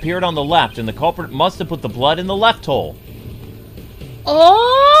Trucy had appeared on the left, and the culprit must have put the blood in the left hole.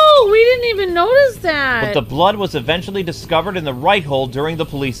 Oh, we didn't even notice that. But the blood was eventually discovered in the right hole during the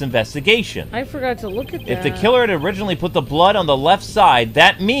police investigation. I forgot to look at that. If the killer had originally put the blood on the left side,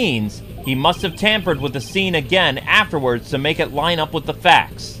 that means he must have tampered with the scene again afterwards to make it line up with the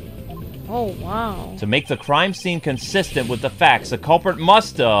facts. Oh, wow. To make the crime scene consistent with the facts, the culprit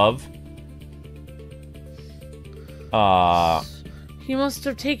must have... He must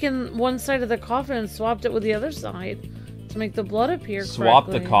have taken one side of the coffin and swapped it with the other side to make the blood appear correctly. Swap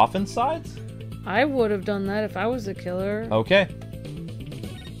the coffin sides? I would have done that if I was a killer. Okay.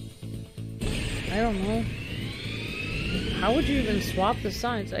 I don't know. How would you even swap the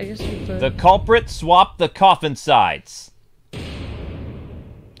sides? I guess you could. The culprit swapped the coffin sides.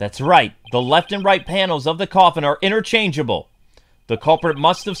 That's right. The left and right panels of the coffin are interchangeable. The culprit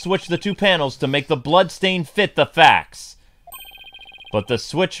must have switched the two panels to make the blood stain fit the facts. But the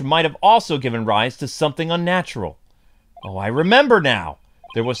switch might have also given rise to something unnatural. Oh, I remember now.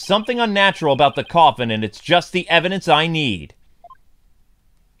 There was something unnatural about the coffin, and it's just the evidence I need.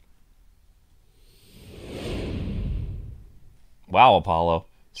 Wow, Apollo.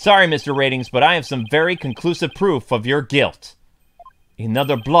 Sorry, Mr. Ratings, but I have some very conclusive proof of your guilt.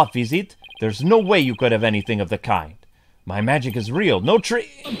 Another bluff, is it? There's no way you could have anything of the kind. My magic is real. No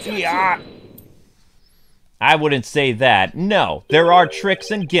I wouldn't say that. No, there are tricks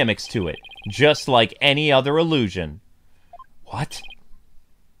and gimmicks to it, just like any other illusion. What?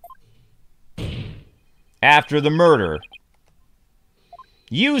 after the murder,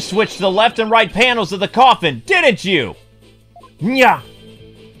 you switched the left and right panels of the coffin, didn't you? Yeah.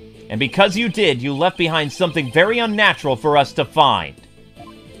 And because you did, you left behind something very unnatural for us to find.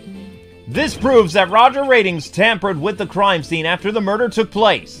 This proves that Roger Ratings tampered with the crime scene after the murder took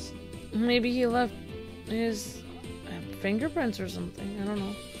place. Maybe he left his fingerprints or something. I don't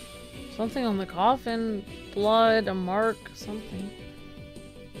know. Something on the coffin. Blood, a mark, something.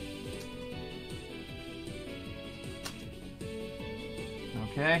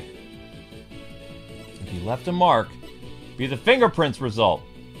 Okay. If he left a mark, be the fingerprints result.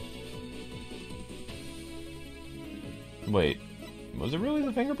 Wait. Was it really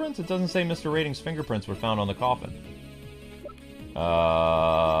the fingerprints? It doesn't say Mr. Ratings' fingerprints were found on the coffin.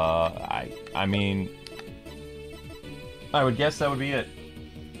 I mean, I would guess that would be it.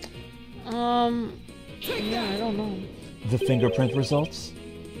 Yeah, I don't know. The fingerprint results?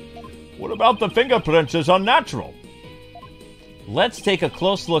 What about the fingerprints is unnatural? Let's take a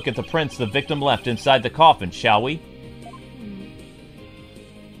close look at the prints the victim left inside the coffin, shall we?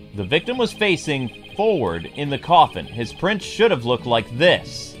 The victim was facing forward in the coffin. His prints should have looked like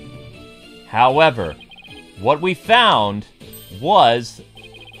this. However, what we found was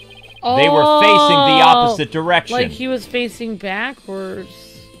they were facing the opposite direction. Like he was facing backwards.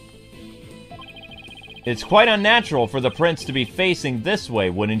 It's quite unnatural for the prints to be facing this way,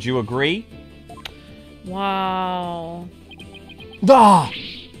 wouldn't you agree? Wow. Ah!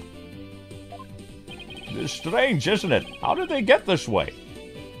 It's strange, isn't it? How did they get this way?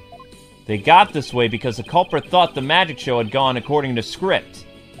 They got this way because the culprit thought the magic show had gone according to script.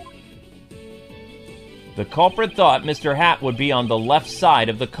 The culprit thought Mr. Hat would be on the left side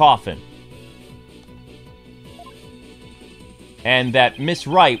of the coffin. And that Miss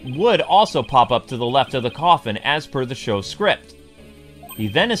Wright would also pop up to the left of the coffin as per the show's script. He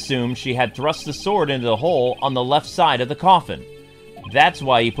then assumed she had thrust the sword into the hole on the left side of the coffin. That's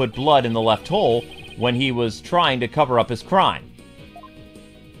why he put blood in the left hole when he was trying to cover up his crime.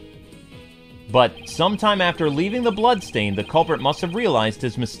 But sometime after leaving the bloodstain, the culprit must have realized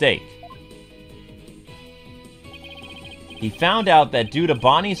his mistake. He found out that due to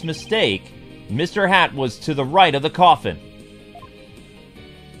Bonnie's mistake, Mr. Hat was to the right of the coffin.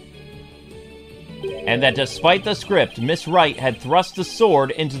 And that despite the script, Miss Wright had thrust the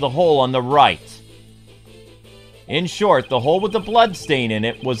sword into the hole on the right. In short, the hole with the bloodstain in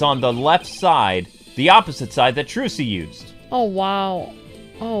it was on the left side, the opposite side that Trucy used. Oh, wow.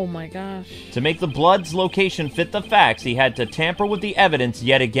 Oh my gosh. To make the blood's location fit the facts, he had to tamper with the evidence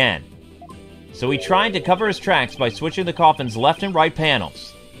yet again. So he tried to cover his tracks by switching the coffin's left and right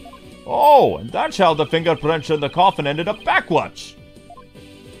panels. Oh, and that's how the fingerprints in the coffin ended up backwards.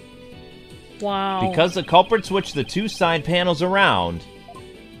 Wow. Because the culprit switched the two side panels around,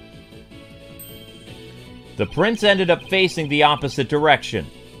 the prints ended up facing the opposite direction.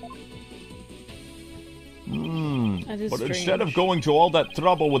 That is But strange. instead of going to all that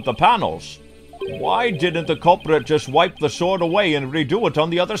trouble with the panels, why didn't the culprit just wipe the sword away and redo it on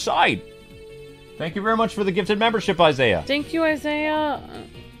the other side? Thank you very much for the gifted membership, Isaiah. Thank you, Isaiah.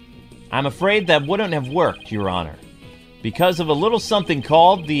 I'm afraid that wouldn't have worked, Your Honor, because of a little something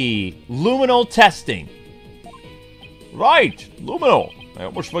called the luminal testing. Right, luminal. I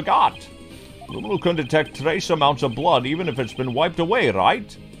almost forgot. Luminal can detect trace amounts of blood even if it's been wiped away,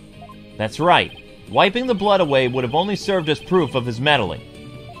 right? That's right. Wiping the blood away would have only served as proof of his meddling.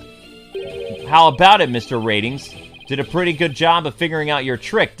 How about it, Mr. Ratings? Did a pretty good job of figuring out your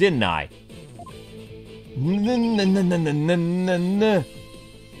trick, didn't I? Objection.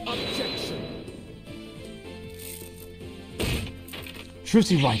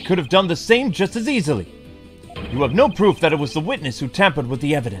 Trucy Wright could have done the same just as easily. You have no proof that it was the witness who tampered with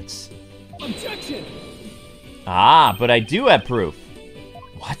the evidence. Objection. Ah, but I do have proof.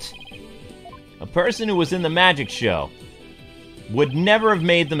 What? A person who was in the magic show would never have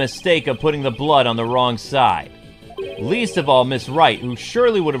made the mistake of putting the blood on the wrong side. Least of all Miss Wright, who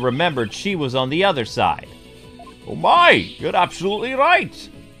surely would have remembered she was on the other side. Oh my, you're absolutely right.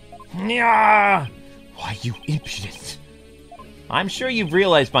 Nyah! Why, you impudent. I'm sure you've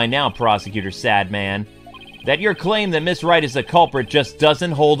realized by now, Prosecutor Sadman, that your claim that Miss Wright is the culprit just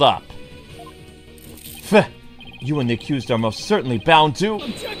doesn't hold up. Pfft, you and the accused are most certainly bound to...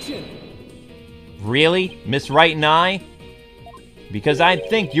 Objection. Really? Miss Wright and I? Because I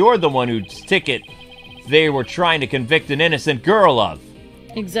think you're the one whose ticket they were trying to convict an innocent girl of.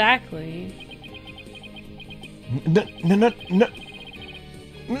 Exactly. No.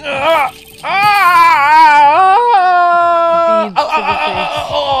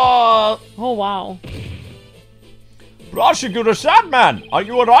 Oh, wow. Prosecutor Sadman, are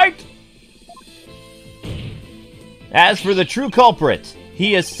you alright? As for the true culprit,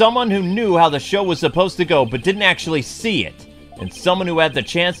 he is someone who knew how the show was supposed to go but didn't actually see it, and someone who had the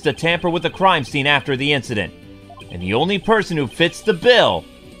chance to tamper with the crime scene after the incident. And the only person who fits the bill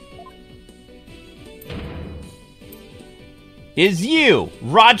is you,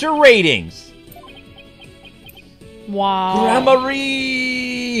 Roger Ratings. Wow.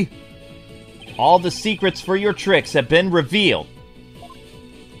 Gramarye! All the secrets for your tricks have been revealed.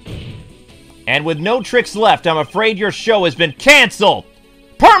 And with no tricks left, I'm afraid your show has been cancelled!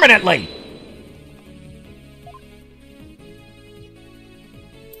 Permanently!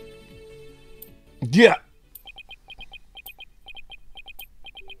 Yeah.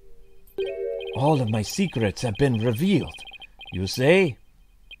 All of my secrets have been revealed, you say?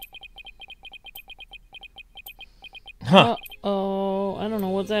 Huh. Uh-oh. I don't know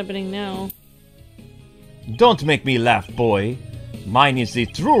what's happening now. Don't make me laugh, boy. Mine is the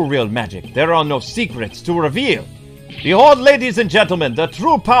true real magic. There are no secrets to reveal. Behold, ladies and gentlemen, the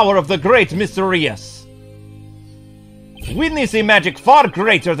true power of the great Mr. Reus. Witness a magic far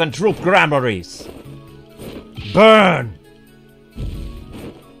greater than troop Gramarye's. Burn!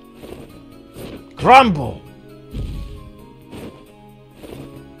 Crumble!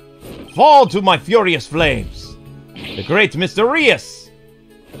 Fall to my furious flames. The great Mr. Reus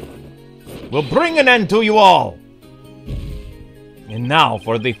will bring an end to you all. And now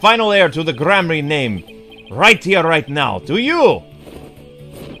for the final heir to the Gramarye name. Right here, right now. To you!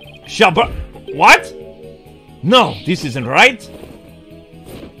 Shabba... What? No, this isn't right.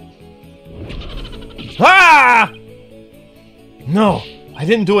 Ah! No, I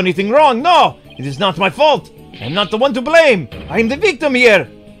didn't do anything wrong. No, it is not my fault. I'm not the one to blame. I'm the victim here.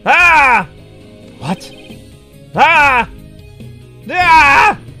 Ah! What? Ah!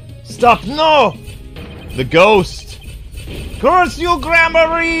 Ah! Stop, no! The ghost. Curse you,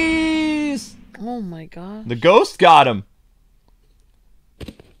 Gramarye's! Oh my god. The ghost got him.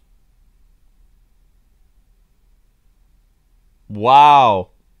 Wow.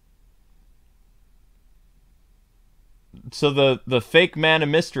 So the fake man of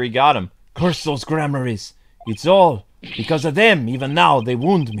mystery got him. Curse those Gramarye's. It's all because of them. Even now, they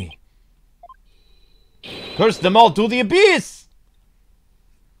wound me. Curse them all to the abyss!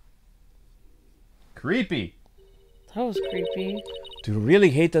 Creepy. That was creepy. Do you really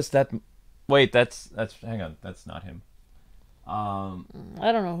hate us that... Wait, that's... Hang on, that's not him. I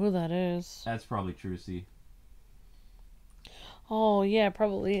don't know who that is. That's probably Trucy. Oh, yeah, it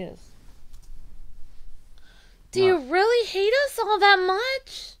probably is. Do you really hate us all that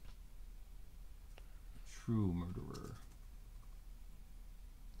much? True murderer.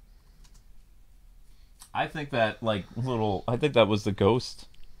 I think that, like, little... I think that was the ghost.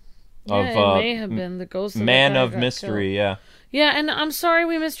 Yeah, Of, it may have been the ghost of Man the guy of who got Mystery, killed. yeah. Yeah, and I'm sorry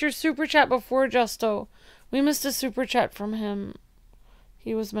we missed your super chat before, Justo. We missed a super chat from him.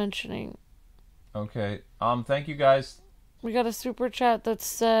 He was mentioning. Okay. Thank you guys. We got a super chat that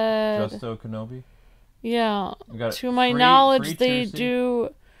said... Justo Kenobi. Yeah. We got To my free knowledge, they Trucy. do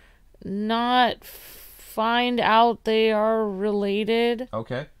not find out they are related.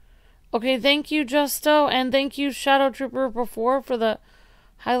 Okay. Okay, thank you, Justo, and thank you, Shadow Trooper, before for the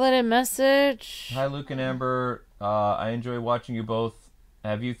highlighted message. Hi, Luke and Amber. I enjoy watching you both.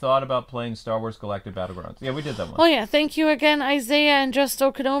 Have you thought about playing Star Wars Galactic Battlegrounds? Yeah, we did that one. Oh yeah, thank you again, Isaiah and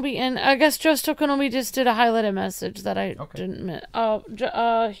Justo Kenobi, and I guess Justo Kenobi just did a highlighted message that I didn't miss.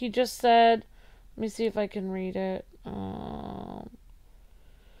 He just said, let me see if I can read it.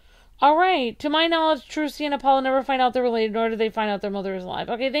 Alright, to my knowledge, Trucy and Apollo never find out they're related, nor do they find out their mother is alive.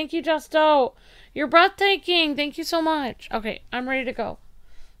 Okay, thank you, Justo. You're breathtaking. Thank you so much. Okay, I'm ready to go.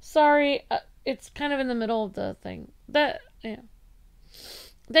 Sorry, it's kind of in the middle of the thing. Yeah.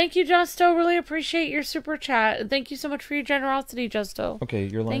 Thank you, Justo. Really appreciate your super chat. And thank you so much for your generosity, Justo. Okay,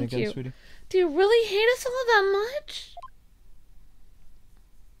 your line Thank again, you. sweetie. Do you really hate us all that much?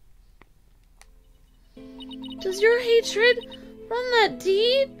 Does your hatred run that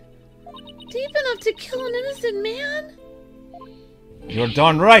deep? Deep enough to kill an innocent man? You're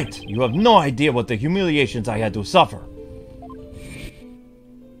darn right. You have no idea what the humiliations I had to suffer.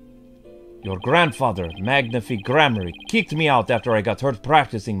 Your grandfather, Magnifique Gramarye, kicked me out after I got hurt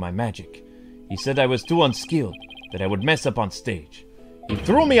practicing my magic. He said I was too unskilled, that I would mess up on stage. He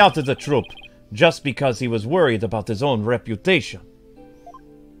threw me out of the troupe, just because he was worried about his own reputation.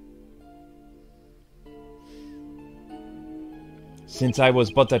 Since I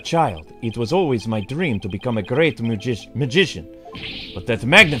was but a child, it was always my dream to become a great magician. But that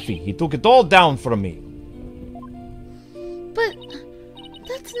Magnifique, he took it all down from me. But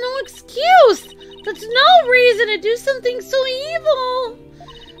that's no excuse! That's no reason to do something so evil!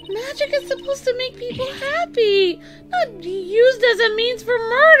 Magic is supposed to make people happy, not be used as a means for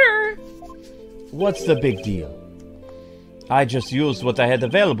murder. What's the big deal? I just used what I had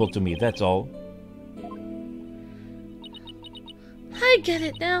available to me, that's all. I get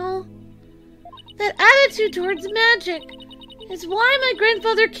it now. That attitude towards magic is why my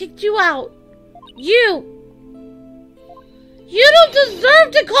grandfather kicked you out. You don't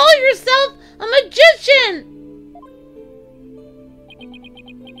deserve to call yourself a magician!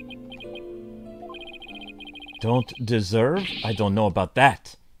 Don't deserve? I don't know about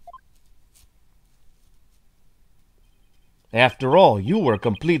that. After all, you were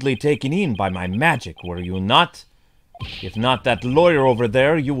completely taken in by my magic, were you not? If not that lawyer over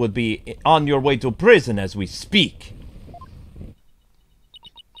there, you would be on your way to prison as we speak.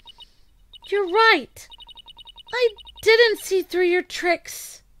 You're right. I didn't see through your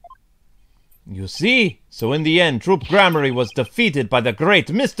tricks. You see? So in the end, Troop Gramarye was defeated by the great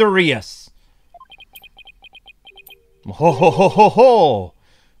Mr. Reus. Ho ho ho ho ho!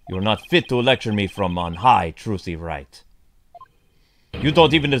 You're not fit to lecture me from on high, Trucy Wright. You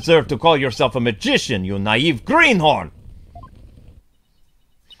don't even deserve to call yourself a magician, you naive greenhorn!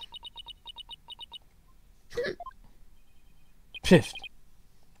 Piffed.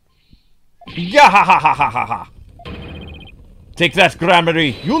 Yeah ha ha ha ha ha ha! Take that,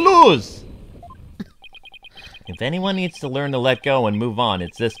 Gramarye! You lose! If anyone needs to learn to let go and move on,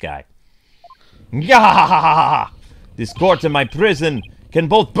 it's this guy. Yeah ha ha ha ha ha! This court and my prison can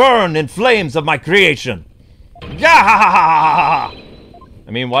both burn in flames of my creation! Yeah ha ha ha ha ha!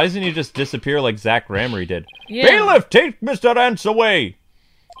 I mean, why doesn't he just disappear like Zach Gramarye did? Yeah. Bailiff, take Mr. Ants away!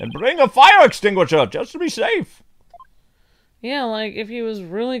 And bring a fire extinguisher, just to be safe! Yeah, like, if he was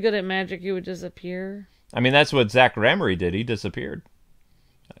really good at magic, he would disappear. I mean, that's what Zach Gramarye did. He disappeared.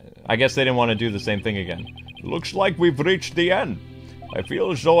 I guess they didn't want to do the same thing again. Looks like we've reached the end. I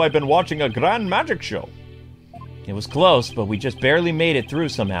feel as though I've been watching a grand magic show. It was close, but we just barely made it through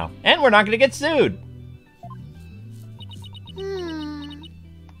somehow. And we're not going to get sued!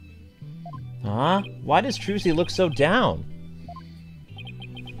 Huh? Why does Trucy look so down?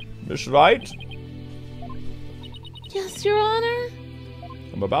 Miss Wright? Yes, Your Honor?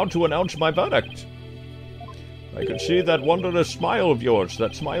 I'm about to announce my verdict. I can see that wondrous smile of yours,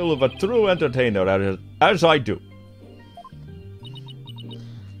 that smile of a true entertainer, as I do.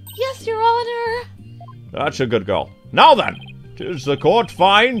 Yes, Your Honor. That's a good girl. Now then, this court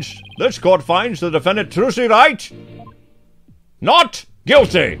finds the defendant Trucy Wright not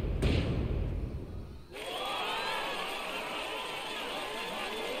guilty.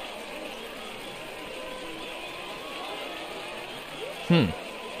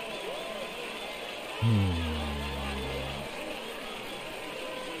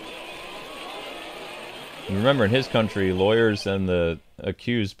 Remember, in his country, lawyers and the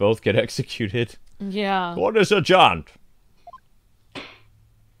accused both get executed. Yeah. Court is adjourned.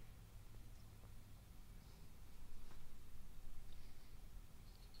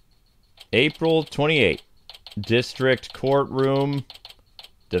 April 28th. District Courtroom.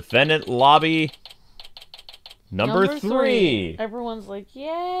 Defendant Lobby. Number 3. Everyone's like,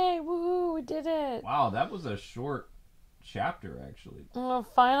 yay, woohoo, we did it. Wow, that was a short chapter, actually. Oh,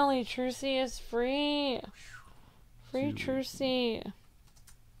 finally, Trucy is free. Free Trucy.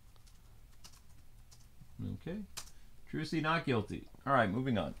 Okay. Trucy not guilty. Alright,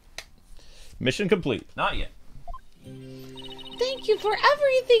 moving on. Mission complete. Not yet. Thank you for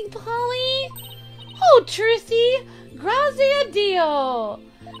everything, Polly. Oh, Trucy, grazie a Dio.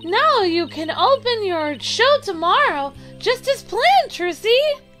 Now you can open your show tomorrow, just as planned, Trucy.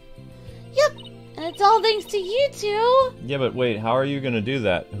 Yep, and it's all thanks to you two. Yeah, but wait, how are you gonna do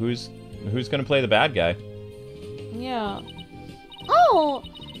that? Who's gonna play the bad guy? Yeah. Oh,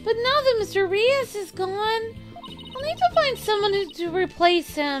 but now that Mr. Reus is gone, I'll need to find someone to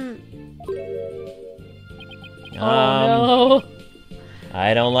replace him. Oh, no.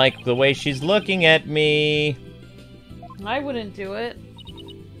 I don't like the way she's looking at me. I wouldn't do it.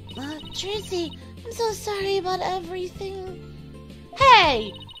 Trucy, I'm so sorry about everything.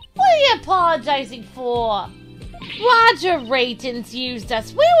 Hey, what are you apologizing for? Roger Rayton's used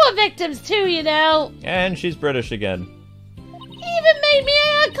us. We were victims too, you know. And she's British again. He even made me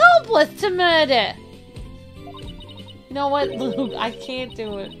an accomplice to murder. You know what, Luke? I can't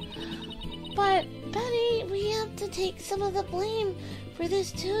do it. But, Betty, we have to take some of the blame for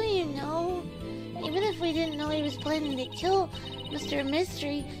this too, you know. Even if we didn't know he was planning to kill Mr.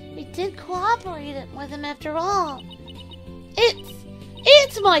 Mystery, we did cooperate with him after all.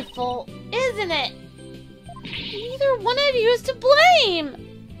 It's my fault, isn't it? Neither one of you is to blame.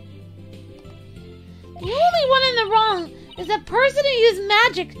 The only one in the wrong is the person who used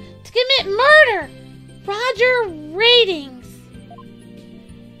magic to commit murder. Roger Ratings.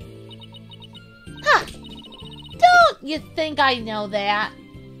 Huh. Don't you think I know that?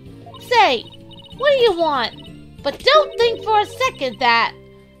 Say, what do you want? But don't think for a second that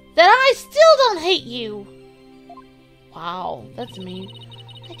I still don't hate you. Wow, that's mean.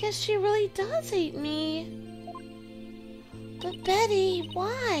 I guess she really does hate me. But Betty,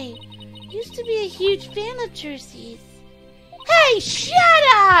 why? Used to be a huge fan of Trucy's. Hey, shut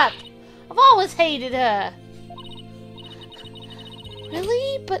up! I've always hated her.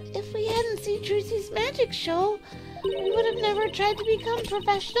 Really? But if we hadn't seen Trucy's magic show, we would have never tried to become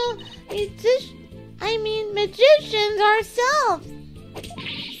professional magicians ourselves.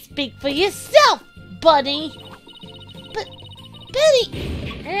 Speak for yourself, Bonny. But, Betty...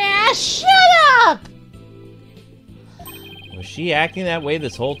 shut up! Was she acting that way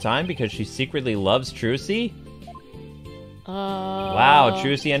this whole time because she secretly loves Trucy? Wow,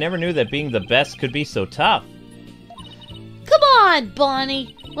 Trucy, I never knew that being the best could be so tough. Come on,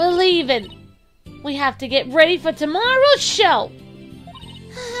 Bonny. We're leaving. We have to get ready for tomorrow's show.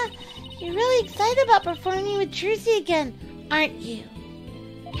 You're really excited about performing with Trucy again, aren't you?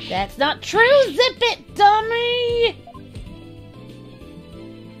 That's not true, zip it, dummy!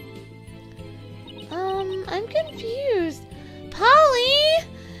 I'm confused. Polly,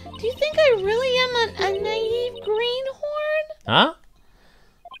 do you think I really am a naive greenhorn? Huh?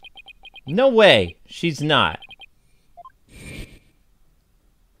 No way, she's not.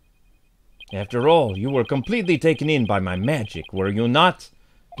 After all, you were completely taken in by my magic, were you not?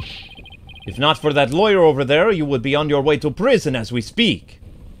 If not for that lawyer over there, you would be on your way to prison as we speak.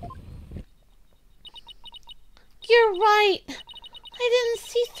 You're right. I didn't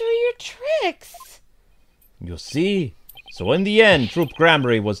see through your tricks. You see? So in the end, Troop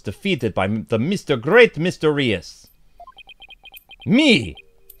Gramarye was defeated by the Great Mr. Reus. Me!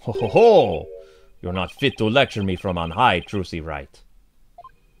 Ho ho ho! You're not fit to lecture me from on high, Trucy Wright.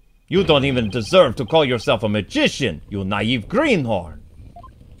 You don't even deserve to call yourself a magician, you naive greenhorn!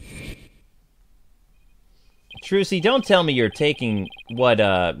 Trucy, don't tell me you're taking what,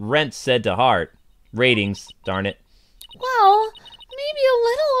 Rent said to heart. Ratings, darn it. Well, maybe a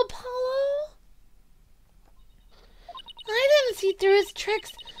little, Apollo. I didn't see through his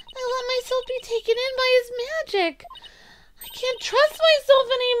tricks. I let myself be taken in by his magic. I can't trust myself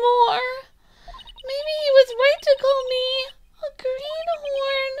anymore. Maybe he was right to call me a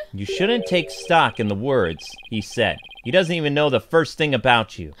greenhorn. You shouldn't take stock in the words he said. He doesn't even know the first thing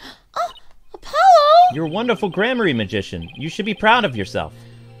about you. Oh, Apollo! You're a wonderful Gramarye magician. You should be proud of yourself.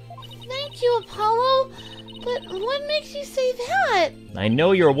 Thank you, Apollo. But what makes you say that? I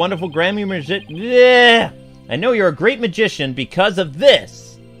know you're a wonderful Gramarye magician. I know you're a great magician because of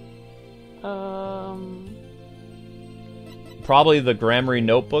this. Probably the Gramarye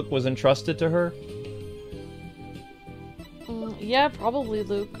notebook was entrusted to her. Yeah, probably,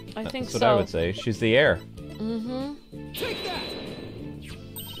 Luke. I think so. That's what I would say. She's the heir. Take that!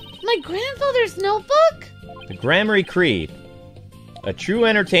 My grandfather's notebook? The Gramarye Creed. A true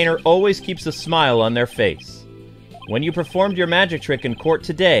entertainer always keeps a smile on their face. When you performed your magic trick in court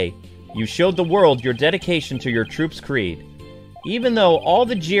today, you showed the world your dedication to your troop's creed. Even though all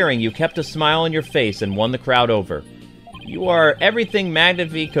the jeering, you kept a smile on your face and won the crowd over. You are everything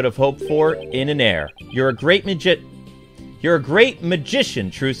Magnifi could have hoped for in an heir. You're a great magician,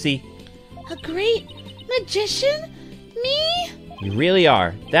 Trucy. A great magician? Me? You really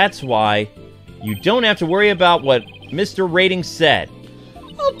are. That's why you don't have to worry about what Mr. Ratings said.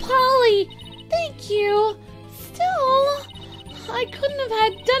 Oh, Polly, thank you. Still, I couldn't have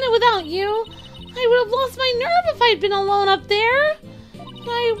done it without you. I would have lost my nerve if I'd been alone up there.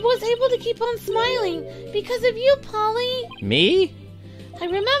 I was able to keep on smiling because of you, Polly. Me? I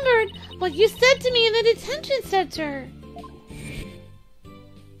remembered what you said to me in the detention center.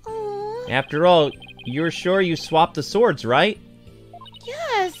 Aww. After all, you're sure you swapped the swords, right?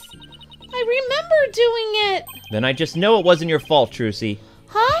 Yes, I remember doing it. Then I just know it wasn't your fault, Trucy.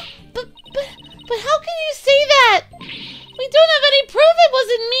 Huh? But how can you say that? We don't have any proof it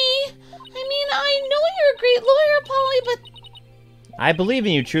wasn't me. I mean, I know you're a great lawyer, Polly, but... I believe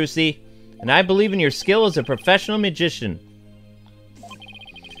in you, Trucy, and I believe in your skill as a professional magician.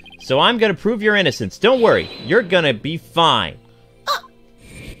 So I'm gonna prove your innocence. Don't worry, you're gonna be fine.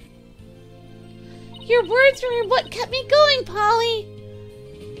 Your words were what kept me going, Polly.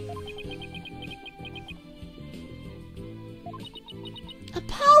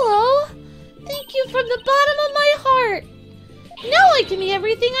 Apollo, thank you from the bottom of my heart. Now I can be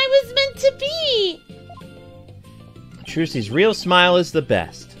everything I was meant to be. Trucy's real smile is the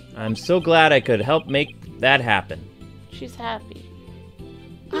best. I'm so glad I could help make that happen. She's happy.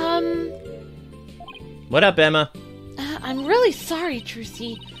 What up, Emma? I'm really sorry,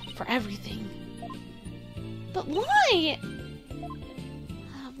 Trucy, for everything. But why?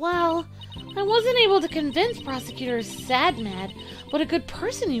 Well, I wasn't able to convince Prosecutor Sadmad what a good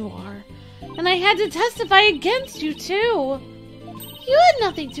person you are. And I had to testify against you, too. You had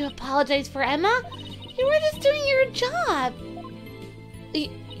nothing to apologize for, Emma. You were just doing your job.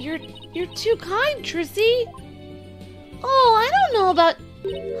 You're too kind, Trucy. Oh, I don't know about...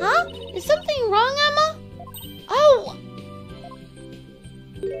 Huh? Is something wrong, Emma? Oh!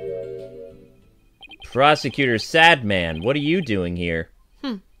 Prosecutor Sadman, what are you doing here?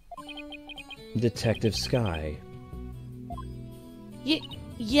 Detective Sky.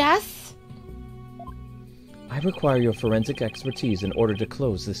 Yes? I require your forensic expertise in order to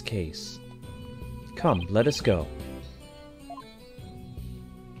close this case. Come, let us go.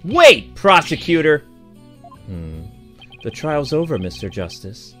 Wait, Prosecutor! The trial's over, Mr.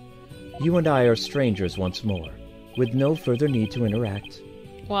 Justice. You and I are strangers once more, with no further need to interact.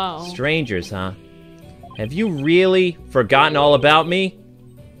 Wow. Strangers, huh? Have you really forgotten all about me?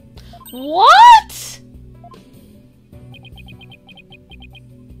 What?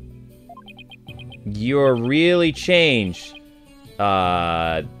 You're really changed.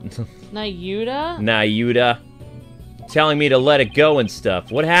 Nayuda? Nayuda. Telling me to let it go and stuff.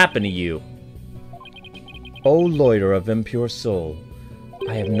 What happened to you? O lawyer of impure soul,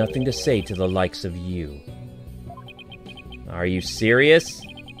 I have nothing to say to the likes of you. Are you serious?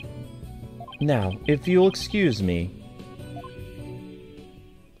 Now, if you'll excuse me...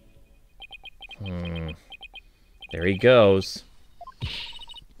 There he goes.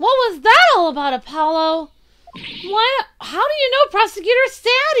 What was that all about, Apollo? Why? How do you know Prosecutor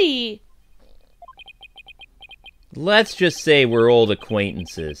Saddy? Let's just say we're old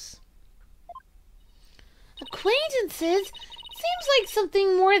acquaintances. Acquaintances? Seems like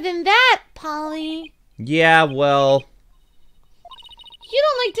something more than that, Polly. Yeah, well... You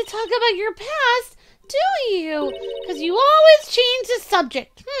don't like to talk about your past, do you? Because you always change the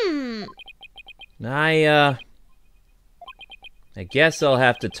subject. I guess I'll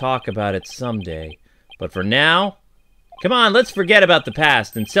have to talk about it someday. But for now, come on, let's forget about the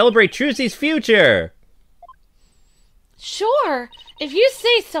past and celebrate Trucy's future! Sure, if you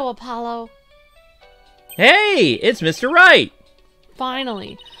say so, Apollo. Hey, it's Mr. Wright!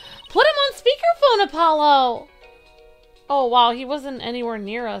 Finally. Put him on speakerphone, Apollo! Oh, wow, he wasn't anywhere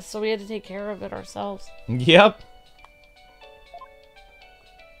near us, so we had to take care of it ourselves. Yep.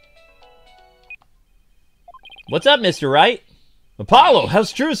 What's up, Mr. Wright? Apollo,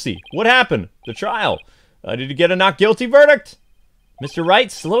 how's Trucy? What happened? The trial. Did you get a not guilty verdict? Mr.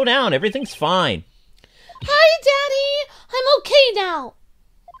 Wright, slow down. Everything's fine. Hi, Daddy! I'm okay now.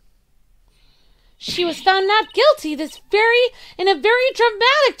 She was found not guilty in a very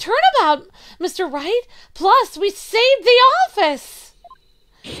dramatic turnabout, Mr. Wright. Plus, we saved the office.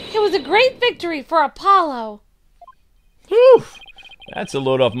 It was a great victory for Apollo. Whew! That's a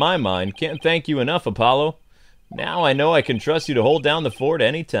load off my mind. Can't thank you enough, Apollo. Now I know I can trust you to hold down the fort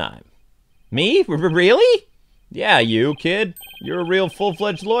anytime. Me? Really? Yeah, you, kid. You're a real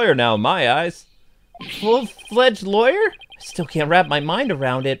full-fledged lawyer now in my eyes. Full-fledged lawyer? I still can't wrap my mind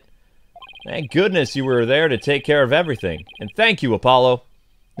around it. Thank goodness you were there to take care of everything. And thank you, Apollo.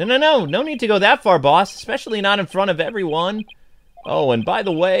 No need to go that far, boss. Especially not in front of everyone. Oh, and by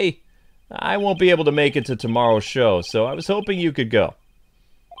the way, I won't be able to make it to tomorrow's show, so I was hoping you could go.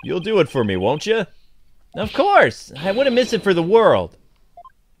 You'll do it for me, won't you? Of course. I wouldn't miss it for the world.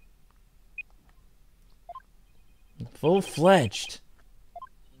 Full-fledged.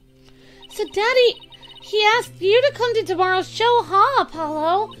 So, Daddy, he asked you to come to tomorrow's show, huh,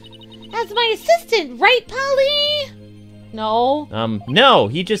 Apollo? As my assistant, right, Polly? No. No.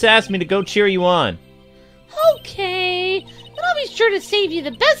 He just asked me to go cheer you on. Okay. Then I'll be sure to save you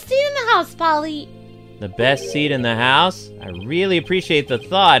the best seat in the house, Polly. The best seat in the house? I really appreciate the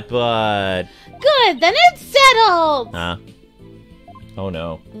thought, but... Good, then it's settled! Huh? Oh,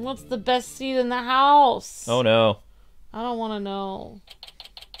 no. What's the best seat in the house? Oh, no. I don't want to know.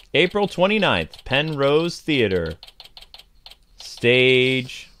 April 29th, Penrose Theater.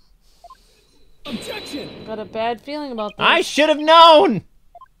 Stage... Objection! Got a bad feeling about this. I should have known!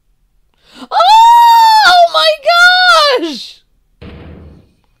 Oh my gosh!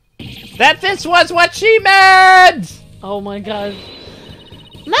 That this was what she meant! Oh my god.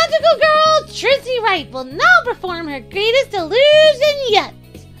 Magical girl Trucy Wright will now perform her greatest illusion yet.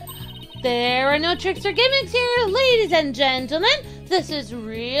 There are no tricks or gimmicks here, ladies and gentlemen. This is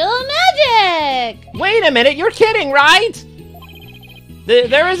real magic. Wait a minute, you're kidding, right?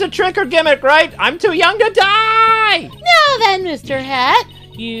 There is a trick or gimmick, right? I'm too young to die! Now then, Mr. Hat,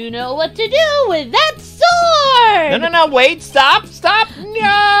 You know what to do with that sword! No, wait, stop! No!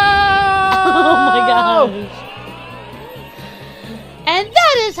 Oh my gosh. And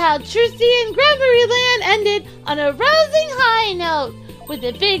that is how Trucy and Grammary Land ended on a rousing high note, with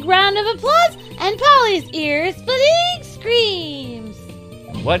a big round of applause and Polly's ear-splitting screams.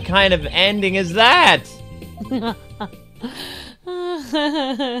 What kind of ending is that?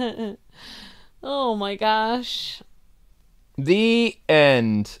 Oh my gosh. The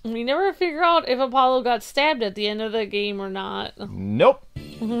end. We never figure out if Apollo got stabbed at the end of the game or not. Nope.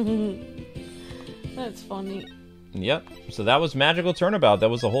 That's funny. Yep. So that was Magical Turnabout. That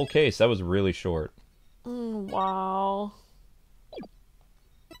was the whole case. That was really short. Wow.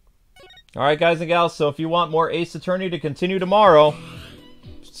 Alright, guys and gals. So if you want more Ace Attorney to continue tomorrow,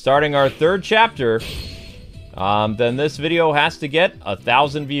 starting our 3rd chapter, then this video has to get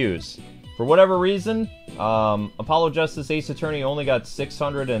 1,000 views. For whatever reason, Apollo Justice Ace Attorney only got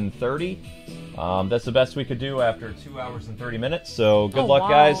 630. That's the best we could do after 2 hours and 30 minutes. So good luck,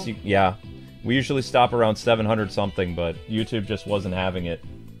 guys. Yeah, we usually stop around 700 something, but YouTube just wasn't having it.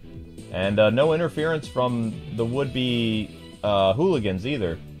 And no interference from the would-be hooligans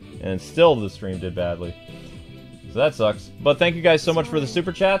either. And still the stream did badly. So that sucks. But thank you guys so much for the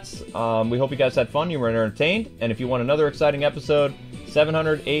super chats. We hope you guys had fun, you were entertained. And if you want another exciting episode,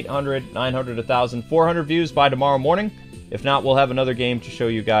 700, 800, 900, 1,000, 400 views by tomorrow morning. If not, we'll have another game to show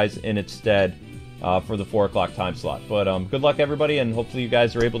you guys in its stead for the 4 o'clock time slot. But good luck, everybody, and hopefully you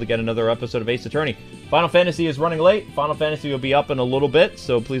guys are able to get another episode of Ace Attorney. Final Fantasy is running late. Final Fantasy will be up in a little bit,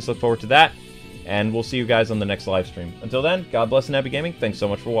 so please look forward to that. And we'll see you guys on the next live stream. Until then, God bless and happy gaming. Thanks so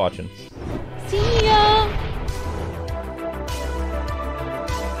much for watching. See ya!